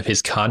kicking in of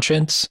his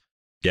conscience.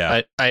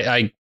 Yeah,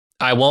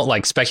 I won't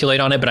like speculate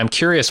on it, but I'm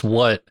curious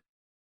what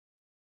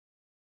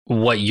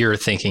you're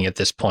thinking at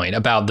this point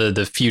about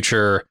the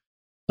future.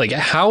 Like,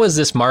 how is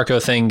this Marco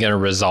thing going to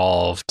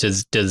resolve?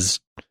 Does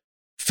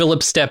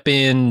Philip step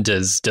in?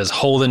 Does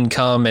Holden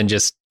come and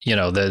just,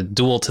 the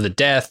duel to the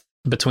death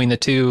between the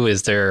two?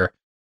 Is there,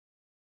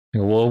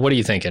 well, what are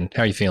you thinking?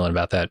 How are you feeling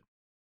about that?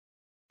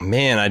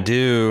 Man, I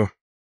do.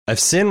 If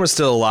Sin was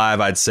still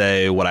alive, I'd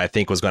say what I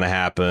think was going to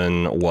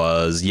happen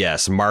was,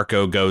 yes,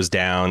 Marco goes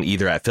down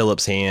either at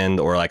Philip's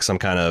hand or like some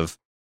kind of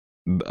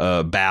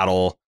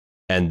battle.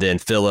 And then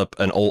Philip,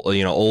 an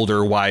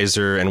older,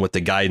 wiser, and with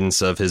the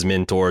guidance of his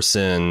mentor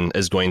Sin,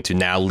 is going to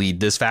now lead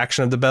this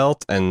faction of the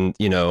belt, and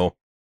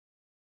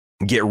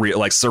get real,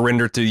 like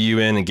surrender to the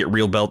UN and get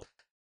real belt.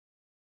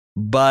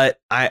 But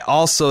I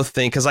also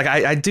think, because like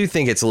I do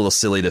think it's a little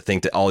silly to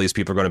think that all these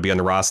people are going to be on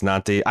the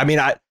Rocinante. I mean,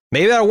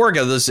 maybe that'll work.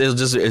 It'll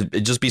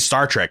just be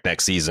Star Trek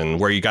next season,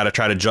 where you got to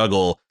try to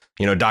juggle,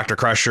 Dr.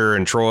 Crusher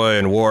and Troy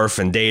and Worf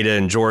and Data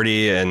and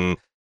Geordi and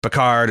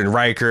Picard and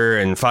Riker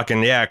and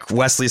fucking,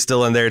 Wesley's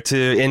still in there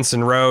too.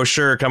 Ensign Rowe,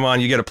 sure, come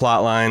on, you get a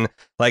plot line.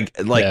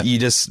 You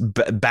just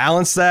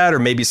balance that, or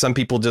maybe some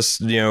people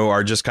just,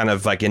 are just kind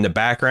of like in the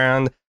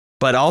background.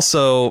 But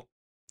also,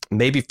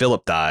 maybe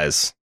Philip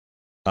dies.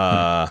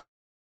 Like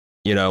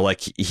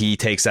he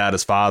takes out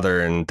his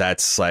father, and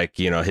that's like,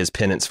 his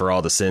penance for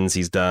all the sins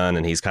he's done,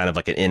 and he's kind of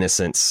like an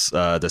innocence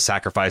that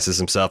sacrifices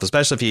himself,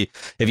 especially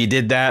if he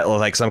did that,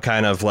 like some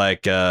kind of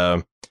like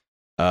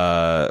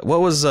what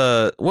was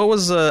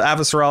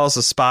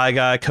Avasaralis' spy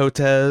guy,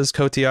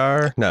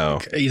 Cotiar?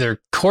 No, either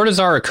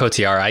Cortazar or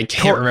Cotiar. I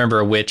can't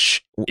remember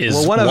which is.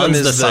 Well, one of them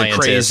is the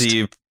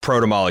crazy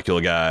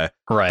protomolecule guy,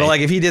 right? But like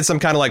if he did some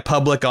kind of like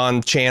public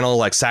on channel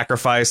like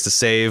sacrifice to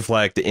save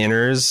like the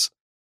inners,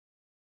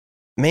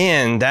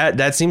 man,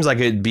 that seems like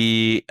it'd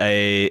be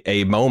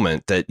a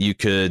moment that you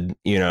could,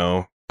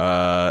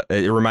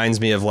 it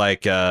reminds me of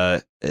like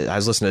I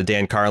was listening to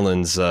Dan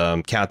Carlin's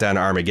Countdown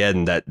to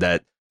Armageddon,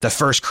 that the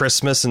first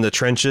Christmas in the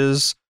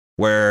trenches,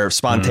 where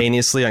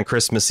spontaneously on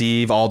Christmas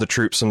Eve, all the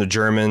troops from the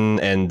German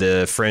and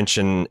the French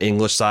and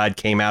English side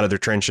came out of their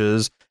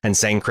trenches and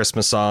sang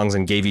Christmas songs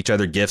and gave each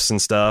other gifts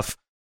and stuff.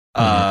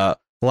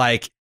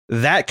 Like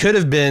that could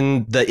have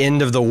been the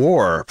end of the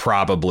war,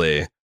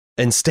 probably.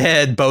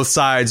 Instead, both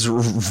sides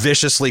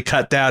viciously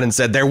cut down and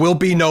said there will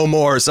be no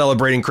more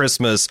celebrating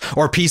Christmas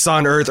or peace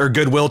on earth or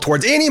goodwill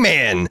towards any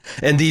man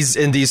in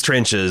these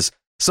trenches.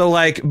 So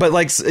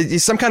but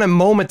some kind of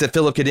moment that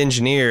Philip could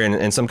engineer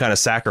and some kind of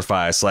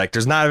sacrifice. Like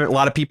there's not a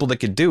lot of people that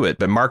could do it,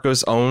 but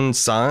Marco's own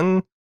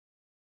son.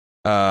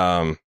 So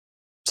I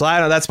don't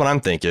know. That's what I'm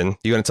thinking.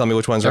 You going to tell me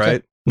which one's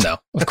right? No,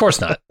 of course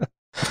not.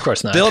 Of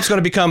course not. Philip's going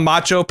to become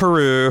Macho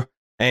Peru.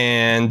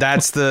 And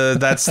that's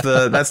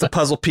the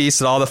puzzle piece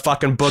that all the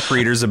fucking book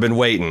readers have been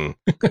waiting.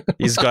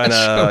 He's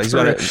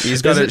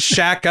gonna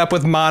shack up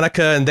with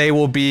Monica, and they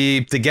will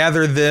be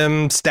together.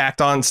 Them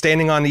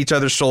standing on each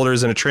other's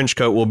shoulders in a trench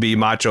coat will be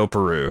Macho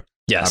Peru.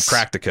 Yes, I've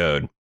cracked the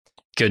code.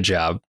 Good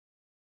job.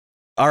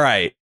 All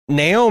right,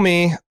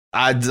 Naomi.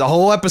 The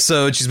whole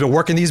episode, she's been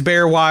working these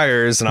bare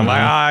wires, and I'm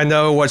like, I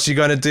know what she's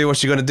gonna do.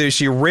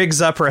 She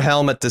rigs up her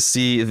helmet to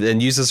see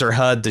and uses her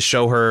HUD to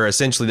show her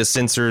essentially the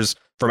sensors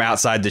from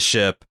outside the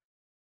ship.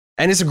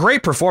 And it's a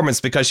great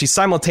performance because she's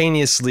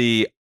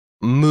simultaneously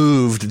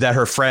moved that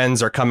her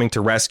friends are coming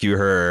to rescue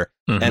her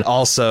and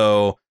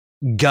also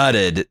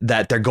gutted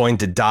that they're going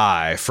to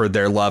die for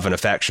their love and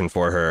affection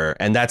for her.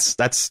 And that's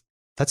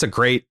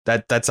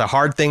a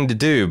hard thing to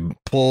do,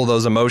 pull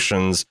those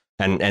emotions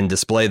and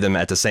display them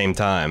at the same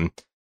time.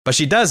 But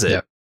she does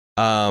it.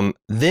 Yeah.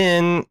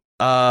 Then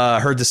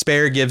her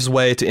despair gives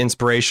way to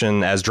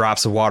inspiration as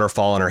drops of water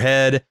fall on her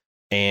head.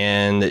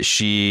 And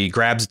she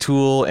grabs a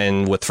tool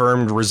and with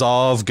firm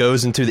resolve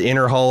goes into the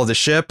inner hull of the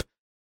ship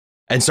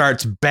and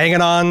starts banging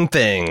on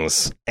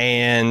things.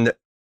 And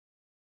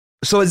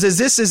so is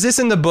this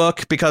in the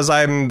book? Because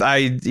I kind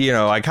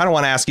of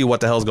want to ask you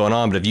what the hell's going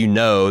on, but if you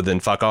know, then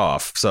fuck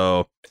off.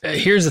 So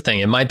here's the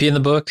thing. It might be in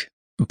the book,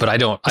 but I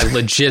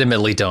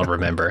legitimately don't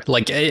remember.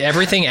 Like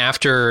everything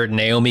after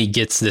Naomi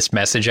gets this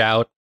message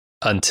out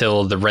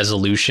until the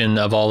resolution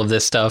of all of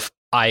this stuff.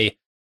 I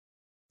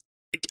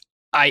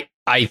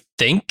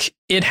think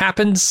it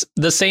happens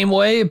the same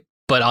way,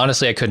 but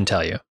honestly, I couldn't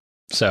tell you.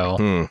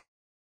 So,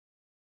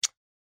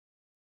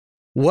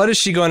 what is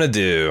she going to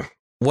do?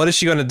 What is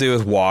she going to do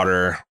with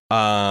water?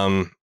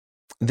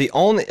 The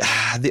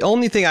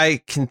only thing I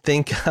can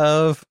think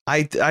of,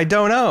 I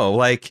don't know.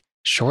 Like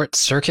short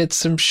circuit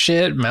some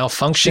shit,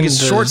 malfunction. She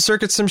can short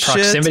circuit some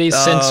proximity shit.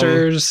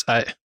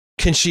 sensors.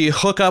 Can she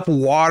hook up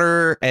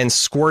water and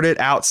squirt it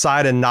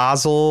outside a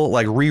nozzle,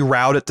 like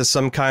reroute it to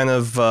some kind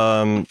of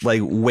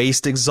like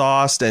waste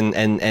exhaust and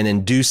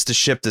induce the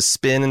ship to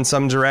spin in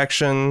some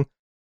direction?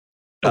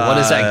 What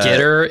does that get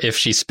her? If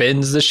she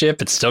spins the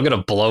ship, it's still going to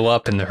blow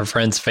up in her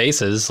friends'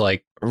 faces.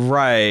 Like,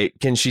 right.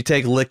 Can she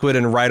take liquid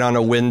and write on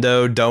a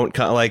window? I don't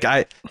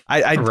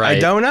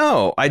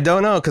know.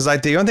 Because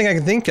the only thing I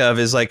can think of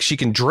is like she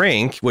can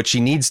drink, which she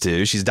needs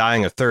to. She's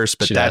dying of thirst,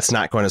 but that's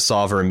not going to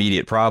solve her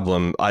immediate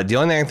problem. The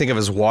only thing I can think of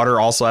is water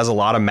also has a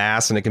lot of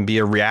mass and it can be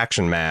a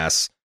reaction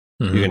mass.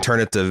 Mm-hmm. You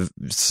can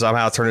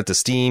somehow turn it to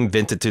steam,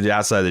 vent it to the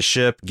outside of the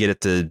ship, get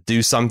it to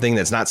do something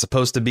that's not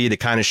supposed to be to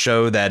kind of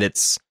show that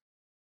it's,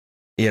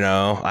 I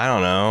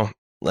don't know,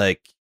 like,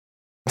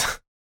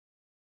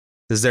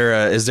 is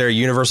there a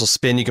universal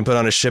spin you can put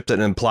on a ship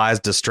that implies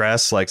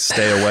distress, like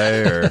stay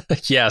away, or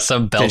yeah,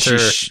 some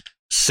belter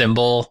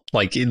symbol,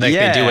 like they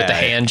do with the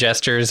hand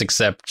gestures,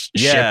 except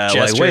ship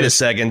gestures. Like, wait a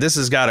second, this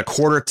has got a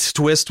quarter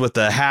twist with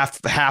a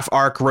half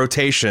arc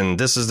rotation.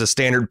 This is the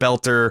standard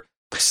belter.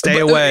 Stay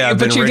away.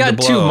 But you got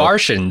two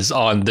Martians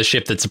on the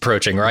ship that's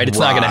approaching, right? It's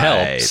not going to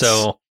help.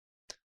 So.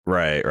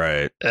 Right.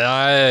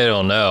 I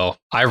don't know.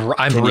 I'm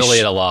really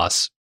at a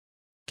loss.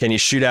 Can you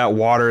shoot out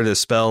water to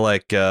spell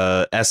like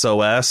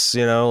SOS?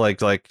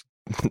 Like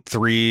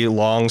 3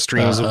 long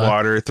streams of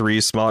water,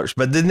 3 small.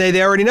 But then they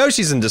already know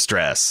she's in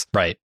distress,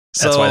 right?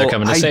 That's why they're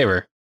coming to save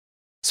her.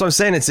 So I'm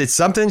saying it's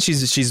something.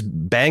 She's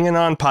banging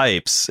on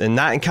pipes and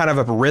not in kind of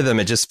a rhythm.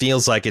 It just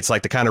feels like it's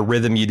like the kind of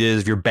rhythm you do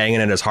if you're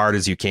banging it as hard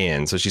as you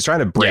can. So she's trying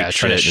to break shit.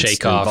 Trying to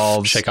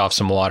shake off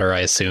some water.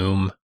 I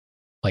assume,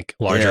 like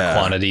larger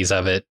quantities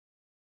of it.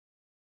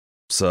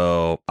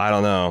 So I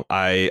don't know.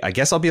 I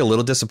guess I'll be a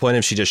little disappointed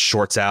if she just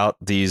shorts out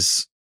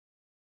these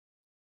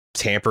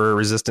tamper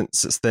resistant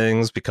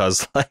things,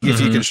 because like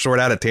if you can short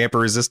out a tamper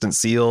resistant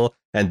seal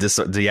and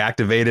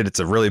deactivate it,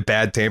 it's a really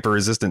bad tamper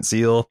resistant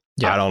seal.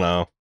 Yeah. I don't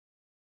know.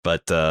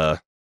 But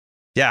that's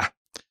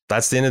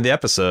the end of the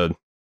episode.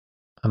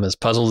 I'm as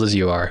puzzled as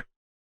you are.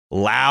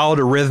 Loud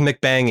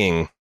rhythmic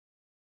banging.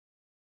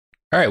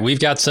 All right, we've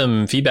got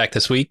some feedback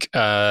this week.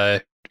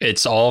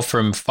 It's all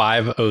from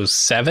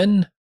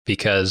 507.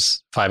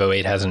 Because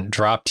 508 hasn't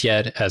dropped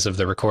yet as of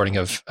the recording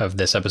of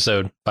this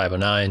episode,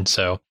 509.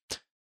 So,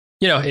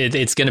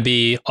 it's going to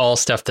be all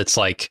stuff that's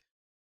like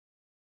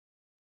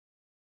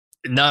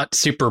not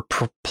super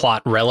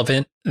plot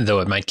relevant, though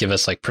it might give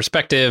us like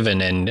perspective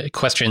and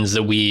questions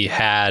that we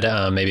had.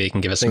 Maybe it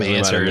can give us some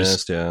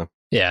answers.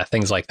 Yeah,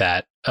 things like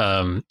that.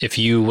 If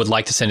you would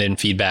like to send in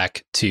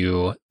feedback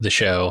to the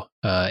show,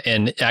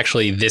 and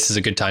actually this is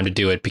a good time to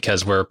do it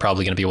because we're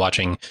probably going to be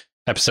watching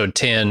episode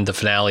 10, the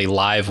finale,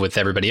 live with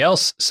everybody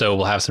else. So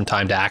we'll have some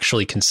time to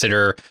actually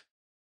consider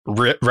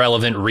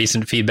relevant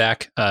recent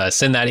feedback.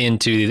 Send that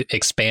into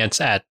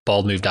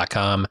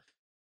expanse@baldmove.com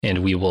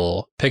and we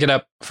will pick it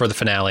up for the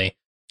finale.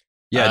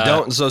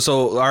 Yeah,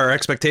 so our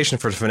expectation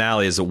for the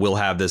finale is that we'll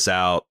have this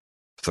out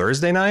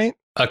Thursday night.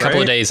 A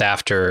couple of days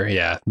after,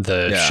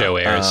 the show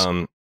airs.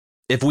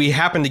 If we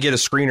happen to get a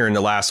screener in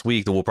the last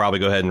week, then we'll probably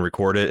go ahead and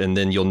record it, and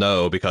then you'll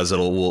know because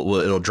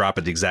it'll drop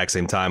at the exact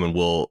same time, and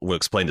we'll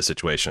explain the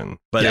situation.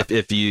 But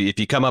if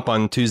you come up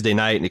on Tuesday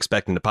night and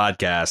expecting the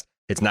podcast,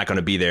 it's not going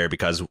to be there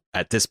because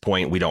at this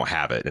point we don't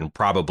have it, and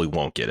probably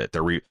won't get it.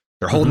 They're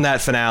holding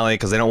that finale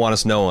because they don't want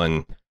us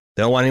knowing.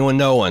 They don't want anyone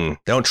knowing.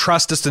 They don't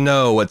trust us to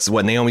know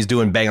what Naomi's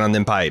doing, banging on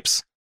them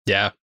pipes.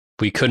 Yeah,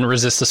 we couldn't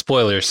resist the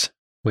spoilers.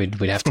 We'd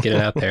have to get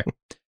it out there.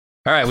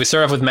 All right, we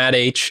start off with Matt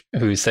H.,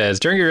 who says,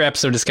 during your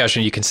episode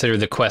discussion, you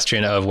considered the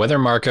question of whether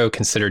Marco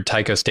considered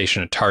Tycho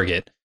Station a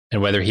target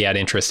and whether he had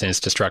interest in its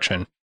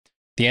destruction.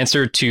 The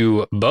answer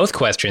to both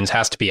questions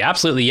has to be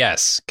absolutely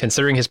yes,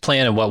 considering his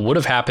plan and what would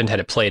have happened had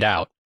it played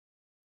out.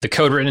 The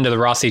code written into the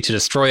Rossi to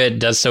destroy it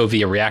does so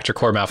via reactor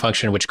core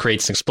malfunction, which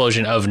creates an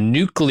explosion of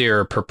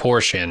nuclear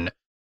proportion.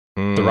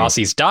 The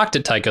Rossi's docked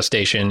at Tycho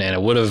Station, and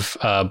it would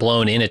have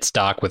blown in its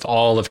dock with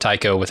all of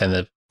Tycho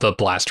within the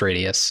blast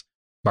radius.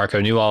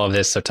 Marco knew all of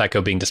this, so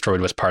Tycho being destroyed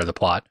was part of the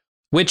plot.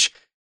 Which,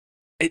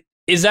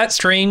 is that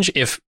strange?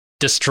 If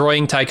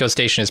destroying Tycho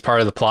Station is part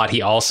of the plot,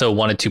 he also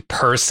wanted to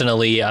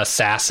personally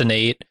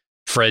assassinate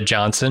Fred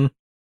Johnson?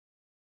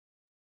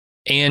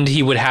 And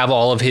he would have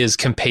all of his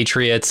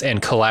compatriots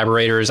and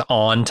collaborators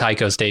on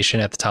Tycho Station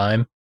at the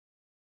time?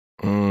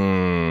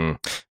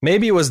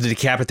 Maybe it was to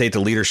decapitate the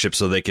leadership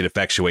so they could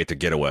effectuate the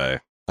getaway.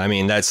 I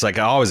mean, that's like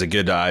always a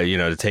good,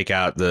 to take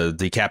out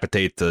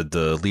decapitate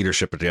the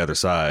leadership at the other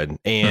side.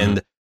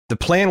 And the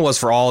plan was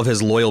for all of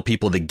his loyal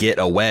people to get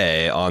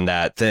away on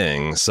that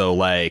thing. So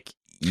like,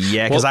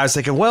 yeah, because I was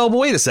thinking, well,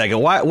 wait a second.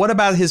 What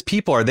about his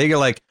people? Are they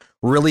like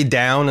really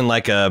down in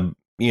like a,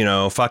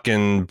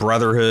 fucking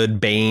Brotherhood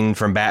Bane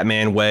from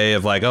Batman way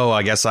of like, oh,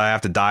 I guess I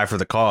have to die for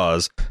the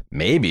cause.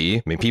 Maybe.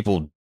 I mean,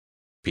 people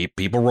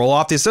roll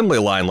off the assembly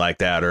line like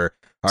that or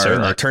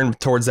turn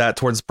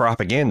towards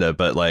propaganda.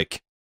 But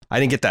like, I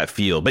didn't get that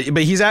feel. But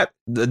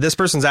this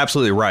person's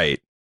absolutely right.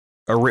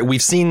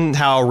 We've seen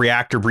how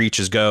reactor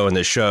breaches go in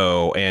this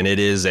show, and it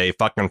is a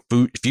fucking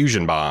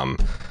fusion bomb.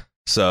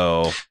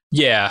 So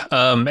yeah,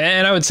 and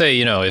I would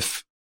say,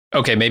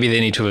 maybe they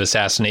need to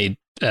assassinate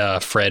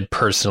Fred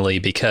personally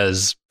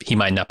because he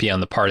might not be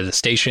on the part of the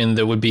station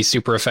that would be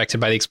super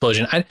affected by the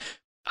explosion.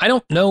 I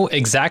don't know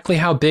exactly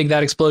how big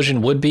that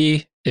explosion would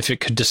be if it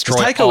could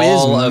destroy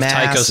all of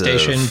Tycho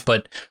Station,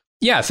 but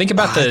yeah, think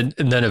about the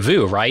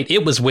Nauvoo, right?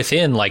 It was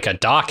within like a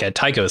dock at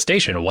Tycho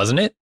Station, wasn't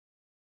it?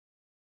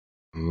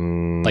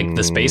 Like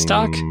the space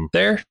dock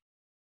there?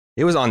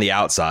 It was on the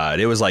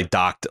outside. It was like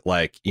docked,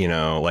 like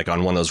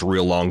on one of those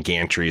real long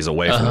gantries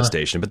away from the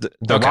station. But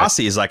the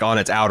Rossi is like on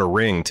its outer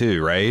ring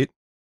too, right?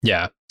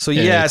 Yeah. So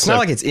yeah, it's not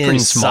like it's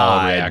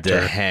inside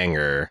the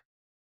hangar,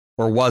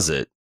 or was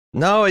it?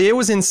 No, it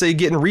was inside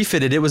getting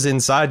refitted. It was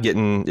inside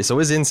so it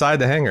was inside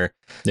the hangar.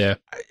 Yeah.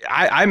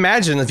 I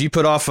imagine if you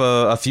put off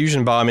a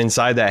fusion bomb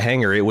inside that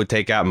hangar, it would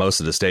take out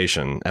most of the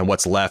station, and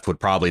what's left would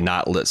probably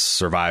not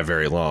survive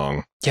very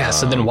long. Yeah.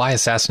 So then why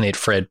assassinate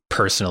Fred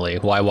personally?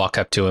 Why walk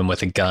up to him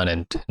with a gun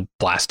and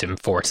blast him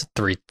four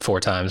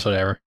times,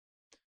 whatever?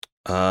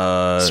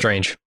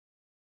 Strange.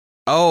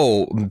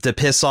 Oh, to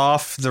piss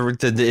off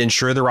to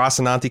ensure the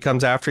Rocinante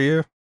comes after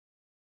you?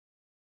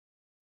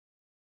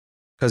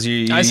 Because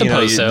I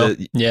suppose so.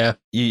 Yeah,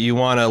 you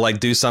want to like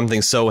do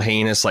something so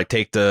heinous, like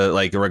take the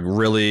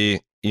really,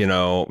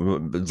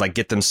 like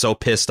get them so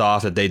pissed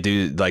off that they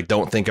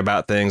don't think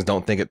about things,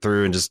 don't think it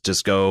through, and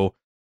just go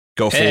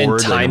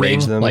forward and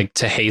timing, and them. Like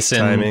to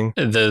hasten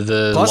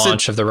the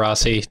launch of the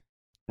Rossi.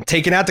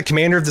 Taking out the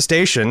commander of the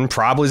station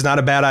probably is not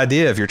a bad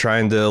idea if you're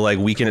trying to like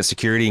weaken its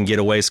security and get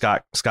away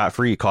scot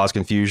free, cause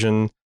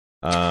confusion.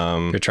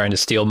 You're trying to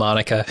steal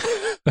Monica.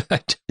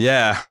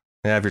 Yeah,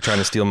 if you're trying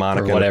to steal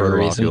Monica for whatever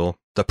reason.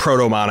 The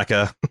proto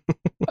Monica.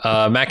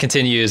 Matt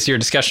continues, your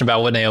discussion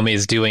about what Naomi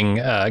is going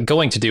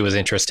to do is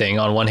interesting.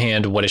 On one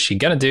hand, what is she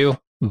going to do?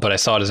 But I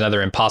saw it as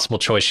another impossible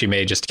choice she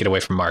made just to get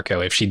away from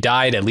Marco. If she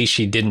died, at least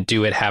she didn't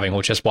do it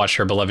having just watched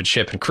her beloved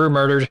ship and crew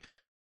murdered.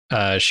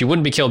 She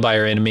wouldn't be killed by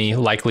her enemy,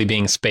 likely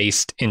being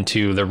spaced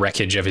into the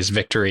wreckage of his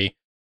victory.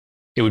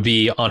 It would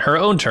be on her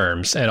own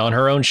terms and on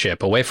her own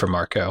ship, away from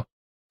Marco.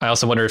 I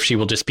also wonder if she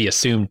will just be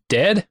assumed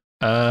dead.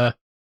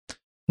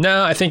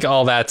 No, I think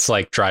all that's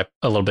like a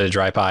little bit of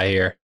dry pie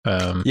here.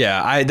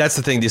 Yeah, that's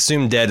the thing. The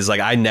assumed dead is like,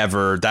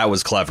 that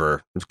was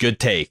clever. Good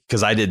take,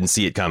 because I didn't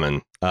see it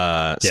coming.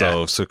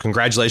 So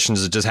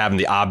congratulations to just having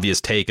the obvious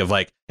take of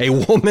like a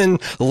woman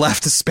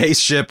left a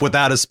spaceship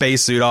without a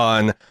spacesuit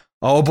on.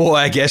 Oh boy,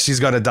 I guess she's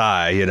gonna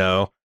die,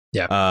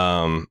 Yeah.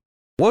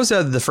 What was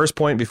the first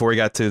point before we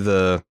got to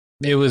the...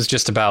 It was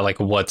just about like,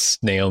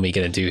 what's Naomi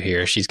gonna do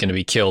here? She's gonna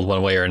be killed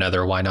one way or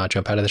another. Why not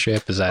jump out of the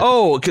ship? Is that...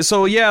 Oh,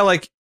 so yeah,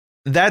 like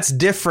that's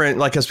different.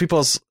 Like,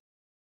 because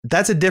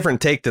that's a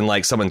different take than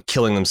like someone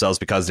killing themselves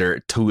because they're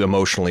too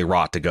emotionally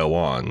wrought to go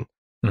on.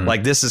 Mm-hmm.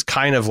 Like, this is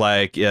kind of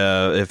like,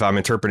 if I'm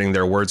interpreting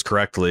their words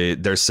correctly,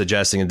 they're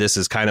suggesting this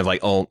is kind of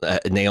like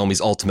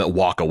Naomi's ultimate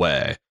walk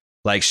away.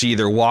 Like, she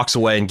either walks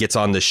away and gets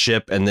on the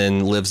ship and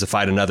then lives to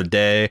fight another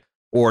day,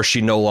 or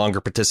she no longer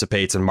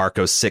participates in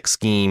Marco's sick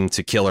scheme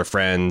to kill her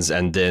friends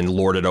and then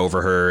lord it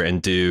over her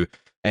and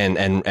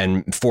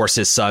and force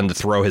his son to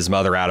throw his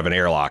mother out of an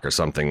airlock or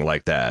something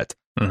like that.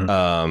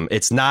 Mm-hmm.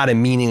 It's not a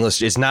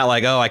meaningless. It's not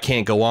like, oh, I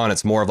can't go on.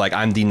 It's more of like,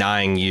 I'm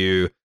denying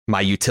you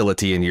my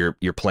utility and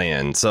your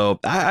plan. So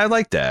I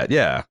like that.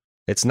 Yeah,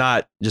 it's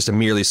not just a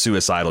merely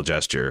suicidal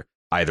gesture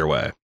either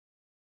way.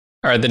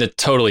 All right, then a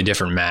totally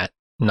different Matt.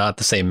 Not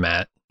the same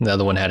Matt. The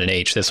other one had an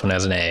H. This one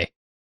has an A.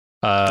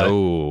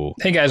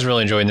 Hey guys,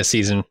 really enjoying this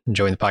season,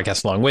 enjoying the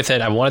podcast along with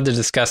it. I wanted to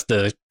discuss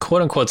the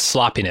quote unquote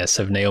sloppiness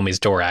of Naomi's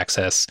door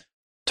access.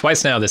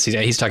 Twice now this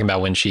season, he's talking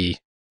about when she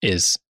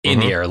is in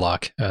the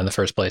airlock in the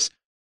first place.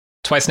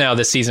 Twice now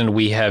this season,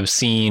 we have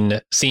seen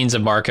scenes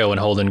of Marco and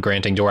Holden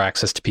granting door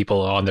access to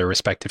people on their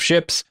respective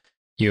ships.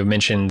 You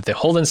mentioned the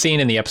Holden scene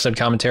in the episode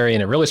commentary,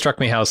 and it really struck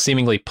me how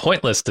seemingly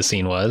pointless the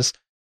scene was,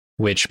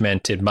 which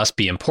meant it must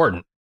be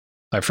important.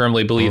 I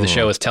firmly believe the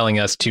show is telling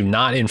us to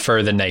not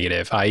infer the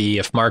negative, i.e.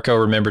 if Marco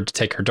remembered to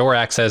take her door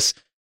access,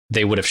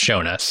 they would have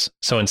shown us.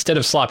 So instead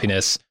of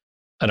sloppiness,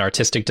 an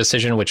artistic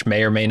decision which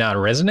may or may not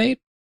resonate.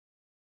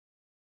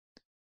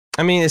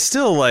 I mean, it's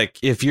still like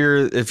if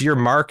you're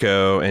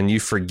Marco and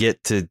you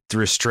forget to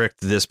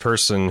restrict this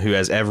person who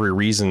has every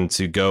reason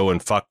to go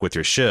and fuck with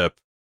your ship.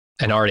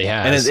 And already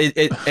has.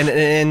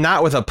 And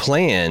not with a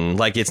plan.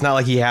 Like, it's not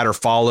like he had her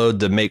followed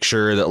to make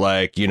sure that,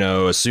 like,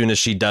 as soon as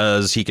she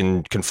does, he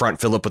can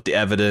confront Philip with the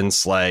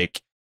evidence.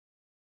 Like,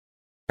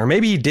 or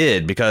maybe he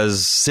did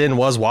because Sin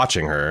was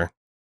watching her.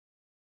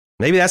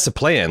 Maybe that's the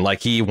plan.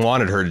 Like, he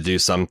wanted her to do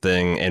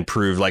something and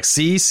prove, like,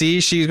 see,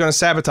 she's going to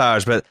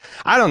sabotage. But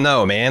I don't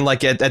know, man.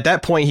 Like, at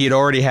that point, he had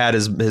already had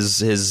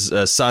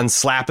his son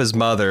slap his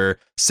mother,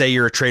 say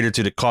you're a traitor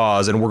to the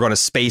cause, and we're going to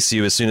space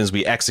you as soon as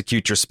we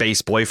execute your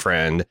space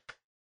boyfriend.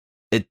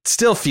 It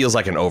still feels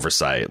like an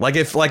oversight. Like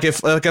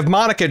if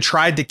Monica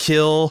tried to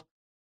kill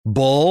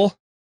Bull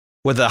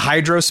with a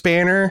hydro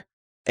spanner,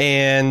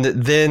 And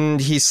then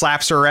he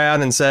slaps her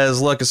around and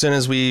says, look, as soon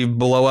as we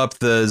blow up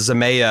the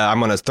Zemaya, I'm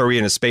going to throw you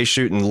in a space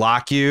chute and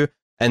lock you.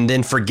 And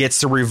then forgets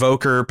to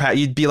revoke her.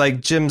 You'd be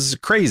like, Jim's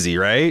crazy,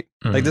 right?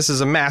 Mm-hmm. Like, this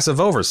is a massive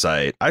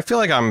oversight. I feel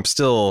like I'm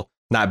still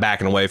not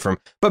backing away from.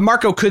 But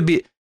Marco could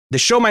be. The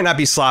show might not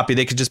be sloppy.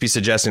 They could just be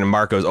suggesting that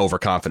Marco's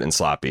overconfident and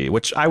sloppy,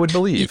 which I would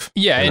believe.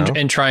 Yeah.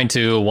 And trying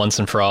to once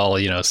and for all,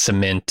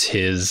 cement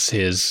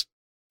his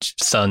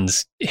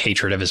son's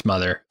hatred of his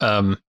mother.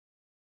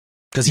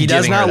 Because he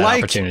does not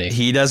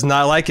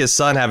like his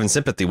son having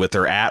sympathy with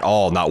her at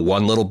all. Not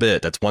one little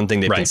bit. That's one thing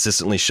they've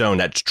consistently shown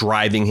that's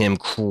driving him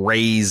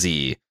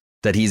crazy,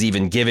 that he's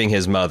even giving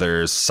his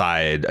mother's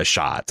side a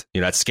shot.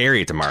 That's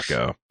scary to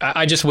Marco.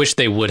 I just wish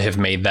they would have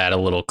made that a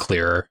little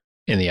clearer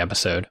in the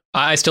episode.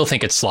 I still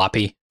think it's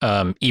sloppy,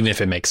 even if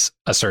it makes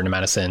a certain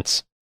amount of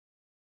sense.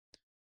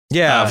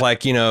 Yeah, if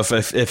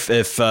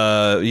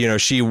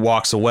she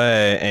walks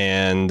away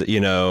and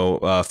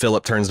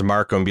Philip turns to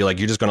Marco and be like,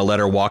 you're just going to let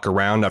her walk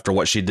around after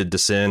what she did to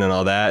Sin and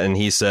all that, and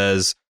he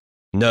says,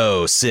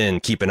 no, Sin,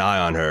 keep an eye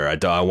on her.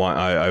 I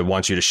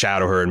want you to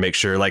shadow her and make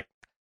sure. Like,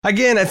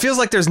 again, it feels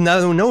like there's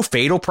no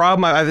fatal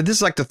problem. This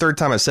is like the third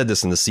time I've said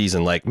this in the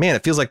season. Like, man,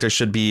 it feels like there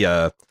should be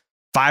a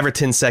 5 or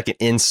 10 second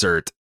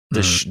insert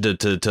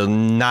to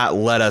not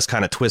let us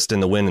kind of twist in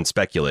the wind and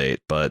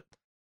speculate, but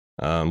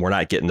we're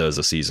not getting those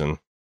this season.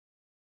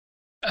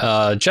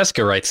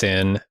 Jessica writes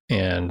in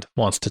and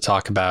wants to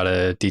talk about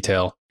a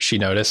detail she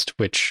noticed,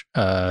 which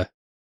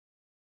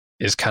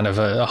is kind of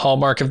a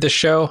hallmark of this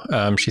show.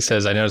 She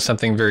says, I noticed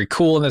something very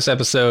cool in this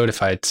episode.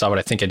 If I saw what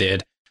I think I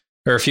did,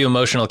 there are a few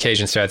emotional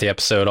occasions throughout the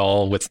episode,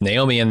 all with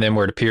Naomi in them,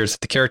 where it appears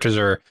that the characters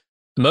are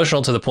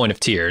emotional to the point of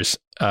tears.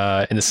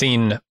 In the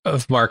scene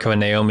of Marco and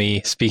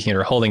Naomi speaking in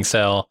her holding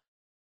cell,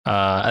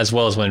 as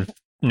well as when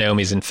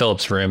Naomi's in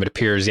Philip's room, it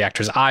appears the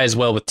actor's eyes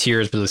well with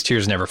tears, but those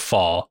tears never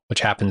fall,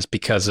 which happens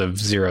because of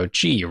Zero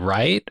G,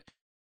 right?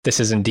 This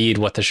is indeed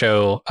what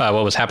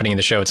was happening in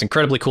the show. It's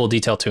incredibly cool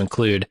detail to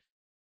include.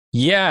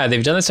 Yeah,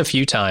 they've done this a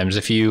few times.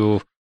 If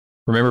you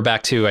remember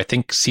back to, I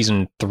think,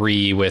 season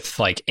 3 with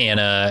like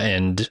Anna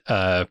and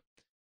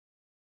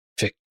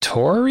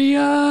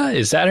Victoria,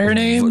 is that her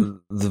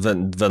name?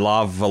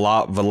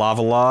 Valavalov.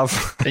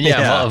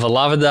 Yeah,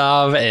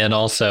 Valavadov, and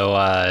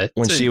also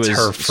when she was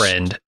her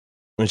friend.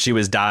 When she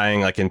was dying,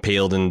 like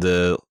impaled in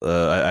the,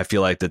 I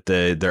feel like that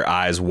their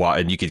eyes,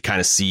 and you could kind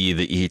of see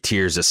the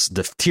tears,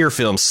 the tear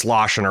film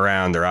sloshing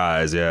around their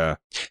eyes. Yeah.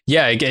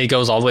 Yeah. It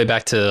goes all the way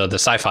back to the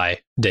sci-fi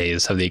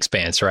days of The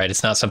Expanse, right?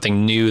 It's not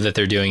something new that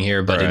they're doing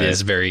here, but It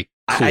is very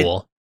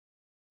cool.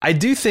 I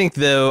do think,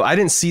 though, I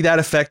didn't see that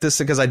affect this,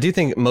 because I do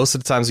think most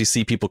of the times you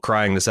see people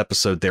crying this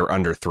episode, they're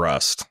under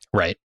thrust.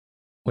 Right.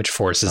 Which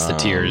forces the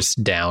tears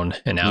down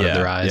and out of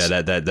their eyes.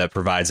 Yeah. That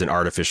provides an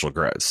artificial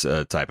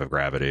type of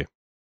gravity.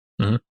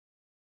 Mm-hmm.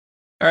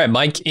 All right,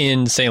 Mike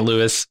in St.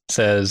 Louis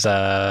says,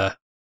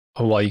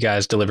 while you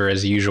guys deliver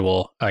as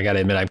usual, I got to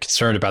admit I'm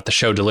concerned about the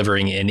show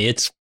delivering in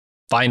its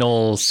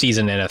final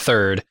season and a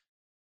third.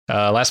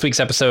 Last week's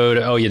episode,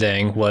 Oh Ya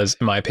Dang, was,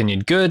 in my opinion,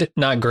 good,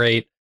 not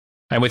great.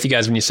 I'm with you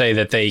guys when you say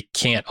that they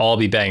can't all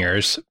be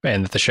bangers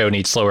and that the show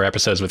needs slower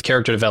episodes with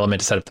character development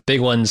to set up the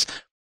big ones.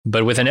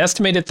 But with an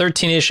estimated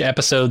 13-ish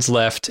episodes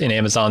left in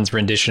Amazon's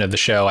rendition of the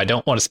show, I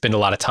don't want to spend a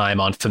lot of time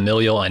on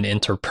familial and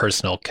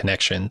interpersonal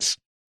connections.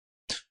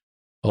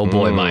 Oh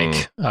boy,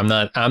 Mike, I'm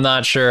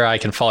not sure I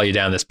can follow you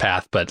down this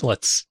path, but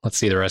let's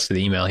see the rest of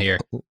the email here.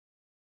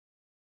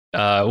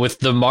 With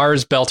the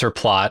Mars Belter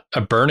plot,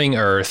 a burning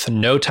Earth,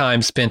 no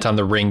time spent on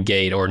the Ring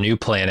Gate or new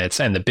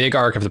planets, and the big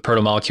arc of the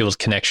proto-molecules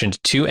connection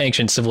to 2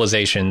 ancient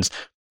civilizations,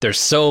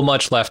 there's so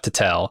much left to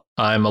tell.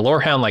 I'm a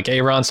lorehound like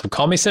Aaron, so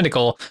call me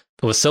cynical,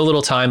 but with so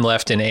little time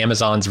left in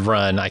Amazon's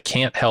run, I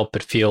can't help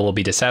but feel we'll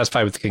be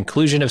dissatisfied with the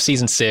conclusion of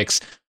season 6,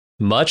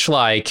 much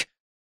like...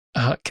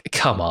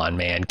 come on,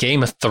 man.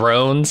 Game of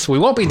Thrones. We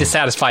won't be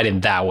dissatisfied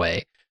in that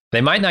way. They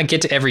might not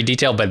get to every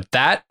detail, but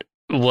that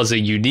was a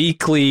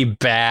uniquely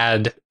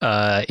bad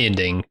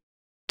ending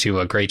to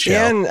a great show.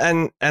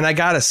 And I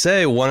gotta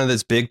say, one of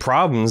its big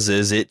problems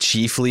is it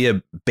chiefly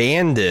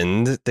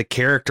abandoned the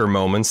character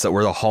moments that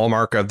were the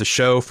hallmark of the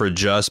show for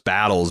just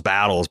battles,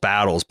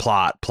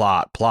 plot.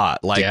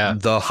 Like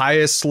the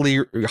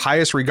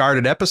highest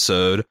regarded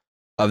episode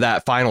of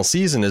that final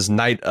season is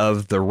Night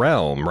of the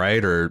Realm,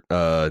 right? Or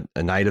a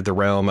Night of the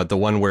Realm, the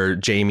one where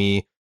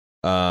Jaime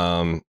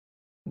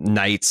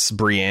knights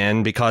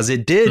Brienne, because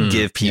it did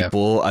give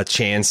people a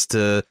chance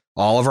to,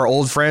 all of our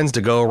old friends,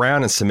 to go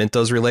around and cement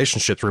those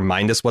relationships,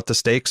 remind us what the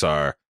stakes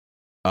are.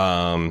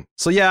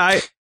 So yeah,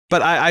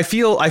 I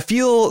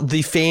feel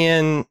the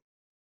fan,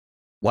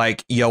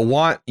 like, you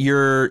want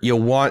your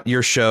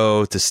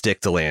show to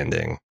stick to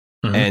landing.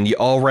 Mm-hmm. And you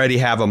already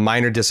have a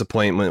minor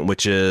disappointment,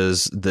 which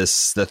is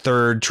the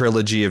third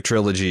trilogy of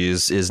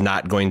trilogies is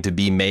not going to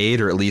be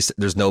made, or at least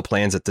there's no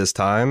plans at this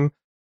time.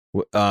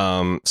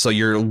 So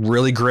you're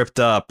really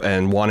gripped up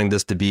and wanting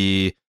this to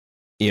be,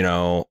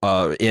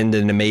 end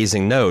an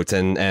amazing note.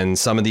 And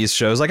some of these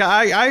shows, like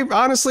I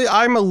honestly,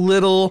 I'm a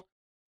little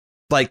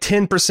like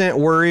 10%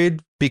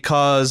 worried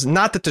because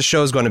not that the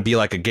show's going to be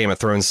like a Game of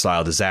Thrones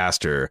style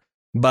disaster,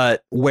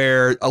 but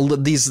where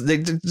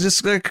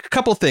just a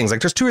couple things, like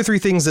there's 2 or 3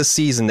 things this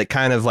season that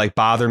kind of like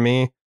bother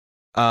me.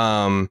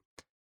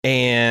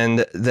 And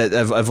that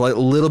of a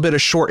little bit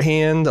of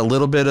shorthand, a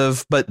little bit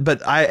of, but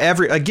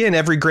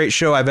every great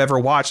show I've ever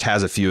watched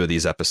has a few of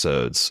these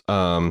episodes.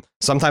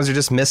 Sometimes they're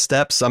just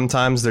missteps.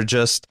 Sometimes they're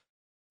just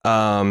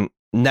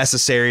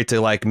necessary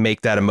to like make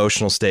that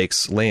emotional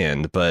stakes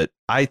land. But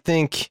I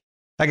think,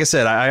 like I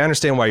said, I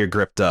understand why you're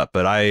gripped up,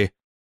 but I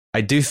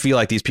do feel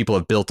like these people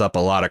have built up a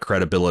lot of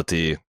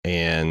credibility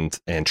and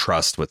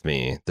trust with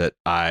me that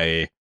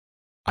I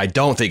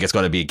don't think it's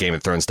going to be a Game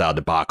of Thrones style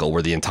debacle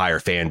where the entire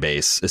fan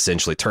base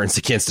essentially turns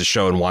against the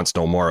show and wants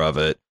no more of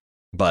it.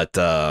 But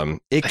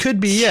it could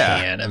be, yeah.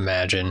 I can't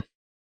imagine.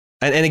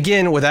 And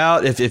again,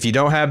 without if you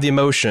don't have the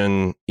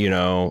emotion,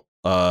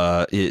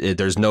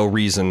 there's no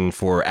reason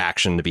for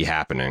action to be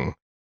happening.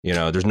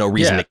 There's no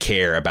reason to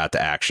care about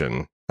the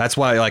action. That's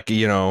why,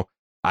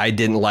 I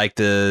didn't like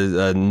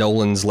the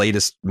Nolan's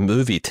latest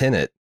movie,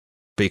 Tenet,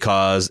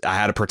 because I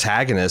had a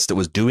protagonist that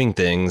was doing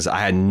things. I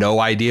had no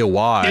idea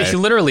why. Yeah, he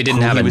literally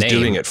didn't have a name. He was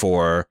doing it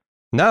for.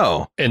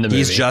 No, in the movie.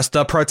 He's just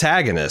a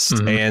protagonist,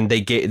 and they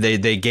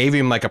gave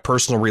him like a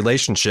personal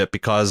relationship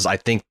because I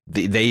think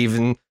they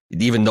even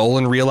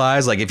Nolan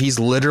realized, like, if he's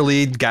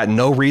literally got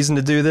no reason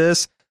to do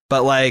this,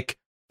 but like,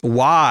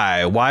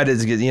 why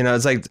does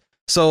it's like.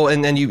 So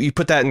and then you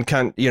put that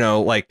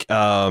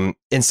in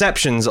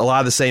Inception's a lot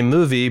of the same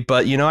movie,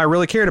 but I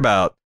really cared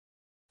about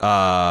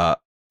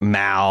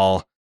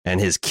Mal and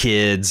his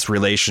kids'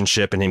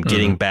 relationship and him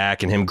getting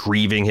back and him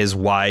grieving his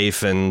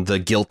wife and the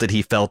guilt that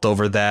he felt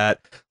over that.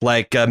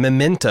 Like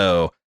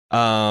Memento,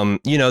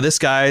 this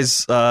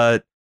guy's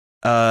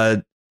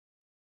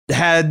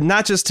had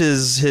not just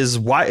his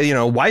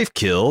wife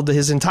killed,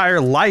 his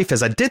entire life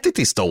has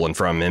identity stolen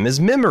from him, his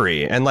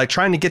memory, and like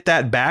trying to get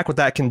that back with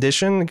that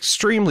condition,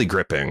 extremely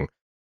gripping.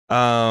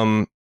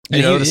 The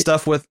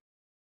stuff with.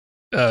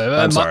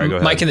 I'm sorry, go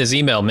ahead. Mike in his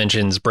email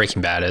mentions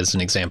Breaking Bad as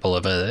an example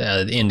of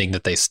an ending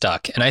that they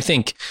stuck. And I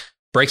think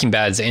Breaking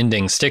Bad's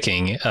ending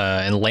sticking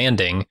and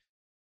landing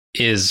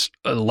is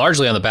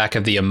largely on the back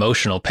of the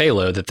emotional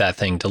payload that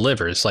thing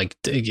delivers. Like,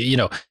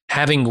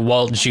 having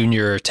Walt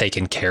Jr.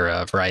 taken care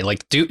of, right?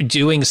 Like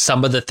doing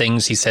some of the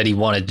things he said he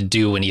wanted to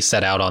do when he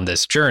set out on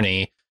this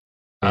journey,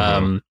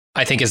 I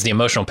think is the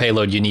emotional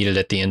payload you needed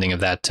at the ending of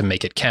that to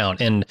make it count.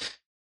 And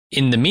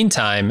in the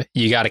meantime,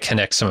 you got to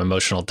connect some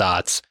emotional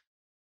dots.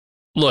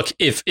 Look,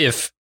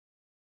 if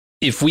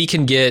we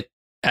can get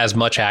as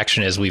much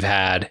action as we've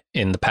had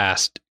in the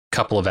past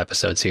couple of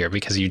episodes here,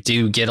 because you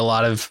do get a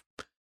lot of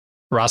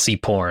Rossi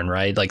porn,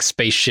 right? Like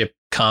spaceship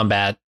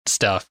combat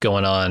stuff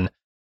going on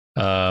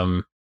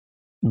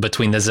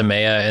between the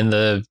Zendaya and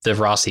the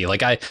Rossi.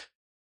 Like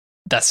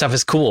that stuff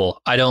is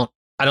cool. I don't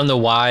know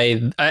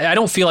why. I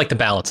don't feel like the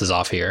balance is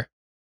off here.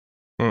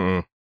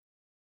 Mm-mm.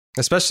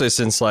 Especially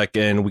since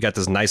and we got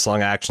this nice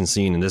long action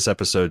scene in this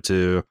episode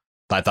too.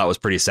 I thought was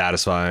pretty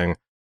satisfying.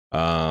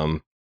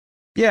 Like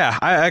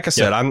I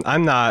said,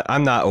 I'm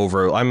not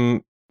over.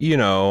 I'm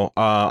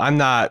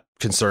not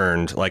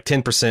concerned. Like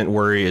 10%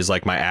 worry is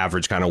like my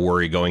average kind of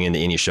worry going into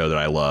any show that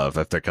I love,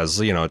 because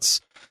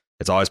it's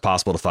always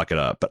possible to fuck it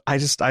up. But I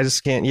just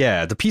can't.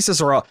 Yeah, the pieces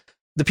are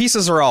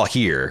all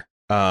here.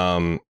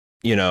 And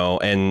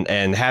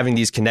having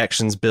these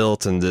connections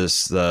built and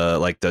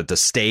the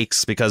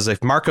stakes, because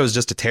if Marco's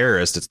just a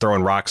terrorist, it's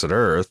throwing rocks at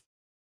Earth.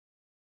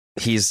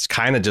 He's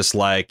kind of just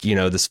like,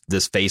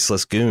 this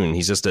faceless goon.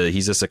 He's just a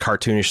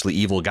cartoonishly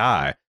evil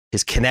guy.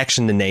 His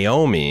connection to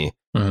Naomi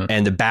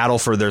and the battle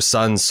for their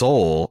son's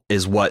soul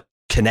is what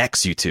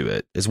connects you to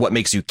it, is what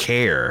makes you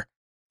care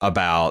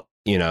about,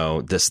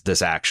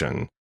 this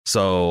action.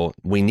 So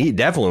we needed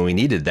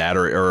that,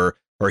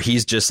 or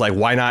he's just like,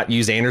 why not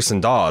use Anderson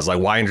Dawes?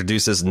 Like, why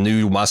introduce this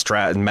new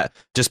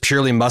just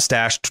purely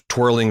mustache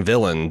twirling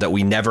villain that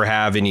we never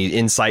have any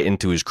insight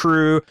into his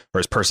crew or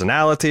his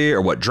personality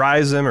or what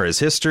drives him or his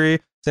history?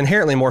 It's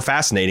inherently more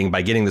fascinating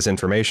by getting this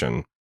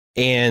information.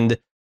 And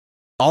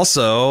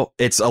also,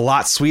 it's a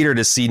lot sweeter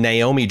to see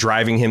Naomi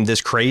driving him this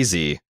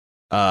crazy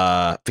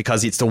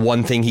because it's the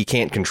one thing he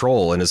can't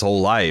control in his whole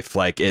life.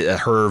 Like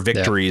her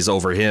victories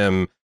over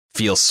him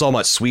feel so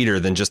much sweeter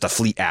than just a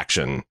fleet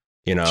action.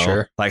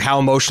 Sure. Like how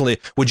emotionally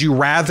would you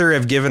rather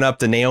have given up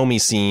the Naomi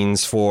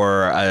scenes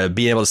for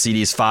being able to see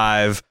these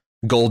 5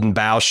 Golden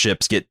Bow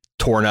ships get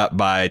torn up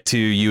by 2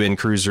 UN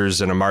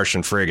cruisers and a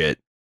Martian frigate,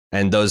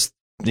 and those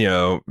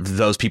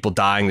people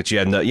dying that you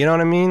had what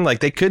I mean?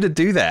 Like they could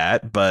do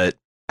that, but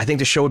I think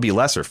the show would be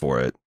lesser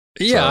for it.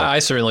 Yeah, so. I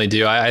certainly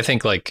do. I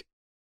think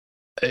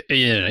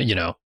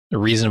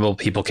reasonable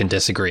people can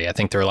disagree. I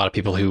think there are a lot of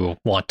people who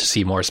want to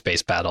see more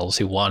space battles,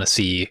 who want to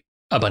see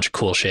a bunch of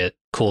cool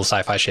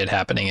sci-fi shit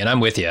happening. And I'm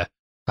with you.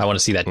 I want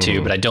to see that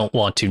too, but I don't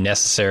want to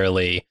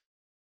necessarily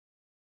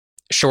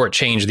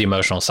shortchange the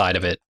emotional side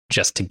of it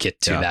just to get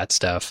to that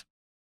stuff.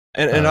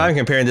 And I'm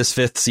comparing this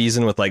 5th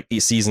season with like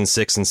season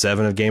 6 and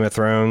 7 of Game of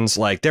Thrones.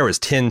 Like there was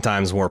 10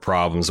 times more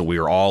problems that we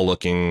were all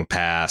looking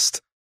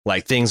past.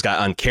 Like things got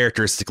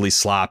uncharacteristically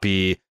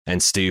sloppy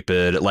and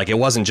stupid. Like it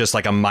wasn't just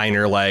like a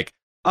minor like,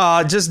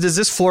 just is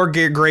this floor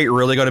grate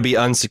really going to be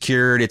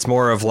unsecured? It's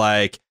more of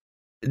like,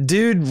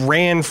 dude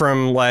ran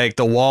from like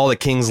the wall at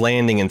King's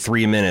Landing in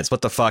 3 minutes.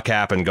 What the fuck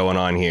happened going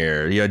on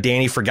here? You know,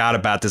 Danny forgot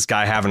about this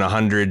guy having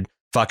 100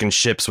 fucking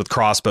ships with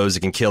crossbows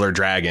that can kill her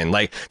dragon.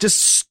 Like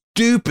just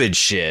stupid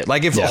shit.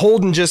 Like if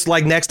Holden just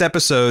like next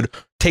episode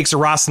takes a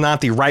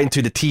Rocinante right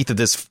into the teeth of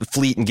this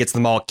fleet and gets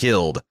them all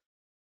killed.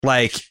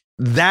 Like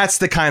that's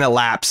the kind of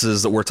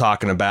lapses that we're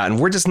talking about. And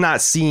we're just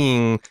not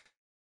seeing,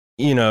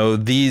 you know,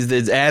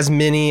 these as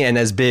many and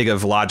as big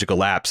of logical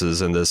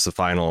lapses in this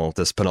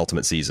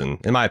penultimate season,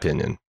 in my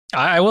opinion.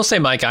 I will say,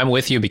 Mike, I'm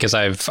with you because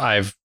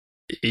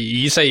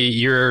you say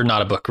you're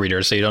not a book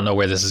reader, so you don't know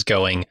where this is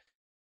going.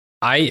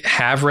 I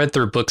have read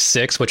through book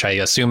 6, which I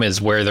assume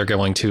is where they're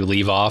going to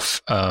leave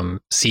off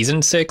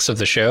season 6 of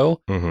the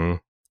show. Mm-hmm.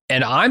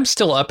 And I'm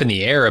still up in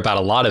the air about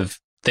a lot of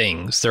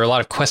things. There are a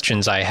lot of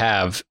questions I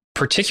have,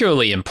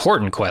 particularly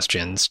important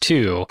questions,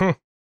 too.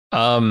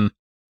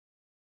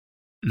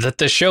 That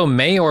the show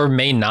may or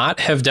may not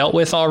have dealt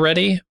with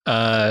already.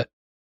 The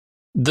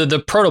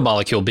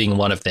proto-molecule being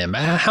one of them.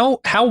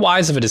 How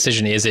wise of a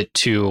decision is it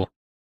to...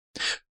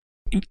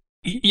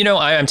 You know,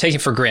 I'm taking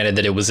for granted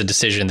that it was a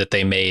decision that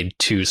they made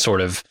to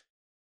sort of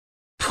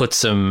put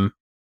some,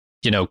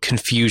 you know,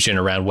 confusion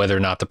around whether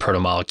or not the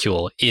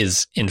proto-molecule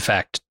is, in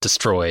fact,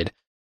 destroyed.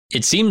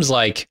 It seems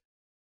like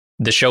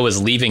the show is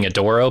leaving a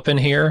door open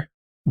here,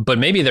 but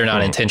maybe they're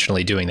not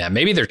intentionally doing that.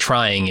 Maybe they're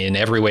trying in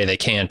every way they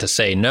can to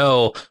say,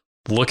 no,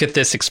 look at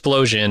this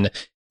explosion.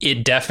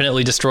 It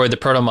definitely destroyed the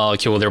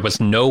proto-molecule. There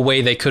was no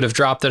way they could have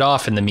dropped it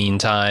off in the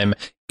meantime.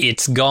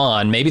 It's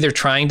gone. Maybe they're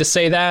trying to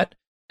say that,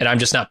 and I'm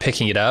just not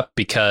picking it up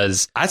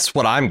because that's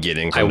what I'm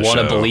getting. I want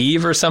to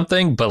believe or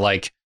something, but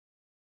like,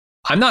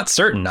 I'm not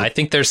certain. I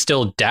think there's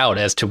still doubt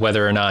as to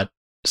whether or not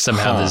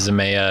somehow the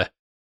Zemea.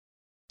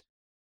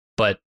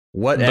 But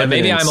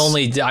maybe I'm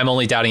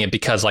only doubting it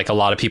because like a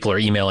lot of people are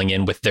emailing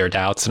in with their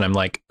doubts, and I'm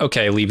like,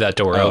 okay, leave that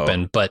door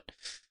open. But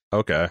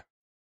okay.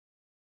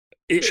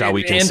 Shall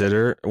we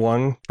consider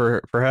one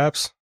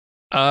perhaps?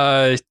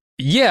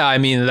 Yeah, I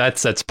mean,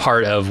 that's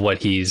part of what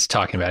he's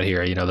talking about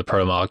here. You know, the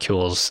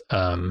proto-molecules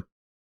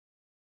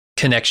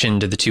connection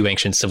to the two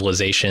ancient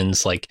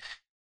civilizations. Like,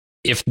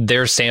 if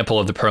their sample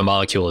of the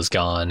proto-molecule is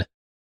gone,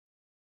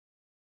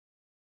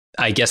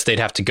 I guess they'd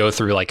have to go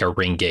through like a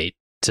ring gate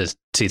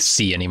to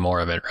see any more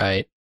of it,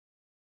 right?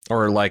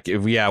 Or like,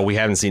 we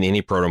haven't seen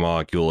any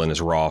proto-molecule in its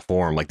raw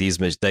form. Like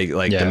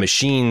the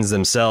machines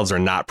themselves are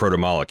not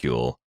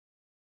proto-molecule.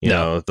 You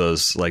know,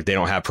 those like they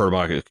don't have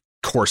proto-molecule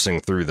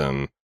coursing through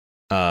them.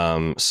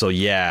 So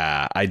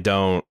yeah, I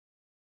don't.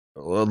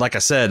 Like I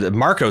said,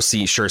 Marco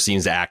sure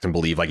seems to act and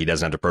believe like he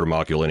doesn't have the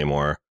proto-molecule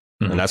anymore,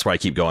 and that's why I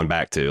keep going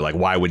back to like,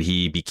 why would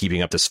he be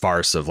keeping up this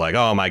farce of like,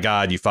 oh my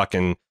god, you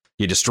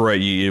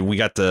destroyed we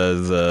got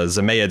the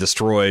Zemea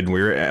destroyed,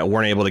 we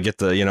weren't able to get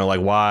the, you know,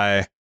 like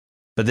why?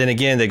 But then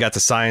again, they got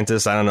the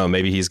scientists. I don't know.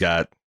 Maybe he's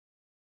got.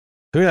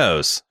 Who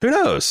knows?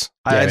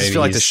 I just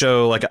feel like the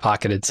show like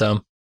pocketed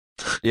some.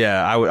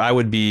 Yeah, I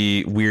would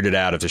be weirded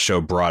out if the show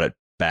brought it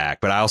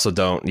back, but I also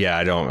don't. Yeah,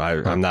 I don't.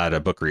 I'm not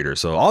a book reader,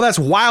 so all that's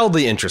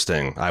wildly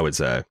interesting, I would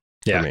say.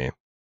 Yeah. For me.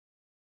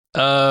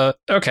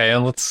 Okay,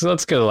 and let's go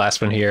to the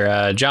last one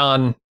here.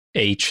 John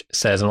H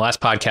says, in the last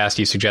podcast,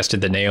 you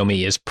suggested that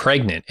Naomi is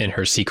pregnant in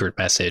her secret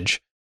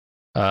message.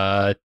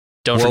 Don't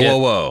forget.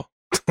 Whoa.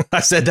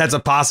 I said that's a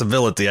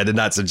possibility. I did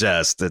not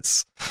suggest.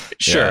 It's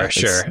sure.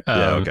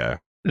 Okay.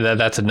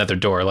 That's another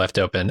door left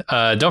open.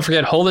 Don't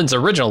forget, Holden's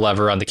original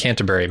lover on the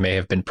Canterbury may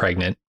have been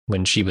pregnant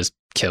when she was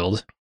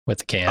killed with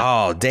the can.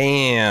 Oh,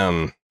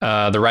 damn.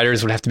 The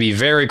writers would have to be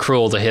very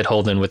cruel to hit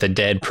Holden with a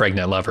dead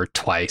pregnant lover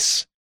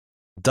twice.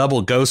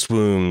 Double ghost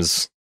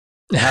wounds.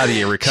 How do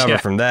you recover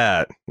from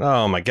that?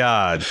 Oh, my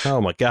God.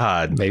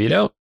 Maybe you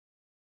don't.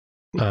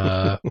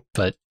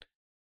 But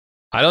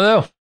I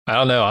don't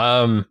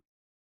know.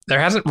 There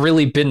hasn't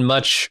really been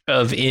much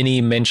of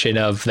any mention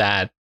of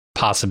that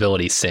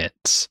possibility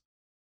since.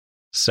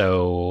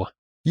 So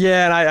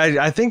yeah, and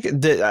I think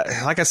that,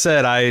 like I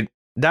said,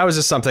 that was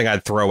just something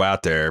I'd throw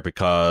out there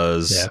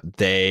because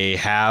they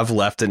have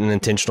left it an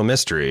intentional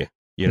mystery.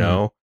 You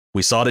know,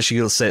 we saw that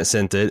she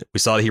sent it. We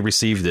saw that he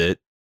received it.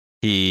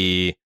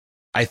 He,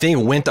 I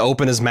think, went to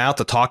open his mouth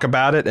to talk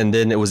about it, and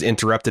then it was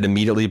interrupted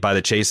immediately by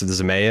the chase of the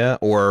Zemea,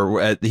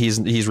 or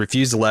he's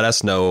refused to let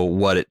us know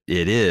what it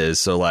is.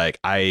 So like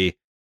but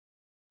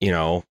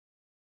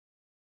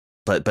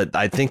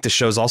I think the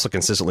show's also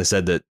consistently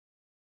said that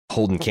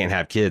Holden can't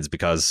have kids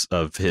because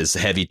of his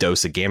heavy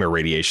dose of gamma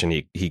radiation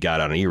he got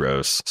on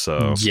Eros.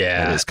 So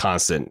and his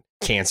constant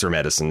cancer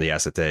medicine he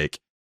has to take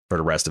for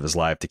the rest of his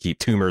life to keep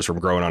tumors from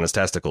growing on his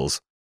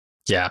testicles.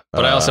 Yeah,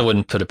 but I also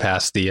wouldn't put it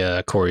past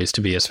the Corys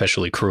to be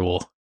especially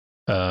cruel.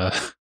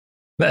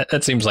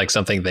 That seems like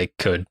something they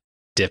could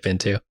dip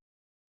into.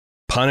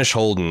 Punish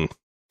Holden.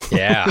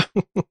 Yeah,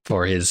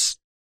 for his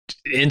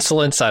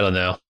insolence. I don't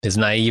know, his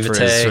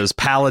naivete, for his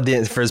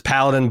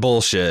paladin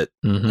bullshit,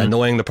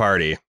 annoying the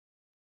party.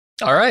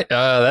 All right,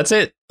 that's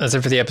it for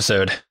the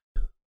episode.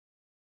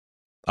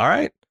 All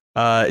right.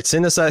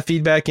 Send us that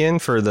feedback in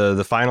for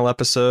the final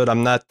episode.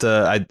 I'm not.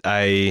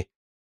 You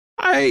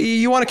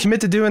want to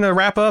commit to doing a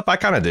wrap up? I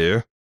kind of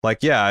do.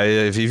 Like, yeah,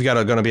 if you've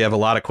got going to have a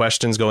lot of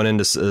questions going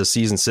into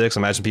season 6, I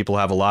imagine people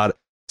have a lot.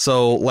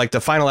 So, like, the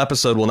final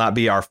episode will not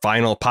be our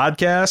final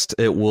podcast.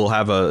 It will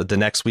have the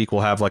next week.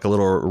 We'll have like a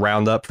little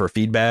roundup for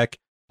feedback.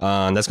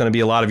 That's going to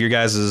be a lot of your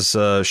guys'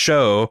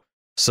 show.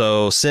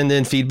 So send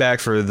in feedback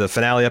for the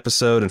finale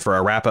episode and for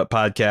our wrap up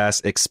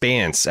podcast,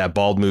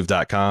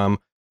 expanse@baldmove.com.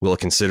 We'll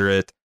consider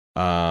it.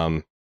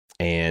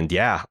 And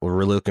yeah, we're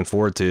really looking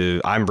forward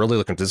to. I'm really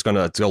looking.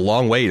 It's a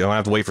long wait. I don't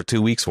have to wait for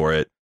 2 weeks for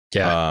it.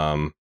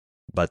 Yeah.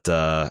 But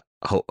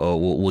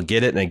we'll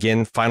get it. And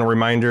again, final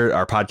reminder: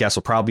 our podcast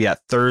will probably be at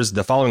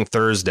the following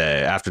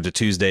Thursday after the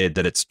Tuesday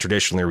that it's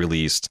traditionally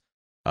released,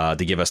 to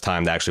give us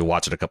time to actually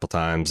watch it a couple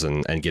times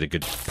and get a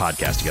good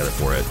podcast together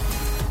for it.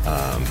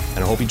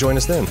 And I hope you join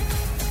us then.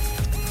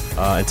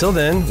 Until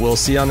then, we'll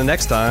see you on the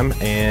next time.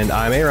 And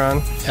I'm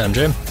Aaron. And I'm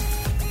Jim.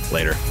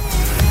 Later.